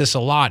deal with this a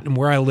lot and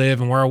where I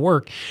live and where I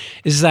work,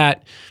 is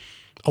that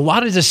a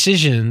lot of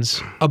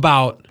decisions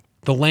about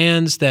the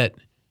lands that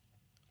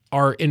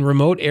are in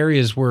remote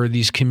areas where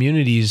these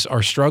communities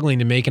are struggling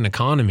to make an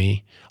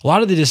economy, a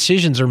lot of the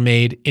decisions are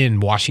made in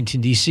Washington,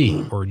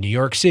 D.C. or New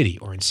York City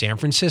or in San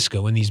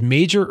Francisco, in these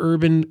major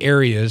urban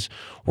areas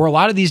where a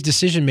lot of these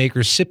decision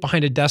makers sit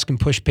behind a desk and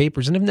push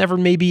papers and have never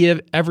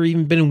ever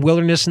even been in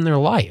wilderness in their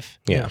life.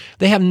 Yeah.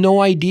 They have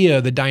no idea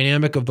the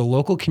dynamic of the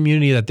local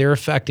community that they're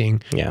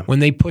affecting Yeah. when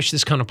they push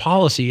this kind of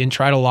policy and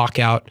try to lock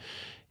out,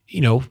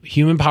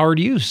 human-powered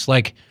use.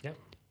 Like,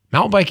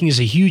 mountain biking is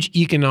a huge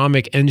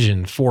economic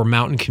engine for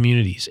mountain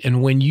communities.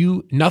 And when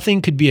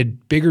nothing could be a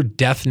bigger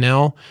death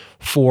knell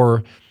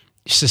for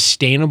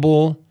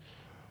sustainable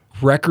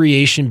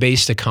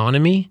recreation-based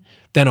economy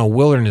than a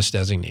wilderness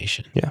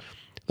designation. Yeah.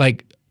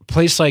 Like a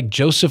place like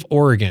Joseph,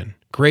 Oregon,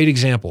 great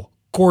example,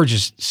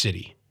 gorgeous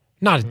city.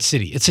 Not a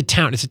city, it's a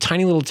town. It's a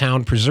tiny little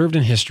town preserved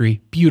in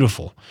history,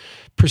 beautiful,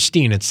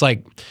 pristine. It's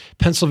like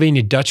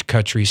Pennsylvania Dutch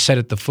country set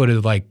at the foot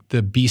of like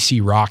the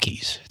BC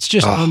Rockies. It's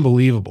just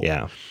unbelievable.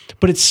 Yeah.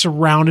 But it's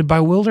surrounded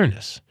by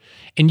wilderness,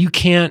 and you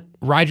can't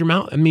ride your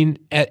mountain. I mean,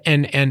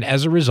 and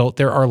as a result,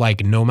 there are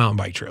like no mountain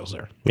bike trails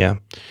there. Yeah.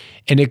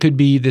 And it could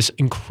be this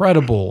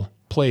incredible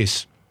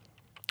place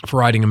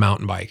for riding a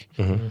mountain bike.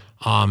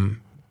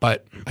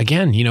 But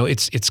again,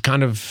 it's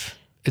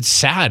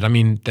sad. I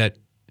mean, that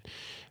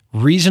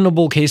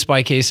reasonable case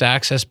by case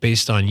access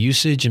based on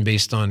usage and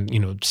based on,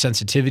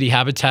 sensitivity,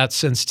 habitat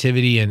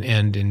sensitivity,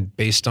 and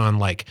based on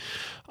like,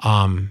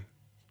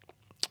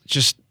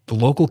 just the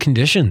local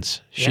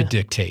conditions should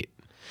dictate.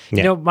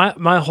 Yeah.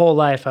 My whole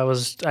life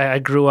I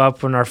grew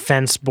up when our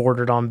fence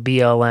bordered on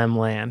BLM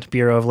land,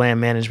 Bureau of Land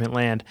Management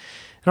land.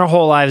 And our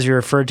whole lives we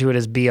referred to it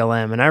as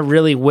BLM. And I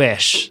really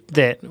wish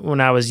that when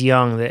I was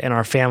young that in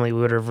our family we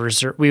would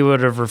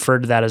have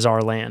referred to that as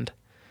our land.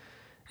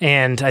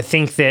 And I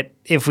think that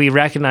if we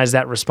recognize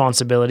that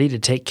responsibility to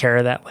take care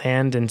of that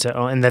land and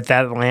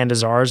that land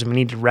is ours, and we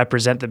need to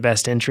represent the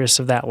best interests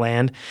of that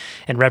land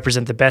and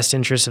represent the best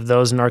interests of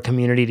those in our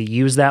community to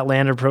use that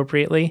land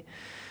appropriately,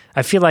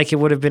 I feel like it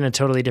would have been a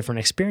totally different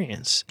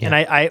experience. Yeah.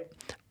 And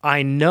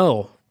I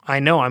know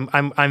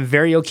I'm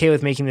very okay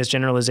with making this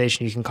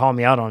generalization. You can call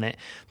me out on it,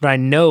 but I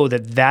know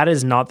that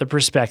is not the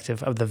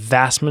perspective of the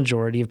vast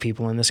majority of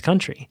people in this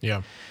country.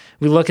 Yeah.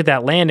 We look at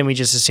that land and we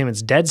just assume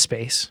it's dead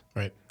space.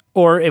 Right.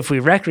 Or if we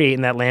recreate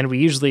in that land, we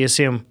usually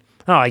assume,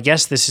 oh, I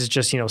guess this is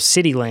just,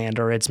 city land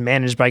or it's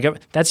managed by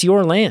government. That's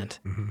your land.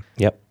 Mm-hmm.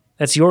 Yep.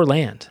 That's your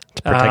land.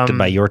 It's protected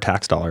by your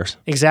tax dollars.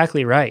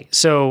 Exactly right.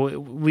 So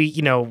we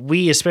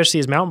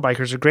especially as mountain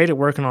bikers are great at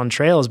working on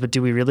trails, but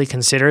do we really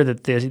consider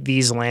that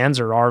these lands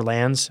are our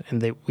lands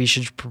and that we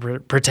should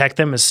protect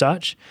them as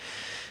such?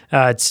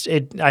 I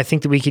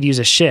think that we could use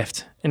a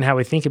shift in how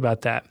we think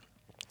about that.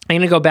 I'm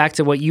going to go back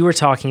to what you were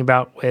talking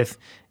about with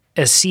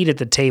a seat at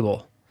the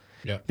table.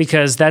 Yeah.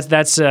 Because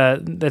that's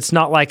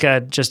not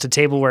like just a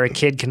table where a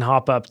kid can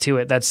hop up to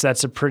it. That's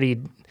a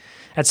pretty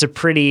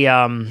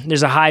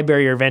there's a high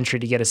barrier of entry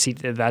to get a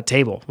seat at that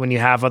table when you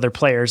have other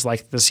players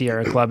like the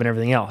Sierra Club and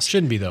everything else.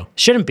 Shouldn't be though.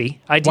 Shouldn't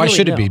be. Ideally, Why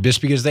should it no. be? Just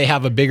because they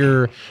have a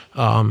bigger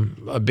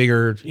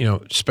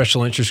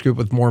special interest group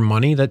with more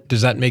money.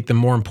 Does that make them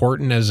more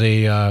important as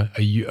a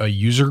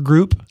user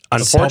group?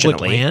 Unfortunately. Of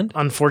public land?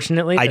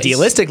 Unfortunately,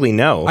 Idealistically,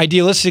 no.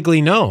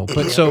 Idealistically, no.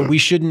 But so we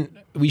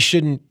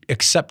shouldn't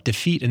accept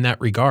defeat in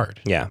that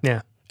regard. Yeah.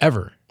 yeah.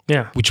 Ever.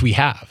 Yeah. which we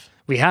have.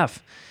 We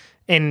have.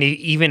 And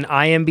even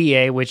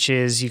IMBA, which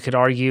is, you could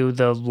argue,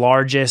 the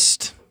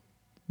largest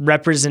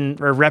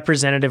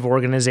representative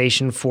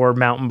organization for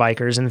mountain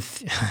bikers. And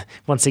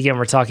once again,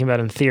 we're talking about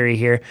in theory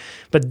here,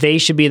 but they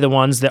should be the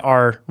ones that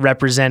are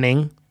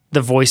representing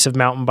the voice of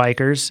mountain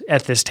bikers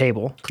at this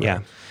table. Yeah.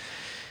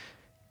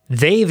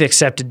 They've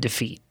accepted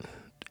defeat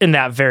in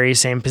that very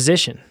same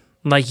position.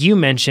 Like you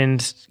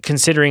mentioned,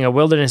 considering a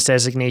wilderness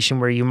designation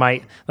where you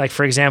might, like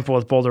for example,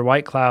 with Boulder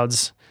White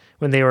Clouds,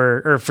 when they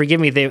were, or forgive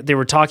me, they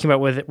were talking about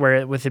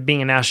with it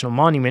being a national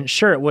monument.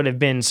 Sure, it would have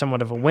been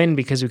somewhat of a win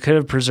because we could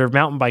have preserved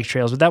mountain bike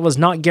trails, but that was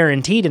not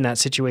guaranteed in that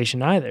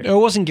situation either. No,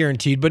 it wasn't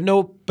guaranteed, but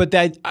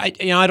that I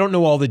don't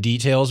know all the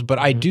details, but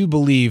I do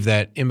believe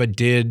that IMBA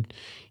did,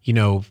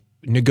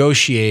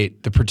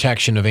 negotiate the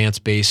protection of Ants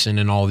Basin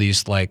and all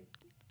these like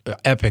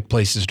epic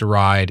places to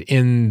ride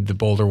in the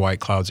Boulder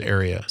White Clouds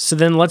area. So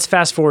then let's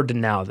fast forward to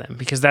now then,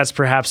 because that's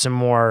perhaps a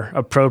more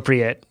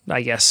appropriate,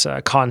 I guess,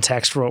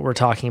 context for what we're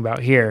talking about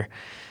here.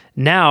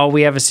 Now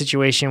we have a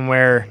situation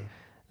where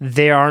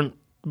they're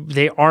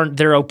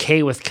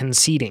okay with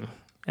conceding,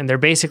 and they're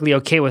basically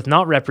okay with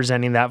not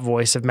representing that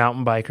voice of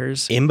mountain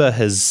bikers. IMBA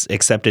has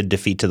accepted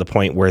defeat to the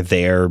point where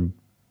they're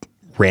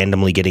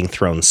randomly getting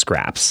thrown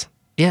scraps.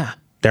 Yeah.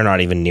 They're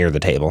not even near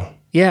the table.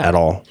 Yeah. At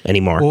all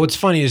anymore. Well, what's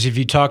funny is if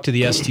you talk to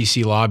the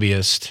STC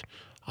lobbyist,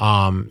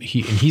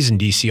 he's in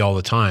DC all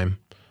the time,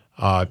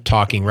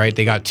 talking, right?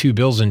 They got 2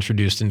 bills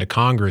introduced into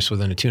Congress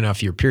within a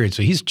 2.5-year period.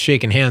 So he's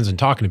shaking hands and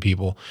talking to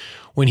people.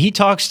 When he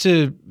talks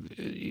to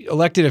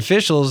elected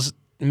officials,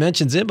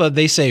 mentions IMBA,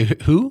 they say,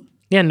 who?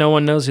 Yeah, no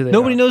one knows who they are.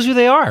 Nobody knows who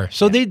they are.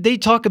 So they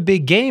talk a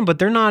big game, but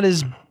they're not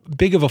as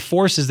big of a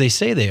force as they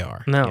say they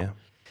are. No. Yeah.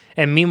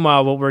 And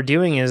meanwhile, what we're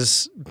doing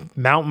is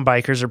mountain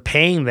bikers are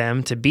paying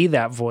them to be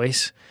that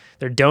voice.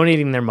 They're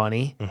donating their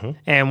money,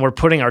 and we're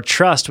putting our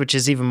trust, which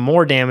is even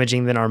more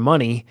damaging than our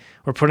money,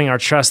 we're putting our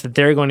trust that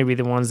they're going to be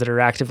the ones that are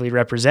actively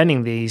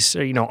representing these,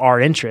 our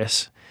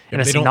interests,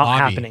 and it's not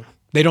happening.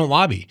 They don't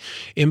lobby.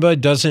 IMBA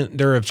doesn't.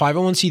 They're a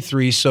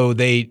 501c3, so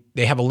they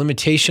have a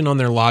limitation on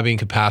their lobbying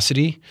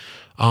capacity.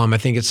 I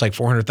think it's like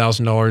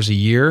 $400,000 a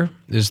year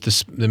is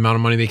the amount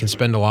of money they can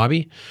spend to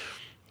lobby.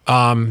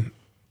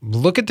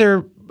 Look at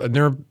their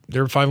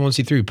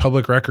 501c3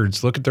 public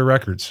records. Look at their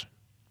records.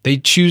 They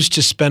choose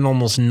to spend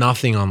almost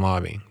nothing on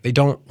lobbying. They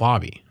don't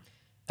lobby.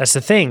 That's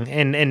the thing.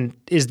 And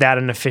is that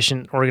an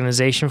efficient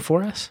organization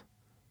for us?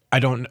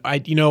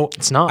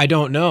 It's not. I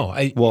don't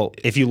know. Well,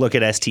 if you look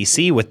at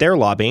STC with their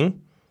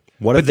lobbying,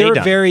 what have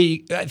But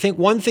they done? I think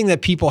one thing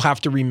that people have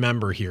to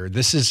remember here,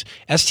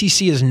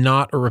 STC is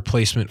not a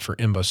replacement for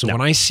IMBA. So when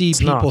I see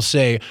people not.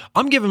 say,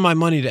 I'm giving my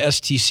money to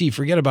STC,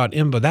 forget about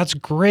IMBA, that's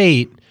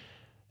great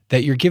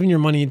that you're giving your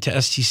money to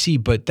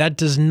STC, but that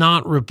does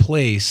not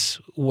replace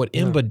what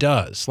IMBA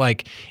does.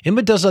 Like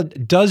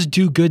IMBA does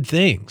do good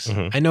things.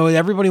 I know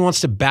everybody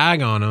wants to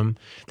bag on them.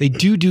 They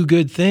do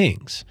good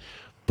things.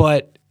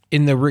 But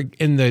on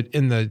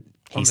the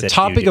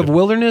topic of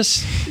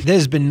wilderness,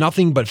 there's been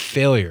nothing but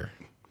failure.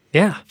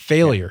 Yeah.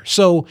 Failure.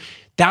 So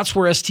that's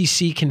where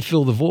STC can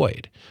fill the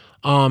void.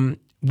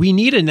 We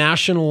need a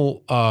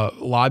national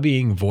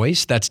lobbying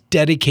voice that's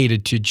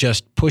dedicated to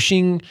just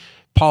pushing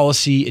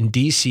policy in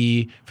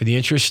DC for the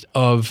interest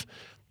of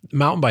the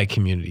mountain bike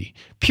community,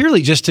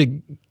 purely just to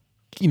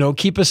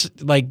give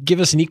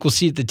us an equal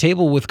seat at the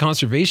table with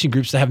conservation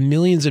groups that have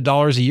millions of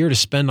dollars a year to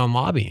spend on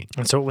lobbying.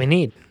 That's what we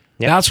need.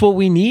 Yep. That's what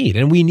we need.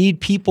 And we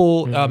need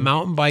people,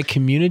 mountain bike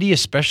community,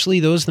 especially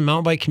those in the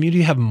mountain bike community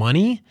who have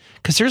money,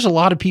 because there's a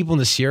lot of people in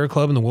the Sierra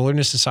Club and the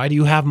Wilderness Society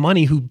who have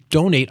money, who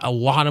donate a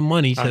lot of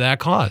money to that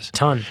cause.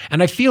 Ton.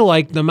 And I feel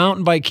like the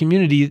mountain bike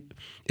community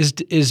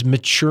is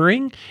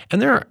maturing,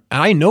 and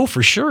I know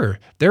for sure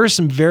there are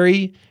some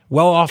very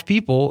well-off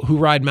people who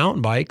ride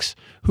mountain bikes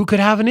who could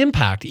have an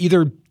impact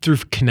either through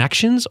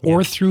connections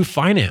or through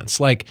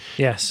finance. Like,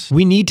 yes,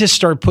 we need to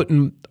start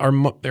putting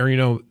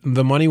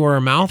the money where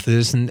our mouth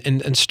is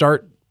and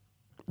start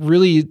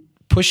really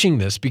pushing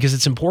this, because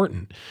it's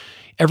important.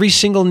 Every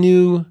single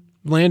new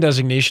land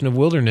designation of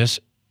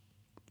wilderness,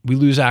 we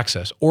lose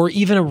access, or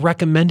even a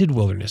recommended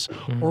wilderness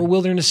or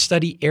wilderness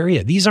study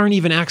area. These aren't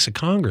even acts of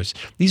Congress.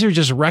 These are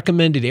just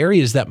recommended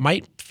areas that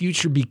might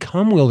future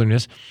become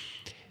wilderness.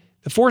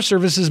 The Forest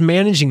Service is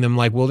managing them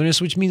like wilderness,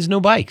 which means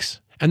no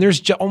bikes. And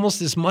there's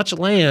almost as much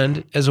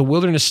land as a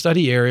wilderness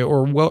study area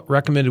or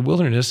recommended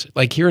wilderness,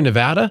 like here in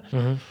Nevada.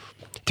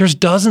 There's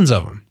dozens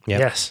of them. Yep.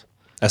 yes,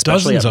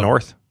 Especially dozens up of them.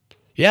 north.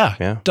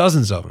 Yeah,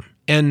 dozens of them.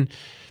 And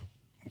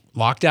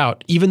locked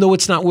out, even though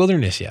it's not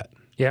wilderness yet.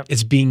 Yep.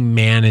 It's being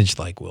managed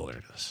like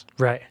wilderness.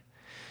 right.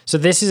 So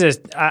this is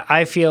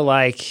I feel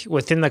like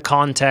within the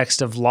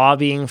context of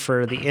lobbying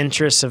for the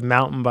interests of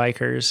mountain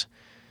bikers,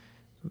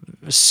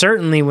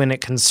 certainly when it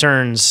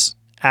concerns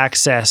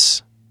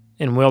access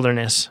in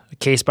wilderness,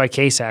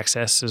 case-by-case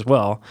access as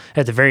well,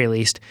 at the very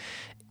least,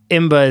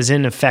 IMBA is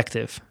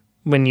ineffective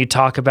when you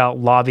talk about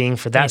lobbying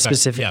for that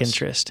specific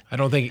interest. I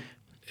don't think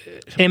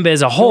IMBA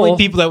as a only whole,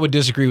 people that would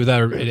disagree with that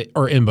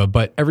are IMBA,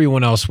 but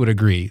everyone else would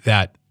agree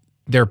that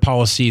their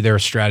policy, their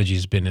strategy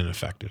has been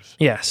ineffective.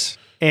 yes.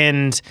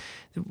 And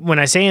when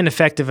I say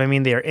ineffective, I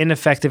mean they are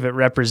ineffective at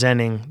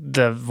representing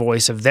the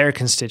voice of their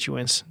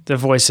constituents, the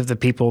voice of the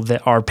people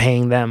that are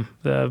paying them,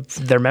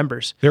 their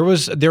members. There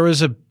was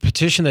a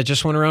petition that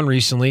just went around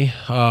recently,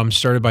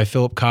 started by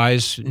Philip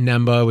Kai's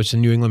NEMBA, which is the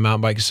New England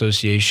Mountain Bike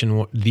Association,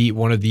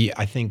 one of the,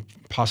 I think,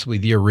 possibly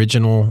the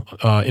original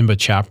IMBA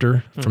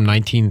chapter from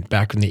back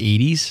in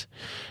the 80s.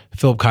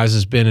 Philip Kais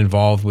has been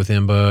involved with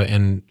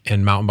IMBA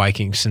and mountain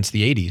biking since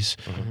the 80s.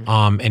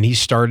 And he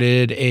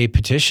started a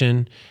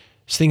petition.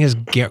 This thing has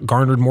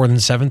garnered more than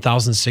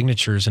 7,000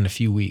 signatures in a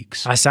few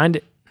weeks. I signed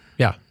it.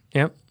 Yeah.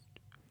 Yep.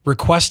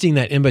 Requesting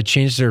that IMBA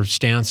change their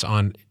stance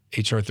on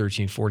HR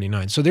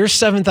 1349. So there's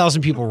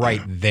 7,000 people right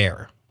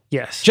there.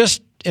 Yes.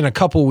 Just in a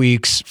couple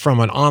weeks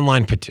from an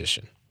online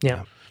petition.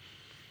 Yeah.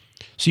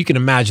 So you can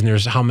imagine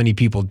there's how many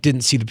people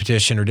didn't see the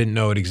petition or didn't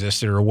know it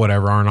existed or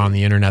whatever, aren't on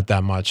the internet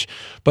that much.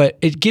 But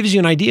it gives you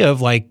an idea of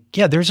like,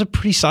 yeah, there's a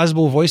pretty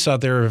sizable voice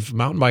out there of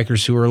mountain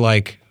bikers who are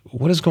like,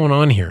 what is going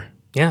on here?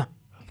 Yeah.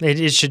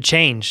 It should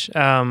change.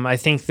 I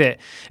think that,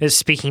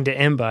 speaking to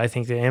IMBA, I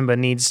think that IMBA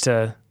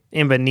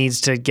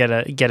needs to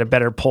get a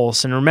better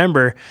pulse. And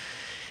remember,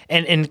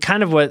 and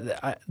kind of what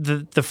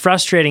the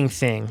frustrating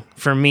thing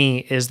for me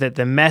is that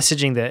the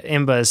messaging that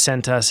IMBA has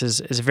sent us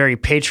is a very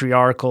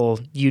patriarchal,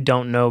 you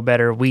don't know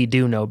better, we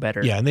do know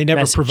better. Yeah, and they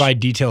never message. provide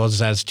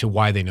details as to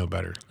why they know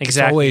better.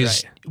 Exactly It's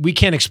always, right. We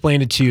can't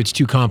explain it to you, it's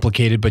too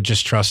complicated, but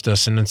just trust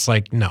us. And it's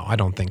like, no, I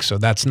don't think so.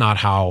 That's not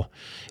how,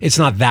 it's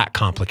not that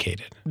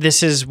complicated.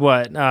 This is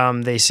what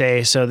they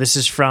say. So this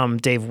is from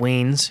Dave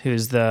Weens,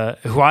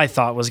 who I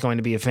thought was going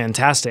to be a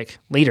fantastic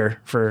leader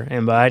for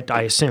IMBA,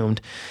 I assumed.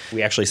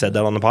 We actually said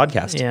that on the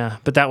podcast. Yeah,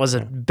 but that was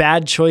a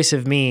bad choice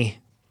of me.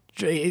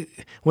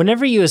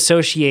 Whenever you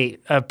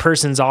associate a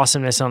person's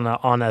awesomeness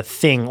on a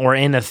thing or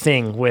in a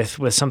thing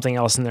with something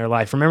else in their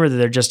life, remember that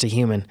they're just a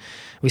human.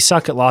 We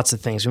suck at lots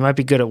of things. We might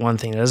be good at one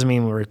thing. That doesn't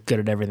mean we're good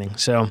at everything.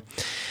 So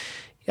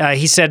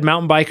he said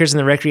mountain bikers in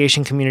the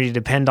recreation community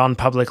depend on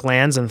public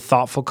lands and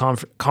thoughtful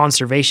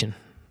conservation.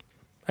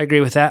 I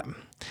agree with that.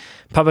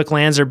 Public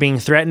lands are being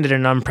threatened at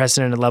an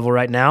unprecedented level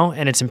right now,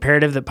 and it's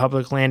imperative that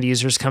public land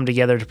users come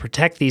together to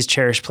protect these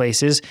cherished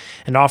places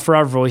and offer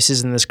our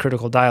voices in this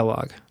critical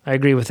dialogue. I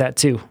agree with that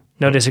too.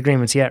 No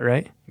disagreements yet,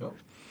 right? No.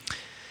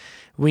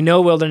 We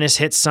know wilderness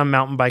hits some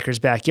mountain bikers'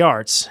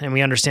 backyards, and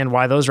we understand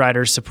why those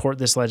riders support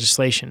this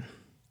legislation.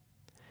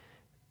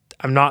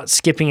 I'm not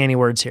skipping any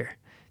words here.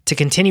 To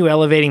continue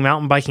elevating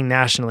mountain biking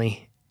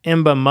nationally,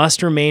 IMBA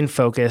must remain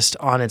focused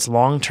on its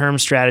long-term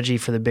strategy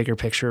for the bigger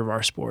picture of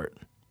our sport.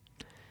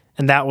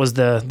 And that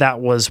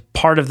was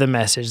part of the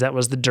message. That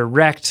was the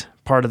direct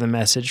part of the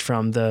message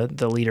from the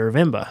leader of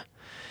IMBA.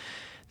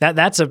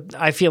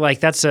 I feel like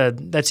that's a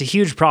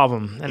huge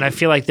problem, and I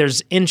feel like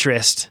there's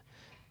interest.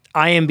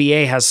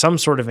 IMBA has some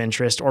sort of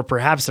interest, or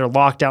perhaps they're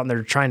locked out and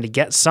they're trying to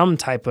get some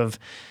type of,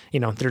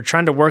 they're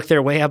trying to work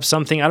their way up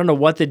something. I don't know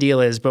what the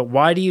deal is, but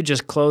why do you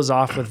just close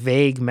off with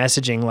vague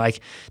messaging like,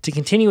 to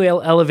continue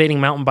elevating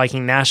mountain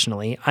biking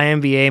nationally,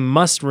 IMBA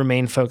must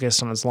remain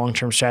focused on its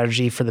long-term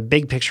strategy for the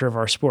big picture of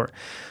our sport.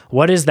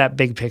 What is that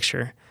big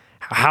picture?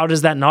 How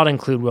does that not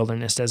include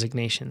wilderness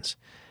designations?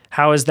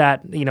 How is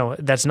that,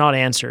 that's not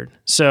answered?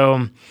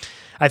 So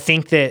I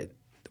think that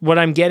what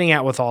I'm getting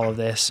at with all of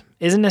this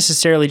isn't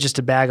necessarily just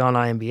a bag on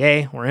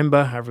IMBA or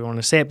IMBA, however you want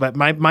to say it, but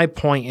my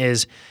point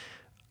is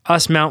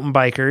us mountain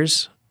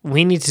bikers,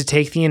 we need to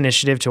take the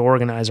initiative to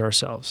organize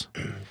ourselves.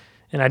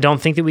 And I don't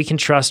think that we can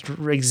trust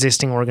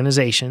existing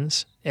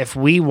organizations. If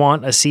we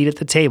want a seat at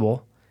the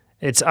table,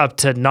 it's up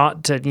to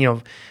not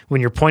to,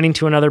 when you're pointing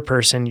to another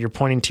person, you're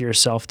pointing to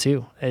yourself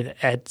too.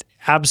 It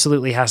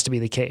absolutely has to be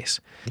the case.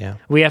 Yeah.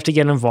 We have to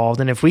get involved.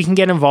 And if we can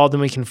get involved,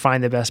 then we can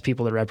find the best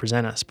people to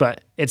represent us.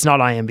 But it's not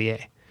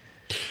IMBA.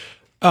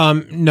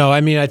 No,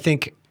 I mean, I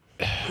think,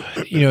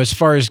 as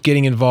far as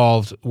getting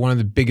involved, one of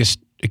the biggest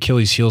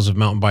Achilles heels of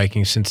mountain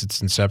biking since its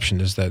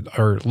inception is that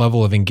our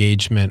level of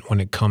engagement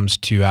when it comes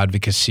to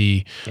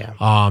advocacy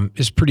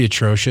is pretty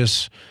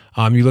atrocious.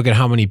 You look at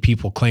how many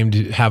people claim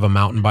to have a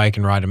mountain bike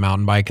and ride a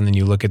mountain bike, and then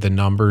you look at the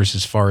numbers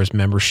as far as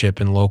membership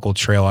in local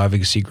trail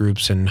advocacy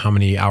groups and how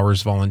many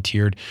hours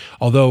volunteered.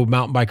 Although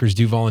mountain bikers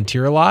do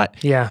volunteer a lot,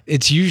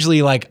 it's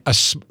usually like a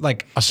small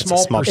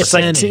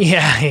percentage. It's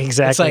like,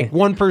 exactly. It's like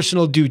one person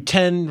will do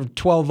 10 or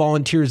 12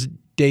 volunteers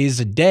days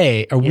a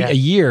day, a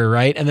year,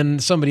 right? And then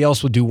somebody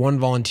else will do one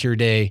volunteer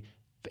day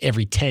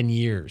every 10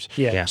 years.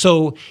 Yeah.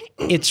 So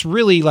it's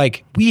really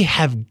like we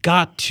have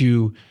got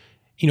to,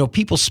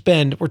 people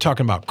we're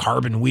talking about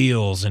carbon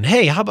wheels and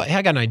hey, I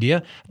got an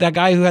idea. That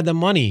guy who had the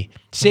money,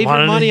 save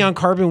your money on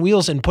carbon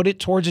wheels and put it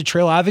towards a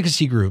trail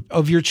advocacy group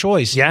of your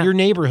choice, your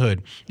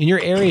neighborhood, in your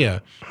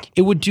area.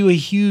 It would do a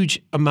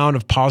huge amount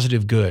of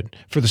positive good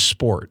for the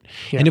sport.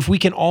 Yeah. And if we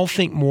can all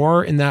think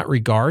more in that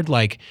regard,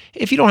 like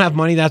if you don't have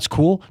money, that's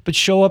cool, but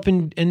show up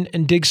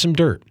and dig some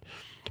dirt.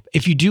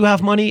 If you do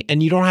have money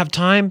and you don't have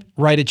time,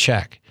 write a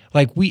check.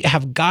 Like we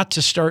have got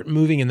to start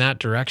moving in that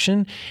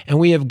direction, and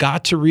we have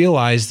got to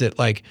realize that,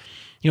 like,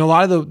 a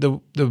lot of the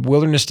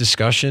wilderness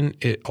discussion,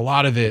 a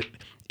lot of it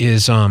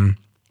is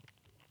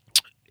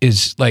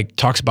like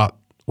talks about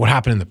what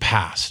happened in the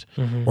past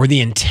or the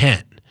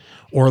intent.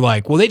 Or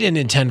like, well, they didn't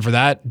intend for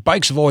that.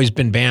 Bikes have always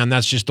been banned.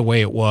 That's just the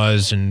way it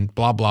was and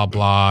blah, blah,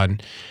 blah.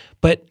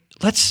 But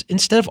let's,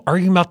 instead of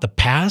arguing about the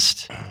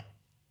past,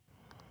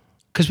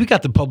 because we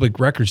got the public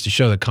records to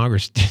show that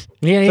Congress did.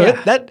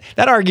 Yeah.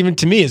 That argument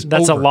to me is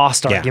That's over. a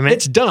lost argument.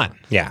 It's done.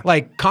 Yeah.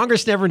 Like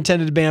Congress never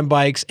intended to ban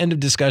bikes. End of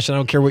discussion. I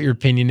don't care what your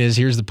opinion is.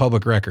 Here's the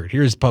public record.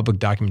 Here's public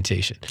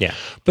documentation. Yeah.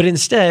 But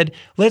instead,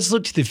 let's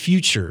look to the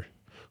future.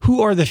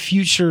 Who are the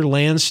future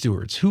land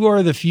stewards? Who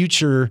are the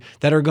future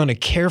that are going to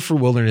care for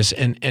wilderness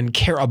and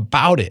care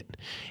about it?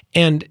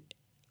 And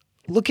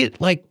look at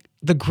like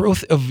the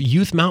growth of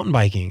youth mountain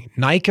biking.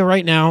 NICA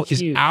right now is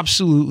Huge.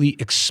 absolutely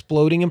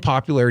exploding in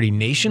popularity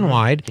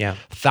nationwide. Yeah.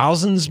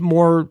 Thousands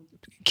more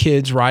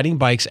kids riding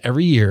bikes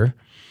every year.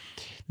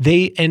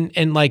 They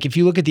and like if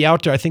you look at the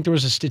outdoor, I think there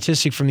was a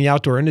statistic from the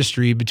outdoor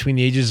industry between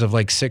the ages of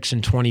like 6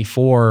 and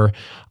 24,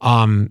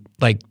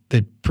 like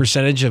the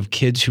percentage of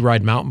kids who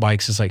ride mountain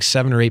bikes is like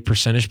 7 or 8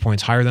 percentage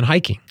points higher than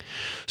hiking.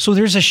 So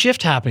there's a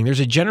shift happening. There's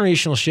a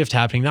generational shift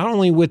happening, not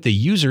only with the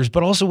users,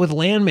 but also with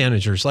land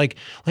managers. Like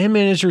land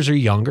managers are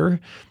younger.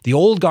 The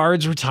old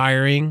guard's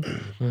retiring.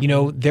 You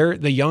know, they're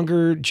the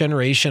younger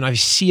generation. I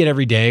see it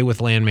every day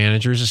with land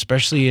managers,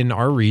 especially in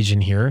our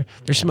region here.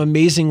 There's some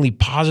amazingly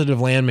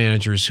positive land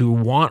managers who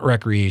want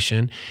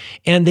recreation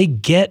and they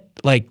get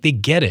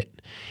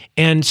it.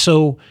 And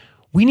so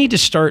we need to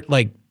start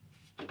like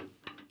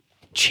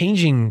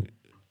changing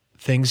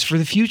things for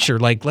the future.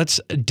 Like let's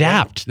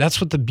adapt. That's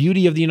what the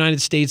beauty of the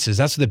United States is.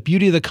 That's the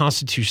beauty of the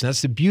Constitution.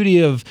 That's the beauty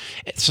of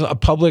a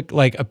public,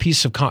 like a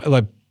piece of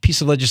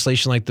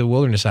legislation like the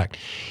Wilderness Act.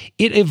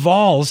 It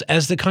evolves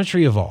as the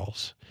country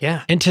evolves.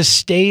 Yeah. And to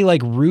stay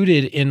like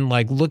rooted in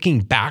like looking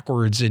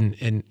backwards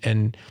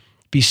and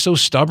be so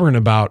stubborn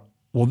about,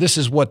 well, this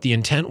is what the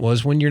intent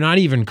was when you're not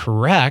even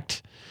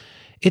correct.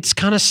 It's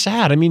kind of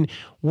sad. I mean,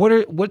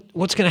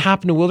 what's going to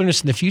happen to wilderness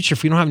in the future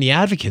if we don't have any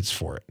advocates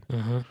for it?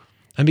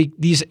 I mean,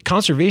 these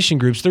conservation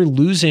groups, they're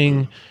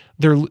losing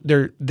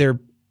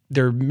their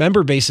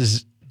member base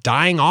is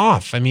dying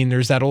off. I mean,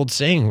 there's that old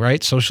saying,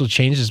 right? Social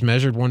change is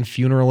measured one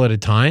funeral at a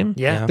time.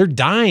 Yeah. They're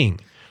dying.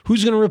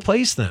 Who's going to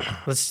replace them?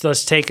 Let's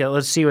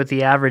see what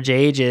the average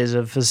age is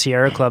of a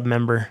Sierra Club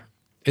member.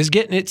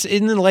 It's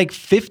in the like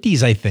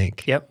 50s, I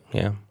think. Yep.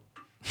 Yeah.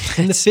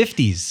 In the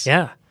 50s.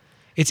 Yeah.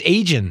 It's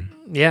aging.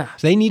 Yeah.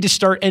 So they need to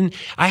start. And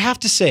I have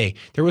to say,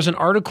 there was an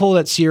article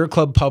that Sierra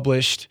Club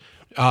published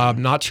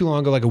not too long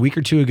ago, like a week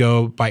or two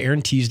ago, by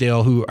Aaron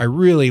Teasdale, who I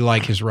really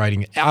like his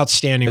writing.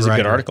 Outstanding It's a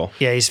writer. good article.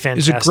 Yeah, he's It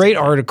fantastic. was a great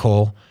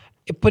article,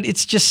 but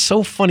it's just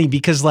so funny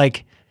because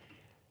like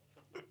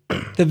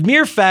the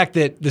mere fact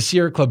that the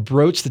Sierra Club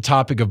broached the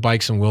topic of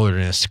bikes and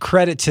wilderness,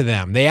 credit to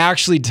them. They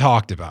actually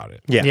talked about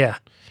it. Yeah.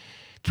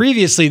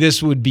 Previously,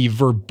 this would be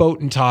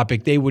verboten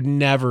topic. They would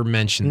never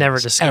mention Never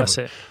this, discuss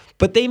ever. it.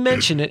 But they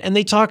mention it and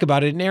they talk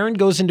about it. And Aaron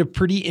goes into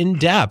pretty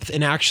in-depth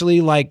and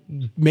actually like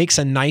makes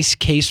a nice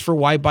case for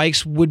why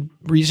bikes would,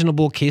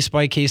 reasonable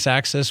case-by-case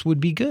access would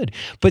be good.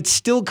 But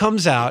still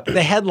comes out,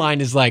 the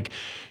headline is like,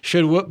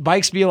 should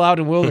bikes be allowed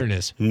in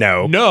wilderness?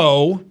 No.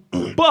 No,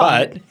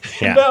 but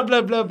yeah. blah,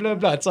 blah, blah, blah,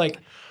 blah. It's like,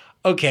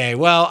 okay,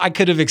 well, I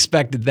could have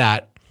expected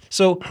that.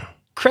 So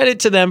credit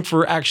to them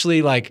for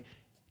actually like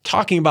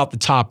talking about the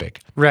topic.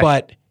 Right.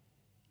 But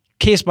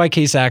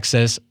case-by-case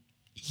access,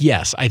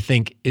 yes, I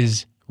think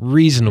is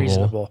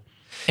reasonable.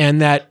 And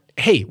that,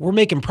 hey, we're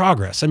making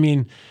progress. I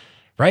mean,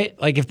 right?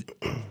 Like if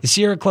the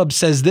Sierra Club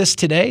says this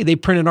today, they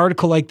print an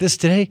article like this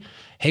today,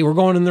 hey, we're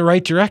going in the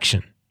right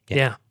direction.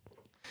 Yeah.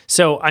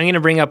 So I'm going to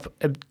bring up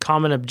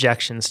common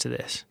objections to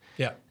this.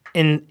 Yeah.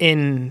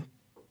 In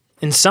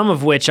some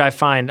of which I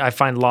find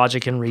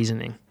logic and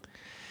reasoning.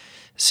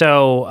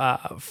 So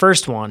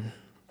first one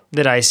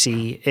that I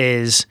see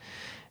is,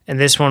 and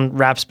this one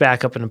wraps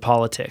back up into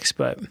politics,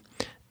 but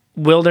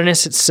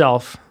wilderness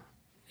itself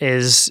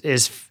is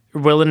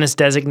wilderness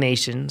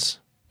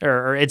designations,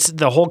 or it's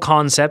the whole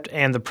concept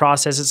and the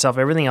process itself.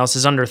 Everything else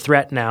is under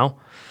threat now,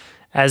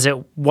 as it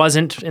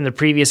wasn't in the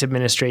previous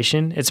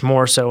administration. It's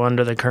more so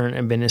under the current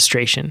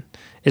administration,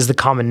 is the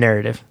common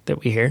narrative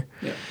that we hear.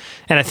 Yeah.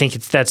 And I think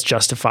that's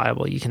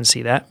justifiable. You can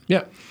see that.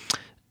 Yeah.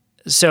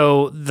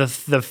 So the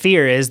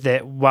fear is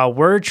that while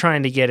we're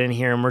trying to get in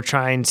here and we're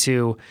trying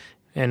to,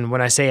 and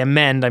when I say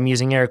amend, I'm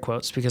using air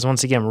quotes because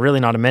once again, we're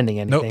really not amending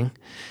anything. Nope.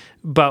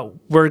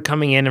 But we're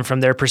coming in and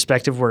from their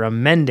perspective, we're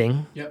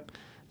amending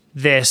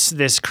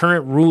this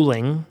current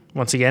ruling,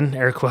 once again,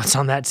 air quotes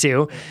on that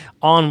too,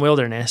 on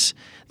wilderness,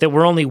 that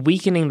we're only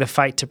weakening the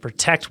fight to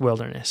protect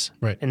wilderness.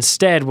 Right.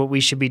 Instead, what we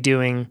should be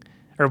doing,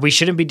 or we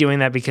shouldn't be doing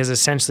that because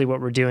essentially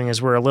what we're doing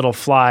is we're a little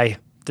fly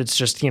that's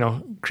just,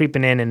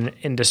 creeping in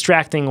and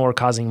distracting or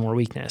causing more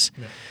weakness.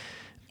 Yeah.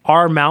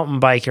 Our mountain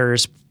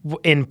bikers,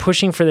 in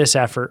pushing for this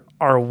effort,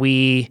 are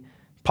we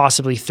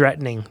possibly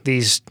threatening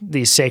these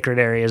sacred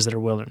areas that are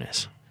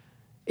wilderness?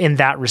 In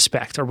that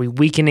respect, are we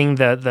weakening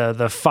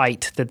the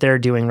fight that they're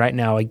doing right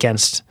now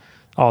against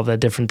all the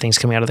different things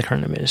coming out of the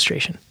current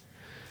administration?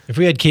 If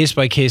we had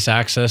case-by-case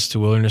access to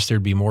wilderness,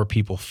 there'd be more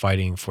people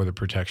fighting for the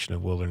protection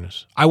of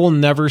wilderness. I will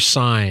never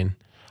sign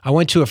I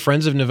went to a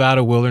Friends of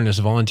Nevada Wilderness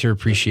volunteer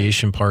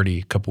appreciation party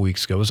a couple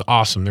weeks ago. It was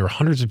awesome. There were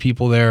hundreds of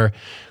people there.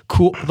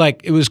 Cool.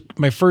 Like, it was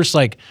my first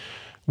like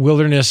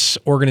wilderness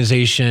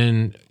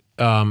organization,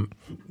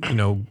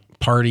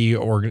 party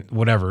or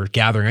whatever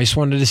gathering. I just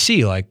wanted to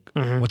see like,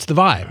 what's the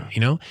vibe,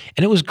 And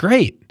it was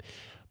great.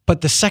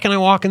 But the second I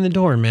walk in the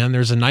door, man,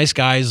 there's a nice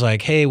guy who's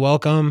like, hey,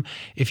 welcome.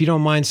 If you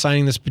don't mind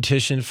signing this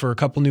petition for a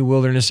couple new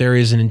wilderness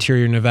areas in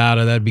interior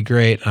Nevada, that'd be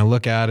great. And I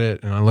look at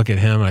it and I look at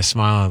him and I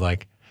smile. I'm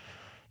like,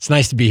 it's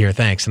nice to be here.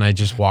 Thanks. And I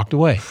just walked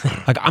away.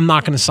 Like, I'm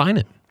not going to sign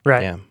it.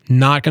 Right. Yeah.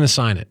 Not going to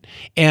sign it.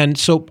 And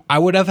so I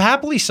would have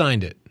happily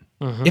signed it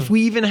if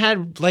we even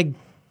had like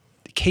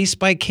case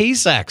by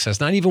case access,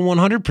 not even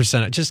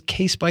 100%, just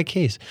case by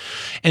case.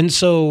 And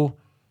so,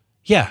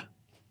 yeah,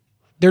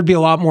 there'd be a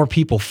lot more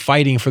people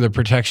fighting for the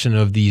protection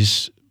of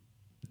this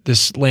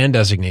land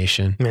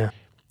designation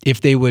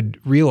if they would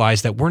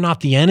realize that we're not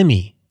the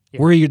enemy.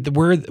 Yeah.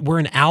 We're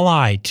an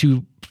ally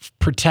to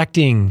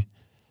protecting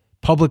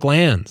public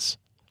lands.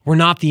 We're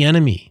not the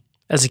enemy.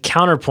 As a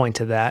counterpoint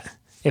to that,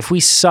 if we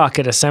suck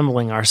at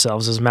assembling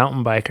ourselves as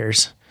mountain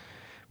bikers,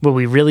 will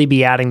we really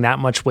be adding that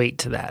much weight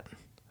to that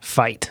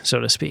fight, so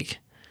to speak?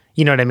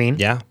 You know what I mean?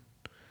 Yeah.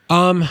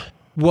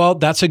 Well,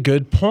 that's a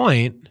good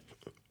point,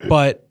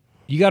 but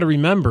you got to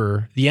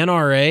remember the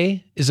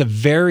NRA is a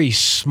very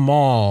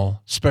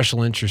small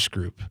special interest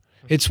group.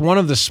 It's one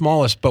of the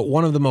smallest, but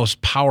one of the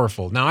most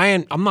powerful. Now,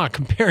 I'm not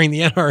comparing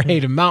the NRA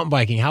to mountain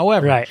biking.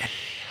 However, Right.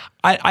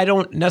 I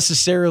don't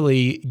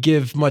necessarily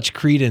give much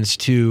credence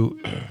to,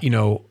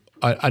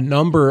 a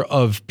number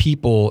of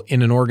people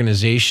in an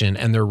organization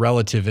and their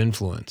relative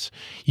influence.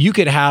 You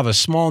could have a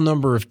small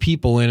number of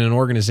people in an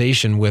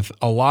organization with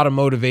a lot of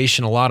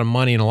motivation, a lot of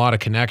money, and a lot of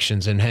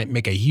connections and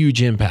make a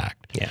huge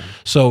impact. Yeah.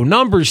 So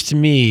numbers to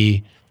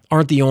me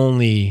aren't the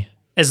only...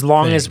 As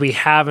long as we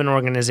have an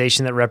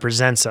organization that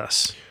represents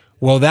us.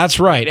 Well, that's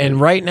right. And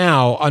right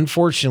now,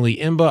 unfortunately,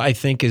 IMBA, I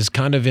think, is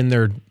kind of in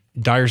their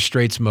dire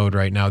straits mode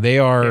right now. They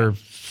are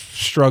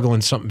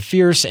struggling something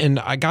fierce,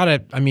 and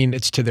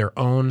it's to their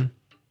own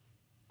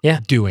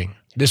doing.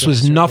 This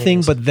was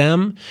nothing but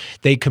them.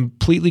 They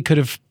completely could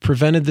have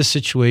prevented the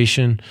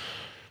situation,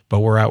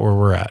 but we're at where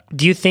we're at.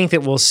 Do you think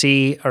that we'll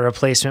see a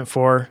replacement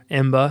for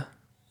IMBA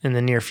in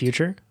the near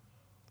future?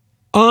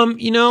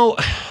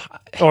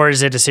 Or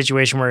is it a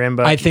situation where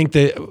IMBA I think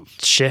that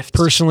shifts?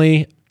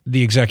 personally,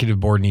 the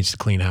executive board needs to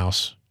clean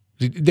house.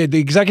 The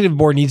executive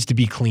board needs to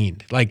be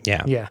cleaned, like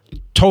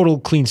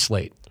total clean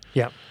slate.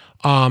 Yeah.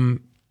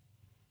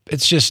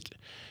 It's just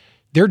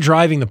they're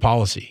driving the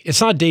policy. It's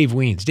not Dave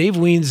Wiens. Dave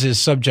Wiens is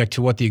subject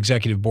to what the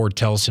executive board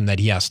tells him that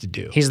he has to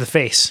do. He's the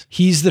face.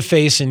 He's the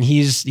face, and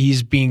he's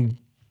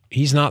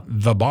not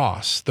the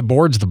boss. The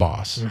board's the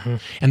boss,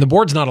 and the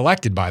board's not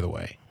elected, by the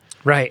way.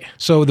 Right.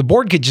 So the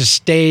board could just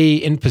stay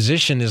in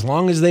position as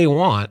long as they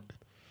want.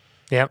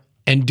 Yep.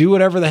 And do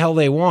whatever the hell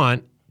they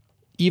want,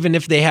 even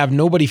if they have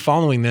nobody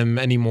following them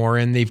anymore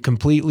and they've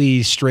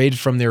completely strayed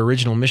from their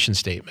original mission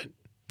statement.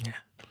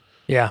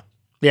 Yeah.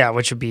 Yeah,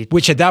 which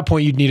at that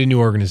point you'd need a new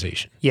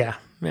organization. Yeah.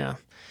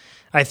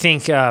 I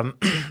think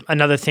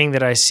another thing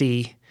that I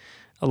see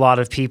a lot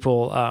of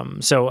people,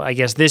 so I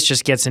guess this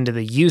just gets into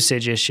the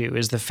usage issue,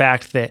 is the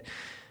fact that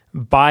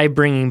by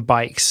bringing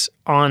bikes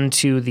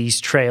onto these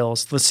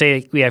trails, let's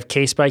say we have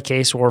case by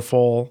case or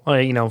full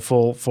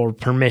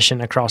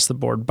permission across the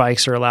board,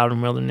 bikes are allowed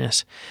in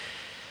wilderness,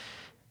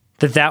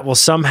 that will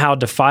somehow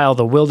defile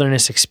the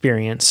wilderness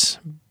experience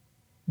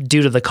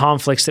due to the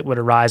conflicts that would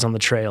arise on the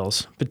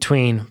trails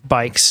between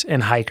bikes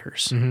and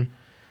hikers.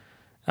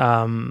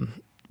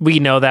 We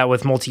know that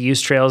with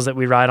multi-use trails that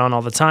we ride on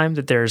all the time,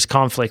 that there's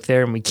conflict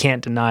there, and we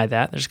can't deny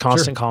that. There's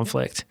constant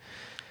conflict.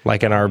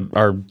 Like in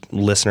our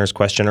listener's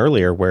question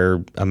earlier,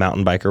 where a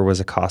mountain biker was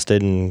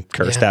accosted and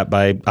cursed at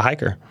by a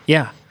hiker.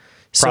 Yeah.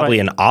 Probably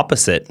an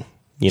opposite,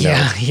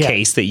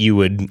 case that you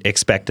would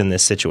expect in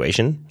this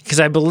situation. Because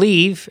I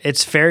believe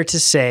it's fair to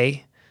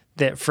say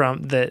that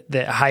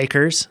that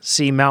hikers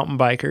see mountain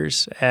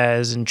bikers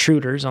as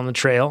intruders on the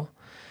trail.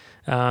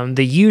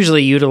 They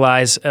usually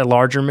utilize a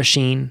larger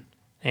machine,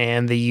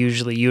 and they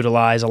usually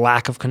utilize a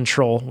lack of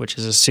control, which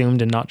is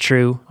assumed and not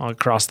true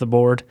across the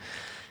board,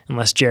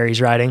 unless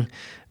Jerry's riding.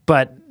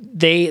 But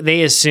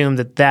they assume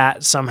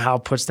that somehow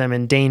puts them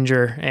in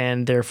danger,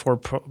 and therefore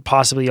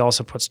possibly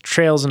also puts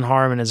trails in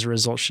harm, and as a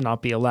result should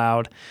not be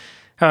allowed.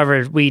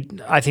 However,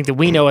 I think that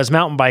we know as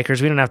mountain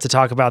bikers, we don't have to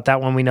talk about that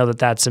when we know that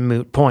that's a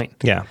moot point.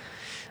 Yeah.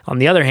 On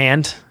the other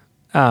hand,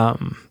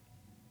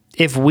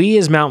 if we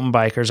as mountain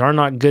bikers are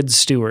not good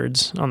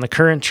stewards on the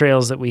current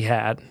trails that we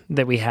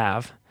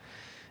have,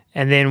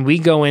 and then we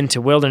go into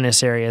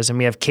wilderness areas and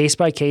we have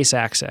case-by-case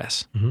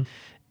access,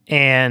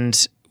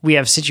 and we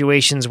have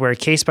situations where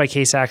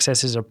case-by-case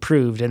access is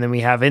approved, and then we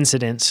have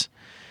incidents,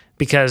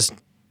 because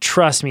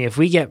trust me, if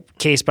we get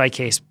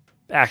case-by-case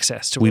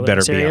access to we better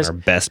wilderness be areas, on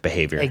our best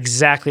behavior.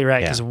 Exactly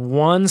right, because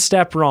one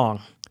step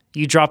wrong,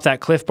 you drop that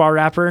Cliff Bar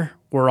wrapper,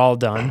 we're all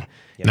done.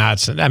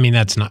 That's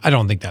not, I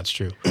don't think that's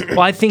true.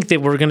 Well, I think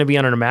that we're going to be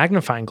under a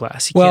magnifying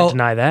glass. You can't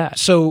deny that.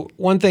 So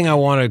one thing I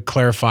want to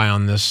clarify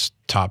on this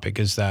topic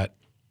is that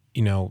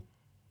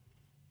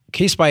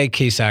case by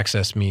case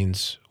access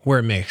means where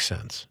it makes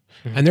sense.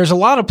 And there's a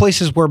lot of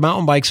places where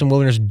mountain bikes and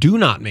wilderness do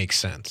not make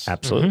sense.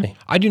 Absolutely.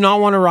 I do not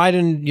want to ride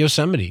in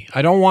Yosemite.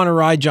 I don't want to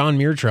ride John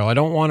Muir Trail. I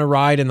don't want to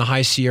ride in the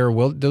High Sierra,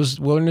 those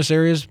wilderness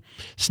areas.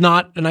 It's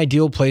not an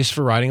ideal place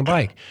for riding a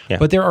bike. Yeah.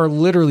 But there are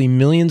literally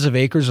millions of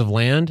acres of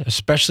land,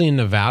 especially in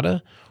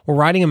Nevada, where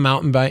riding a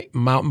mountain bike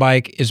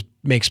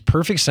makes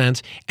perfect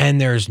sense, and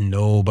there's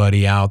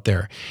nobody out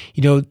there.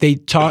 They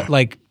talk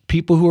like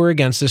people who are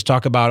against this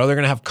talk about, they're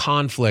going to have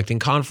conflict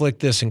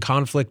this and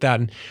conflict that.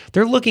 And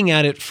they're looking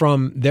at it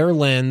from their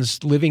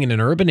lens, living in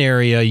an urban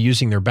area,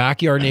 using their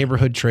backyard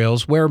neighborhood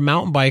trails where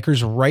mountain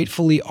bikers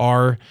rightfully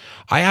are.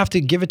 I have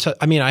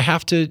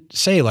to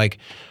say, like,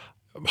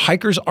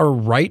 hikers are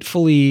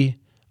rightfully,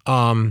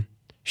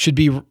 should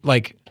be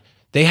like,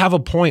 they have a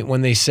point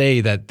when they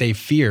say that they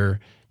fear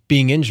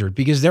being injured,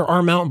 because there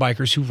are mountain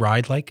bikers who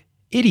ride like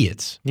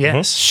idiots.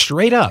 Yes.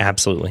 Straight up.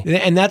 Absolutely.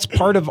 And that's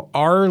part of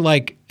our,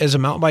 like, as a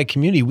mountain bike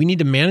community, we need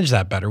to manage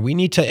that better. We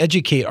need to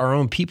educate our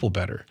own people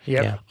better.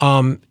 Yep.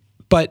 Yeah.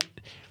 But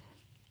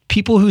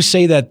people who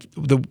say that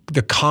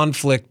the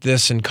conflict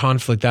this and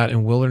conflict that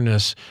in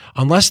wilderness,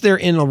 unless they're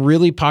in a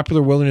really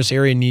popular wilderness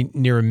area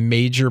near a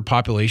major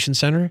population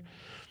center,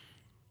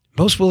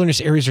 most wilderness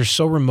areas are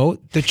so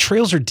remote, the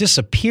trails are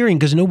disappearing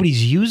because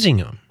nobody's using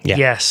them. Yeah.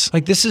 Yes.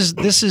 Like, this is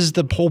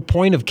the whole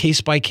point of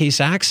case by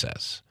case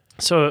access.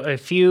 So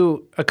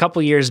a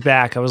couple years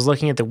back, I was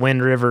looking at the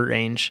Wind River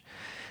Range,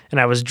 and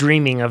I was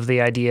dreaming of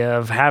the idea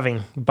of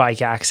having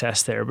bike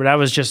access there. But I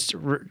was just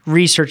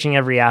researching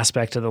every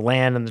aspect of the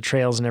land and the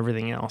trails and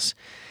everything else.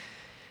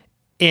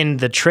 In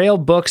the trail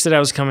books that I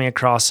was coming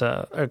across,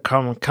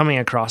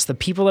 the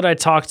people that I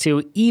talked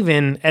to,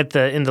 even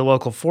in the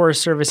local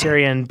Forest Service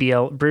area and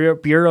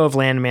Bureau of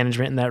Land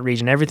Management in that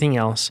region, everything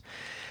else,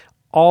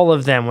 all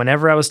of them,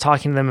 whenever I was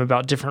talking to them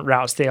about different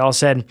routes, they all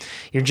said,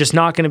 you're just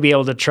not going to be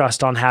able to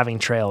trust on having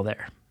trail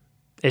there.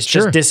 It's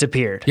just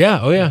disappeared. Yeah.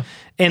 Oh, yeah.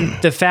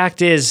 And the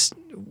fact is,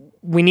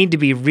 we need to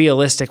be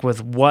realistic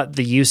with what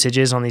the usage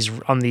is on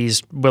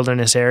these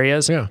wilderness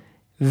areas. Yeah.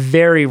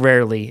 Very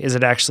rarely is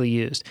it actually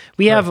used.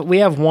 We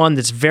have one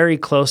that's very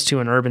close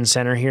to an urban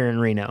center here in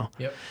Reno.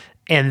 Yep.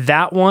 And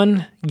that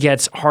one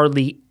gets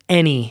hardly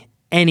any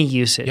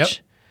usage. Yep.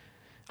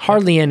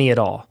 Hardly any at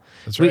all.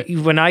 That's right.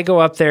 When I go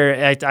up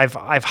there,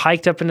 I've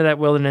hiked up into that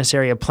wilderness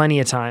area plenty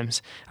of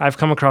times. I've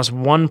come across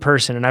one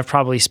person, and I've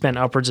probably spent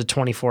upwards of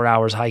 24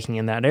 hours hiking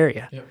in that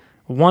area. Yep.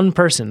 One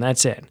person,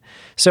 that's it.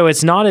 So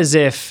it's not as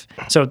if.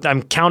 So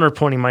I'm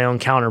counterpointing my own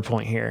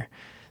counterpoint here.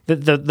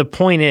 The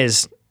point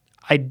is,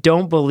 I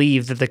don't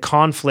believe that the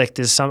conflict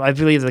is I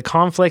believe the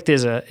conflict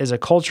is a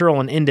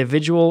cultural and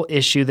individual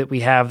issue that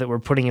we have that we're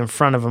putting in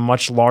front of a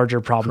much larger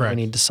problem that Correct.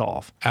 we need to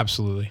solve.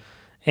 Absolutely.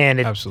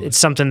 And Absolutely. it's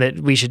something that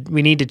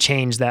we need to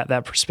change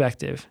that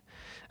perspective.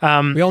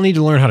 We all need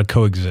to learn how to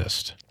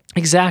coexist.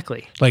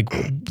 Exactly. Like,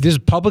 this is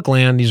public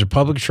land, these are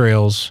public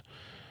trails.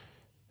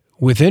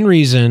 Within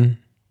reason,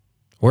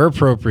 where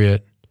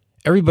appropriate,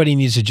 everybody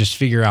needs to just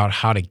figure out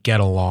how to get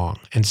along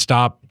and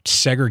stop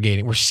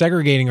segregating. We're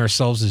segregating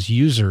ourselves as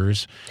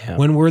users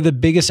when we're the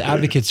biggest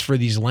advocates for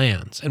these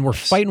lands, and we're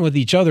fighting with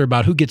each other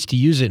about who gets to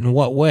use it in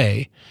what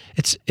way.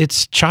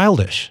 It's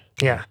childish.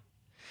 Yeah.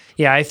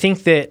 Yeah, I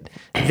think that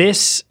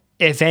this,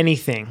 if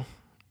anything,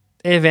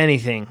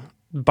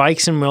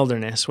 bikes and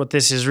wilderness, what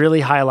this is really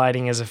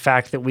highlighting is the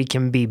fact that we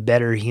can be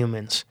better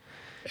humans.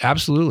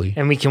 Absolutely.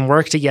 And we can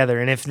work together.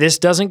 And if this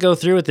doesn't go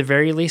through, at the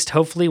very least,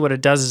 hopefully what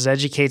it does is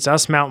educates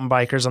us mountain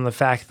bikers on the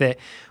fact that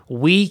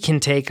we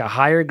can take a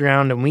higher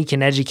ground and we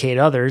can educate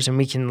others, and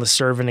we can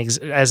serve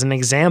as an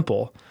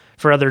example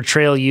for other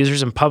trail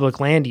users and public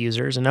land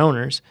users and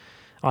owners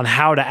on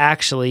how to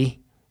actually,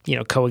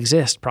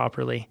 coexist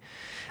properly.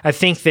 I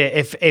think that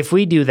if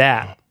we do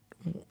that,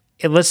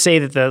 let's say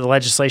that the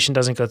legislation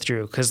doesn't go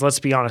through, because let's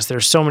be honest,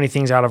 there's so many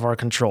things out of our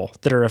control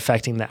that are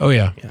affecting that. Oh,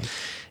 yeah.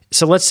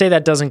 So let's say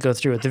that doesn't go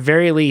through. At the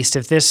very least,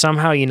 if this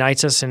somehow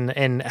unites us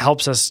and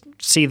helps us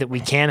see that we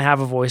can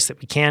have a voice, that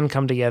we can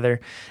come together,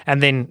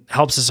 and then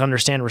helps us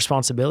understand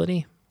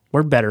responsibility,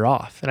 we're better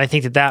off. And I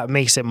think that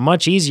makes it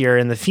much easier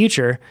in the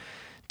future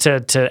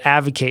to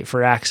advocate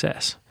for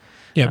access.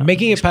 Yeah,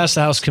 making it past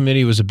the House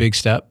committee was a big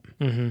step.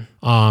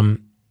 Mm-hmm.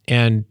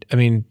 And I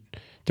mean,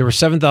 there were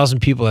 7,000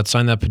 people that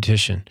signed that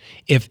petition.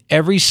 If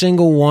every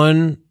single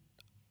one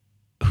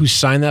who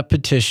signed that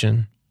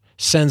petition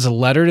sends a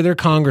letter to their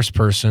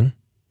congressperson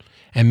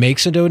and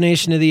makes a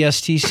donation to the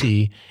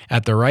STC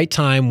at the right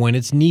time when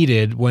it's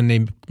needed, when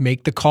they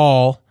make the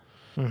call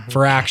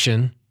for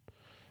action,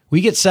 we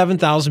get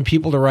 7,000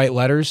 people to write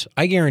letters.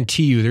 I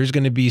guarantee you there's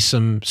going to be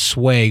some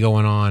sway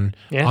going on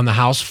on the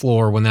House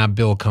floor when that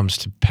bill comes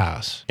to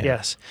pass.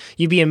 Yes.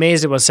 You'd be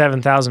amazed at what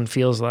 7,000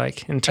 feels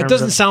like in terms It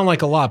doesn't sound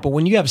like a lot, but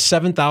when you have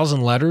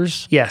 7,000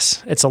 letters,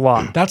 yes, it's a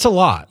lot. that's a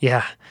lot.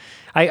 Yeah.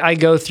 I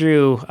go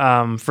through,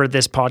 for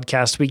this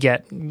podcast, we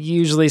get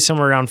usually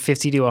somewhere around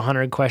 50 to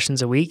 100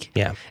 questions a week.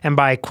 Yeah. And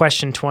by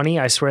question 20,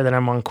 I swear that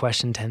I'm on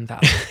question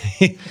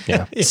 10,000.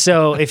 Yeah.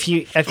 So I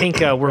think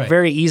we're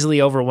very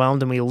easily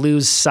overwhelmed and we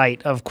lose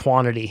sight of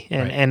quantity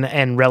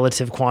and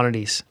relative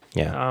quantities.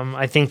 Yeah.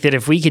 I think that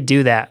if we could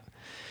do that,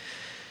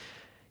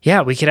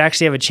 yeah, we could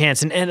actually have a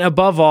chance. And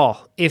above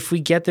all, if we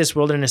get this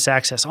wilderness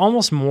access,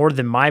 almost more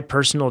than my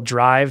personal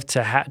drive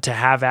to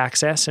have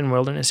access in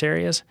wilderness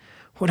areas,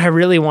 what I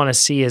really want to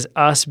see is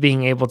us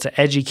being able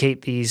to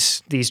educate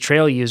these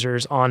trail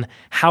users on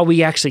how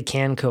we actually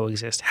can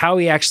coexist, how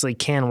we actually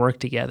can work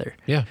together.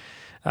 Yeah.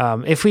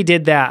 If we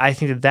did that, I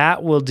think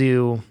that will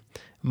do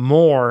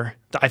more.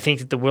 I think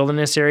that the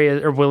wilderness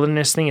area or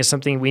wilderness thing is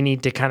something we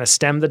need to kind of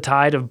stem the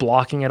tide of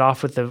blocking it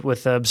off with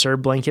the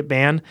absurd blanket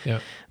ban.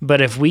 Yeah.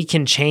 But if we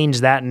can change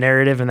that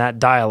narrative and that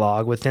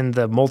dialogue within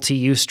the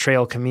multi-use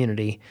trail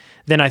community,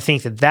 then I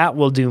think that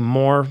will do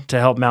more to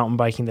help mountain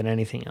biking than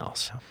anything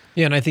else.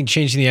 Yeah, and I think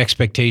changing the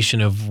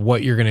expectation of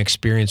what you're going to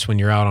experience when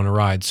you're out on a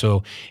ride.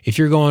 So if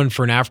you're going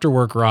for an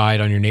after-work ride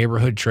on your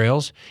neighborhood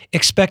trails,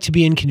 expect to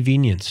be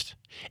inconvenienced.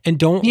 And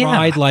don't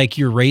ride like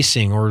you're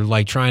racing or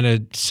like trying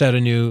to set a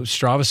new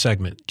Strava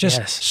segment.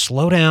 Just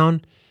slow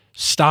down,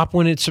 stop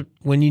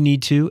when you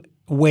need to,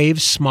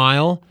 wave,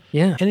 smile,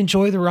 and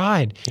enjoy the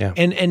ride. Yeah.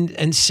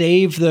 And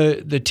save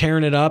the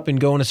tearing it up and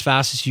going as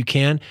fast as you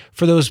can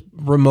for those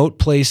remote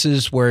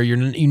places where you're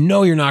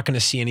not going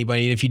to see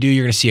anybody. And if you do,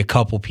 you're going to see a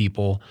couple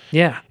people.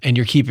 Yeah. And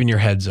you're keeping your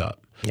heads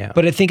up. Yeah.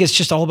 But I think it's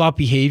just all about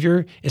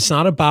behavior. It's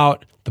not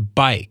about the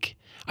bike.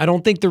 I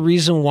don't think the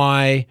reason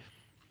why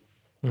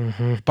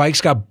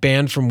bikes got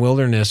banned from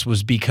wilderness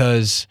was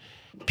because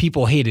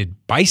people hated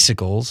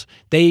bicycles.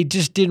 They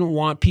just didn't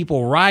want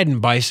people riding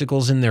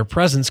bicycles in their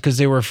presence because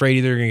they were afraid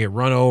either they're going to get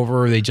run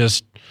over or they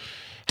just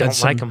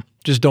Don't like them.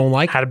 Just don't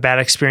like Had a bad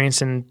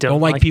experience and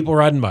don't like people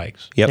riding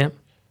bikes. Yep. Yep.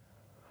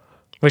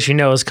 Which you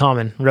know is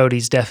common.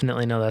 Roadies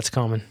definitely know that's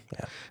common.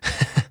 Yeah.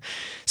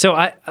 So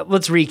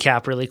let's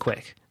recap really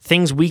quick.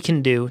 Things we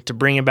can do to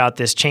bring about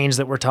this change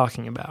that we're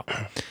talking about.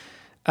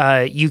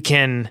 You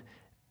can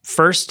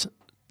first,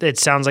 it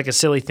sounds like a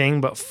silly thing,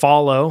 but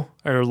follow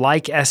or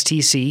like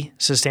STC,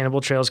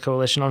 Sustainable Trails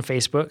Coalition on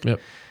Facebook. Yep.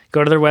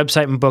 Go to their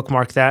website and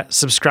bookmark that.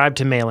 Subscribe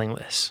to mailing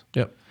lists.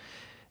 Yep.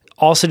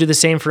 Also do the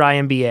same for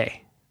IMBA,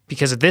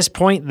 because at this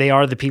point, they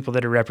are the people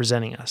that are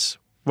representing us.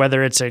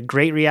 Whether it's a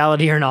great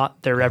reality or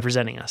not, they're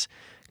representing us.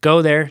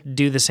 Go there,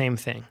 do the same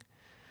thing.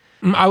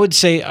 I would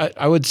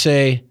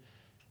say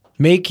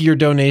make your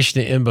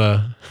donation to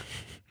IMBA.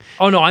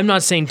 Oh, no, I'm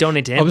not saying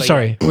donate to I'm IMBA.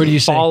 sorry. Where do you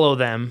say? Follow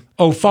them.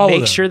 Oh, follow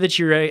them. Make sure that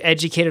you're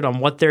educated on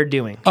what they're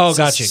doing. Oh,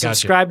 gotcha.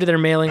 Subscribe to their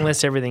mailing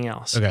list, everything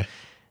else. Okay.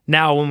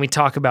 Now, when we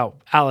talk about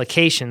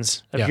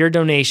allocations of your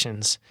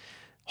donations,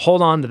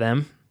 hold on to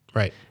them.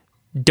 Right.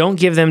 Don't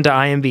give them to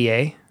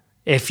IMBA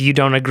if you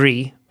don't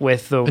agree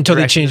with the Until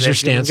they direction change their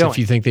that they're stance going. if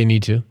you think they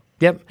need to.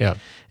 Yep. Yeah.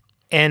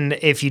 And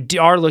if you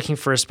are looking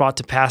for a spot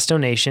to pass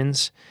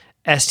donations,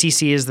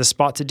 STC is the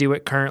spot to do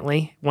it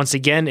currently. Once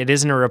again, it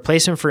isn't a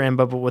replacement for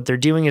IMBA, but what they're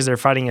doing is they're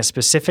fighting a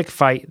specific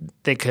fight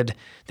that could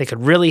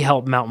really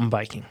help mountain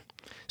biking.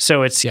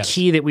 So it's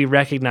key that we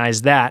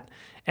recognize that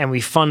and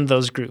we fund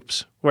those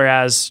groups.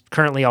 Whereas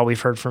currently all we've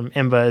heard from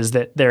IMBA is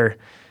that they're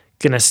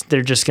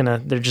just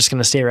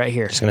gonna stay right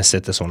here. Just going to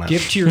sit this one out.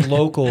 Give to your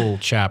local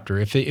chapter.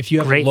 If you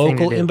have Great a thing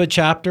to local do. IMBA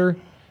chapter,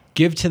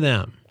 give to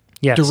them.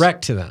 Yes.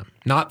 Direct to them.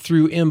 Not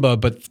through IMBA,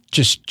 but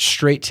just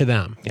straight to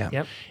them. Yeah.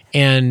 Yep.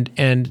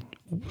 And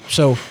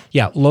so,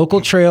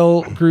 local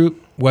trail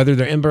group, whether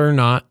they're IMBA or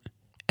not,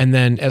 and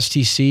then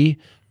STC,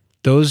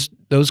 those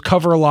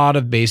cover a lot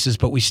of bases,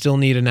 but we still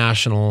need a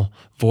national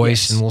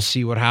voice, and we'll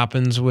see what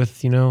happens with,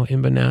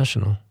 IMBA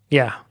National.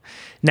 Yeah.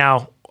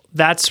 Now,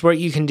 that's what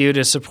you can do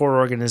to support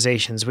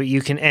organizations, what you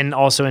can, and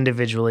also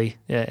individually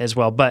as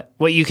well. But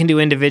what you can do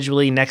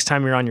individually next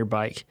time you're on your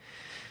bike,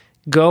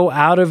 go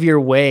out of your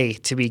way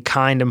to be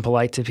kind and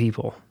polite to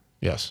people.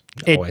 Yes.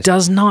 Always. It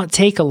does not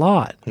take a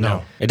lot.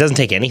 No. It doesn't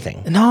take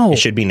anything. No. It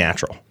should be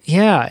natural.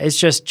 Yeah, it's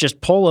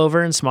just pull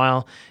over and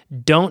smile.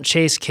 Don't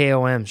chase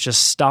KOMs.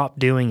 Just stop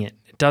doing it.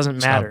 It doesn't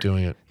matter. Stop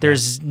doing it.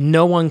 There's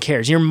no one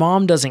cares. Your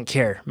mom doesn't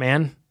care,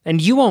 man,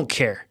 and you won't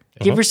care.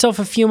 Give yourself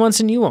a few months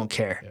and you won't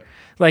care.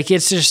 Like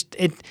it's just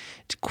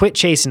quit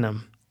chasing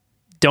them.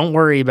 Don't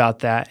worry about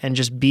that and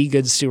just be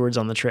good stewards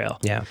on the trail.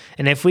 Yeah.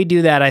 And if we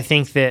do that, I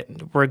think that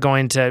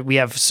we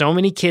have so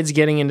many kids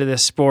getting into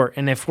this sport.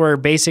 And if we're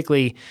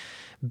basically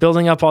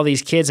building up all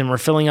these kids and we're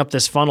filling up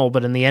this funnel,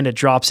 but in the end it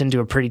drops into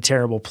a pretty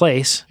terrible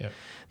place,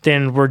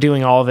 then we're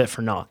doing all of it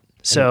for naught.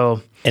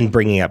 So, And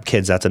bringing up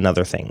kids, that's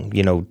another thing,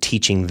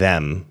 teaching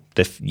them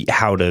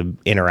how to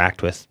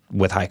interact with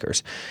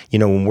hikers.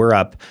 When we're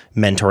up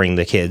mentoring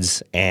the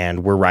kids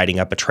and we're riding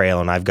up a trail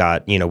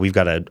and we've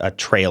got a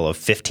trail of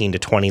 15 to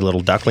 20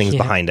 little ducklings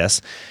behind us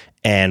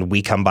and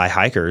we come by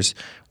hikers,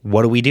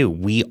 what do?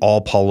 We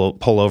all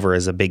pull over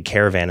as a big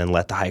caravan and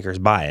let the hikers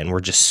by, and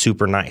we're just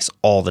super nice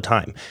all the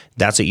time.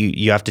 That's what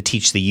you have to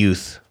teach the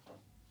youth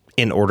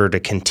in order to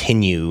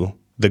continue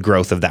the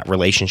growth of that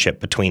relationship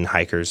between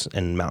hikers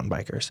and mountain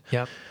bikers.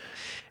 Yep.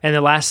 And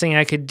the last thing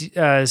I could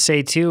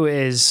say too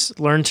is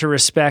learn to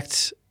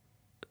respect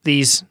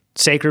these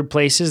sacred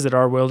places that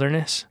are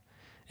wilderness.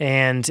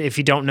 And if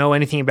you don't know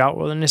anything about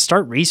wilderness,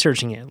 start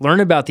researching it. Learn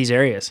about these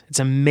areas. It's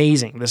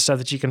amazing, the stuff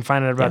that you can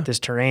find out about this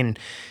terrain.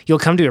 You'll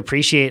come to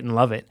appreciate and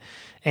love it.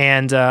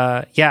 And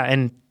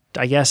and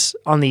I guess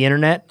on the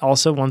internet,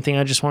 also one thing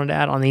I just wanted to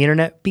add, on the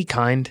internet, be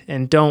kind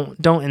and don't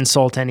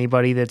insult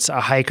anybody that's a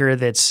hiker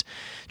that's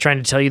trying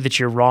to tell you that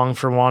you're wrong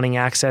for wanting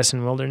access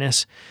in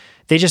wilderness.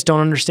 They just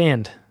don't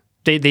understand.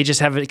 They just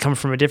have it come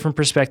from a different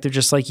perspective,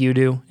 just like you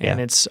do. And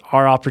it's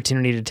our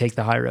opportunity to take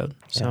the high road.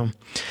 So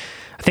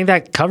I think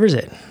that covers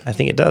it. I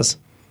think it does.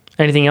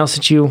 Anything else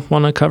that you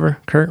want to cover,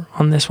 Kurt,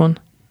 on this one?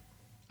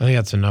 I think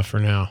that's enough for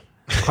now.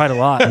 Quite a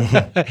lot.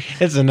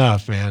 It's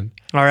enough, man.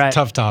 All right.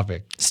 Tough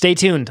topic. Stay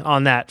tuned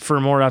on that for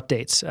more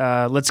updates.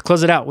 Let's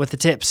close it out with the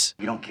tips.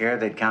 You don't care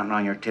they'd counting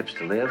on your tips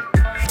to live?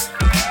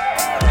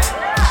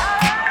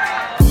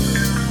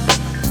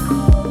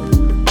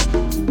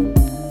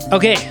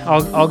 Okay,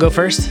 I'll go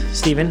first,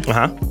 Stephen.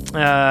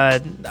 Uh-huh.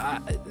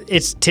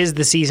 Tis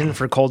the season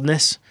for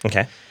coldness.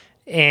 Okay.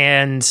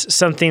 And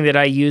something that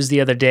I used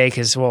the other day,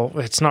 because, well,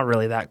 it's not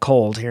really that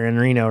cold here in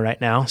Reno right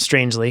now,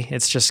 strangely.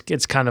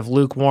 It's kind of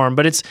lukewarm,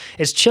 but it's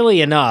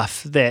chilly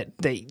enough that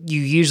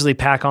you usually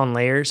pack on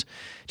layers.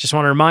 Just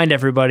want to remind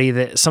everybody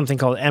that something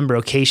called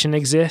embrocation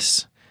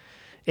exists.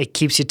 It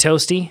keeps you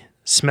toasty,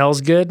 smells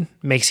good,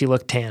 makes you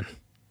look tan.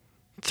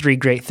 3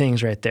 great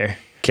things right there.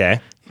 Okay.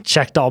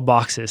 Checked all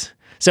boxes.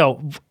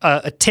 So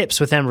tips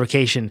with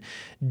embrocation.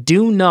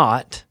 Do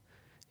not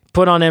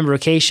put on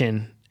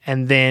embrocation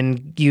and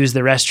then use the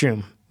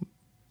restroom,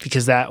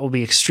 because that will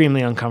be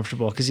extremely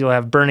uncomfortable, because you'll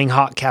have burning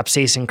hot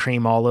capsaicin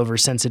cream all over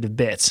sensitive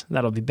bits.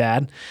 That'll be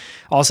bad.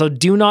 Also,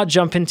 do not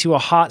jump into a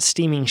hot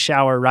steaming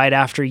shower right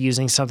after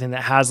using something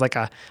that has like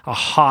a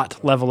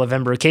hot level of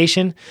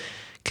embrocation,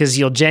 because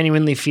you'll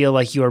genuinely feel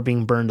like you are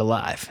being burned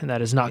alive, and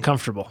that is not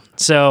comfortable.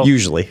 So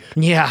Usually.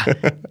 yeah,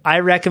 I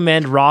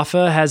recommend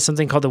Rafa has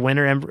something called the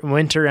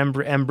winter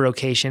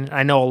embrocation.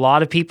 I know a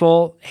lot of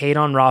people hate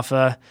on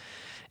Rafa,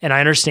 and I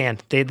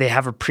understand they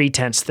have a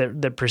pretense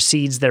that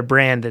precedes their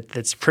brand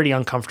that's pretty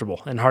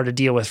uncomfortable and hard to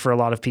deal with for a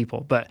lot of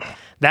people. But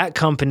that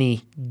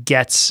company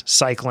gets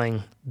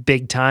cycling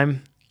big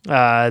time.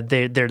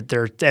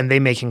 They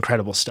make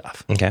incredible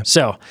stuff. Okay.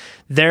 So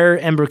their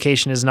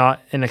embrocation is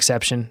not an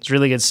exception. It's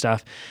really good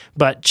stuff.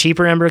 But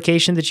cheaper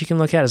embrocation that you can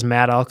look at is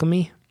Mad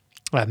Alchemy.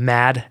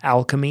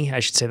 I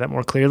should say that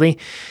more clearly.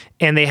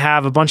 And they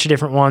have a bunch of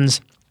different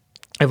ones.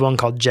 I have one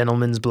called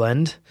Gentleman's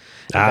Blend.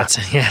 That's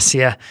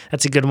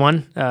a good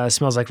one.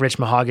 Smells like rich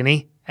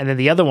mahogany. And then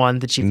the other one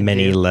that you can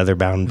Many do,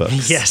 leather-bound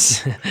books.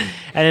 yes. And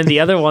then the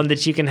other one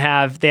that you can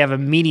have, they have a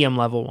medium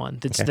level one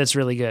that's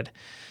really good.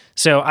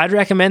 So I'd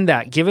recommend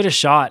that. Give it a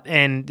shot.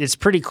 And it's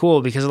pretty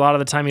cool, because a lot of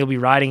the time you'll be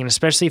riding, and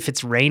especially if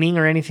it's raining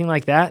or anything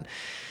like that,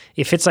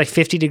 if it's like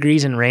 50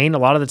 degrees and rain, a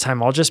lot of the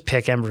time I'll just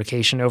pick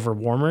embrocation over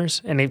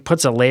warmers, and it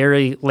puts a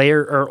oily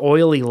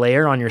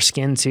layer on your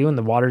skin too, and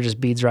the water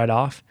just beads right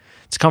off.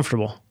 It's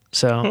comfortable.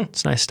 So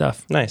it's nice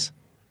stuff. Nice.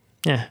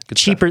 Yeah.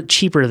 Good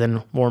cheaper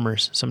than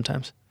warmers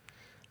sometimes.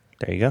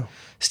 There you go.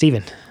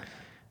 Steven.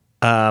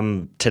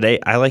 Today,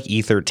 I like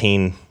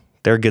E13.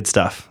 They're good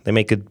stuff. They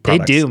make good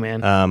products. They do,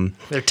 man.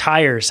 Their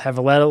tires have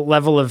a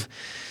level of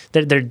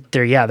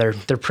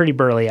they're pretty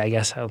burly, I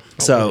guess.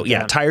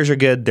 Tires are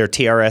good. Their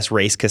TRS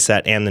race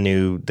cassette and the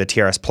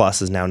TRS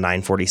Plus is now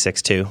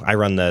 946 too. I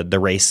run the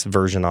race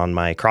version on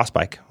my cross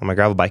bike, on my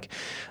gravel bike.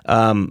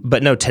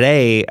 But no,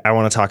 today I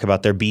want to talk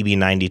about their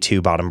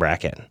BB92 bottom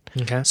bracket.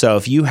 Okay. So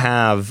if you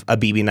have a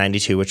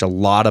BB92, which a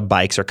lot of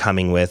bikes are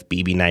coming with,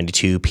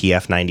 BB92,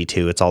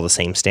 PF92, it's all the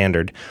same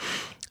standard.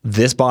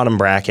 This bottom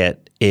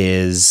bracket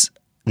is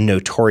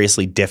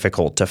notoriously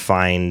difficult to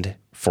find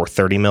for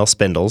 30 mil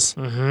spindles.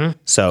 Mm-hmm.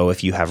 So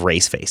if you have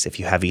Race Face, if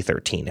you have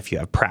E13, if you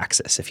have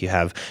Praxis, if you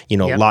have, a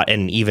lot,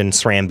 and even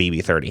SRAM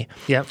BB30.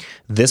 Yep.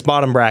 This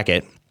bottom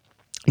bracket,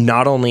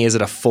 not only is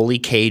it a fully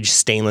caged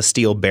stainless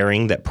steel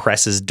bearing that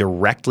presses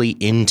directly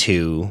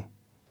into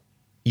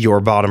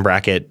your bottom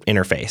bracket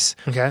interface.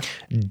 Okay.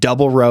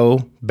 Double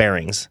row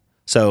bearings.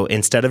 So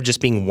instead of just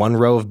being one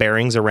row of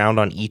bearings around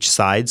on each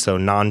side, so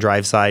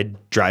non-drive side,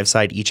 drive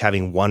side, each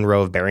having one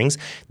row of bearings,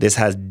 this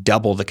has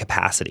double the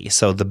capacity.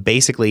 So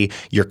basically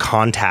your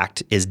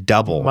contact is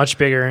double. Much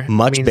bigger.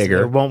 Much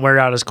bigger. It won't wear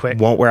out as quick.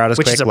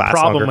 Which is a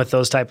problem with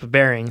those type of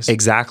bearings.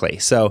 Exactly.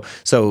 So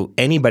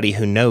anybody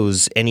who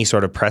knows any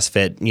sort of press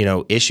fit,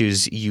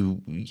 issues,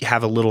 you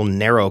have a little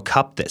narrow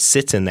cup that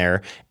sits in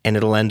there and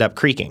it'll end up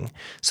creaking.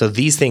 So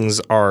these things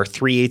are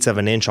 3/8 of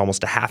an inch,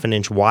 almost a half an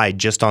inch wide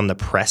just on the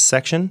press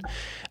section.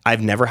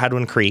 I've never had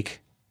one creak.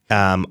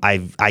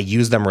 I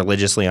use them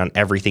religiously on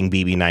everything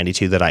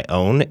BB92 that I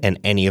own and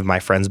any of my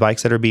friends'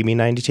 bikes that are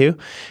BB92.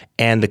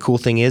 And the cool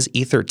thing is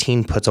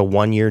E13 puts a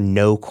 1-year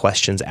no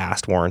questions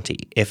asked warranty.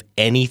 If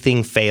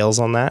anything fails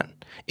on that,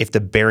 if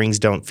the bearings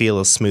don't feel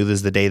as smooth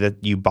as the day that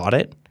you bought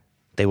it,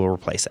 they will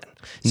replace it.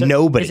 So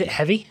Nobody. Is it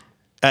heavy?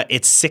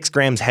 It's 6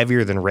 grams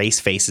heavier than Race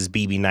Face's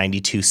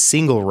BB92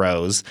 single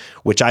rows,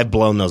 which I've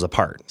blown those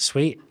apart.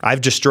 Sweet.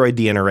 I've destroyed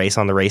the inner race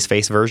on the Race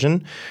Face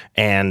version,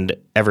 and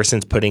ever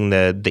since putting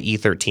the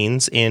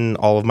E13s in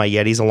all of my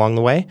Yetis along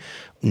the way,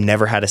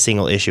 never had a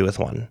single issue with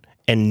one.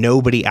 And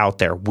nobody out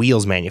there,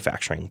 Wheels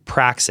Manufacturing,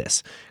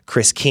 Praxis,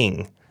 Chris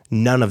King,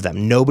 none of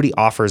them, nobody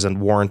offers a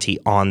warranty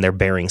on their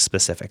bearings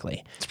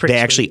specifically. pretty They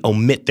sweet. actually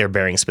omit their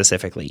bearings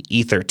specifically.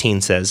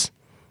 E13 says,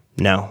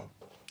 no,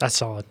 That's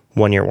solid.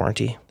 1-year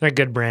warranty. They're a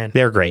good brand.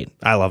 They're great.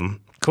 I love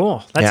them.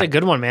 Cool. That's Yeah. a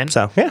good one, man.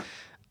 So, yeah,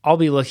 I'll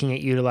be looking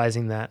at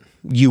utilizing that.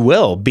 you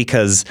will,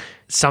 because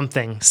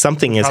Something.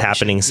 something is Probably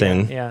happening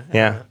should. soon.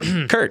 Yeah.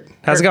 Kurt,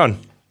 how's it going?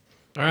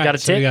 All right, Got a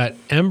so we tick? got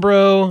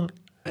Embro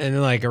and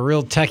then like a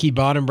real techie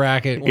bottom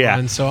bracket Yeah.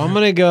 one. So I'm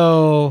gonna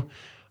go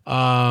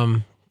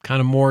kind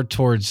of more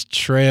towards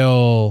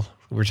trail.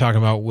 We're talking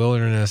about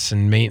wilderness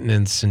and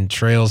maintenance and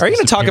trails. Are you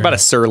going to talk about a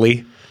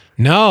Surly?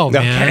 No,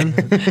 man.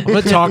 I'm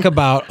gonna talk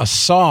about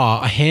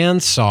a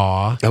hand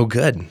saw Oh,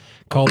 good.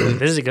 called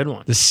This is a good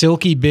one. the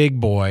Silky Big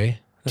Boy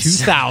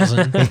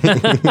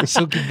 2000.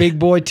 Silky Big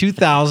Boy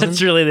 2000.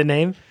 That's really the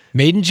name.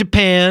 Made in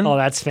Japan. Oh,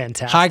 that's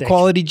fantastic. High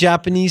quality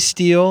Japanese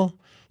steel.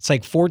 It's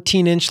like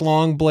 14-inch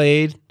long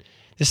blade.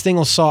 This thing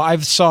will saw.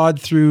 I've sawed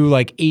through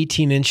like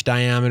 18-inch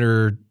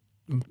diameter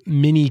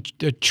mini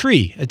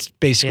tree. It's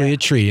basically Yeah. a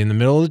tree in the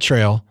middle of the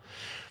trail.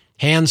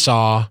 Hand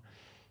saw,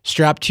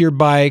 strapped to your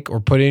bike or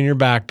put it in your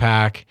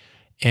backpack,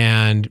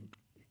 and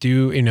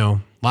do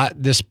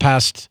this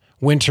past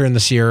winter in the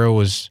Sierra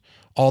was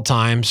all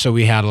time, so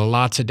we had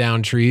lots of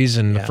down trees,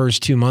 and the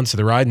first 2 months of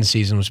the riding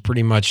season was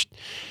pretty much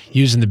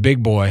using the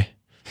big boy.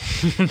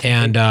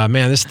 And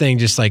man, this thing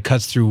just like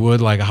cuts through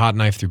wood like a hot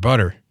knife through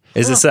butter.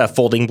 Is this a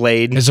folding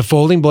blade? It's a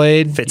folding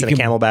blade. Fits You in a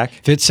can- Camelback?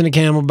 Fits in a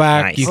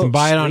Camelback. Nice. You can Oh,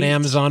 buy it on sweet.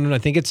 Amazon, and I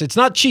think it's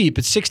not cheap.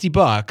 It's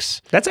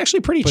 $60. That's actually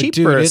pretty But cheap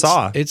dude, for a it's,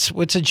 saw. It's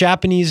a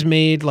Japanese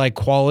made like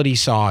quality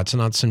saw. It's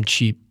not some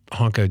cheap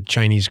hunk of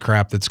Chinese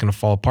crap that's going to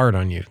fall apart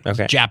on you.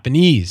 Okay. It's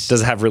Japanese.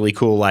 Does it have really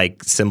cool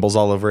like symbols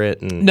all over it?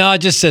 And No, it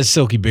just says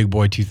Silky Big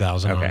Boy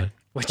 2000 on Okay. it.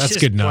 Which That's is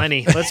good enough.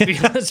 plenty. Let's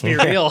be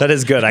real. that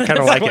is good. I kind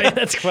of like it.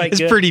 That's quite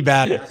It's good. pretty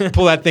bad.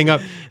 Pull that thing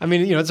up. I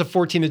mean, it's a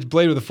 14-inch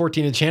blade with a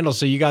 14-inch handle,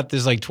 so you got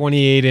this like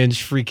 28-inch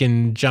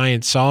freaking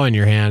giant saw in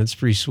your hand. It's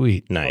pretty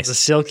sweet. It's a Nice.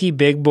 Silky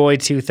Big Boy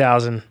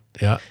 2000.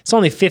 Yeah. It's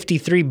only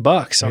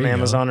 $53 on you go.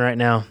 Amazon right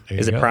now. There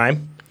Is you it go.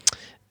 Prime?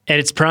 And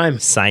it's Prime.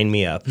 Sign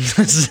me up.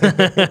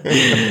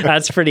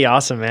 That's pretty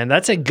awesome, man.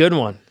 That's a good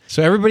one.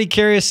 So everybody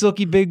carry a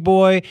Silky Big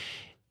Boy,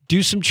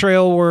 do some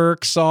trail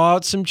work, saw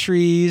out some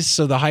trees,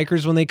 so the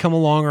hikers, when they come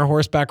along, or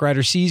horseback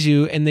rider sees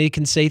you, and they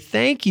can say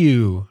thank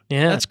you.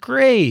 Yeah. That's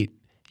great.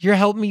 You're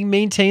helping me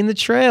maintain the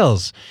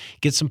trails.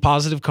 Get some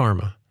positive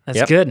karma. That's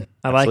Yep. good.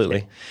 I like Absolutely.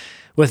 it.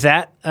 With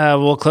that,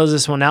 we'll close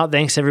this one out.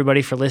 Thanks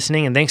everybody for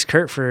listening, and thanks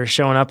Kurt for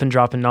showing up and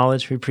dropping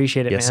knowledge. We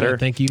appreciate it, Yes, man. sir.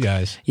 Thank you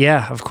guys.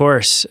 Yeah, of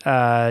course.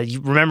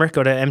 Remember,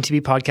 go to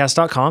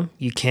mtbpodcast.com.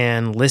 You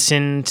can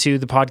listen to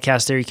the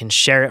podcast there. You can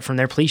share it from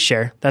there. Please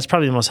share. That's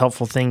probably the most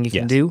helpful thing you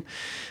can Yes. do.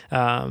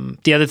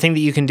 The other thing that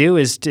you can do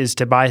is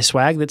to buy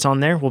swag that's on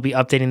there. We'll be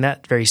updating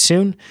that very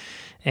soon,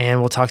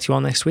 and we'll talk to you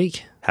all next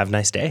week. Have a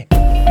nice day.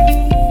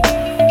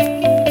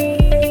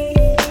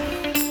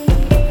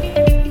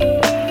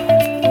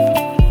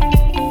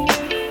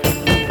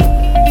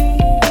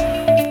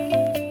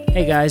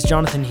 Hey guys,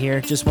 Jonathan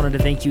here. Just wanted to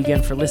thank you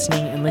again for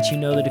listening and let you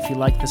know that if you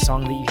like the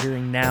song that you're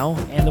hearing now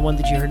and the one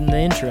that you heard in the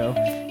intro,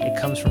 it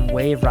comes from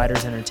Wave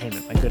Riders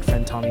Entertainment, my good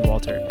friend Tommy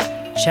Walter.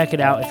 Check it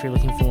out if you're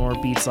looking for more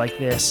beats like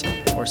this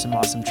or some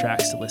awesome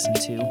tracks to listen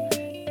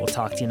to. We'll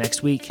talk to you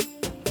next week.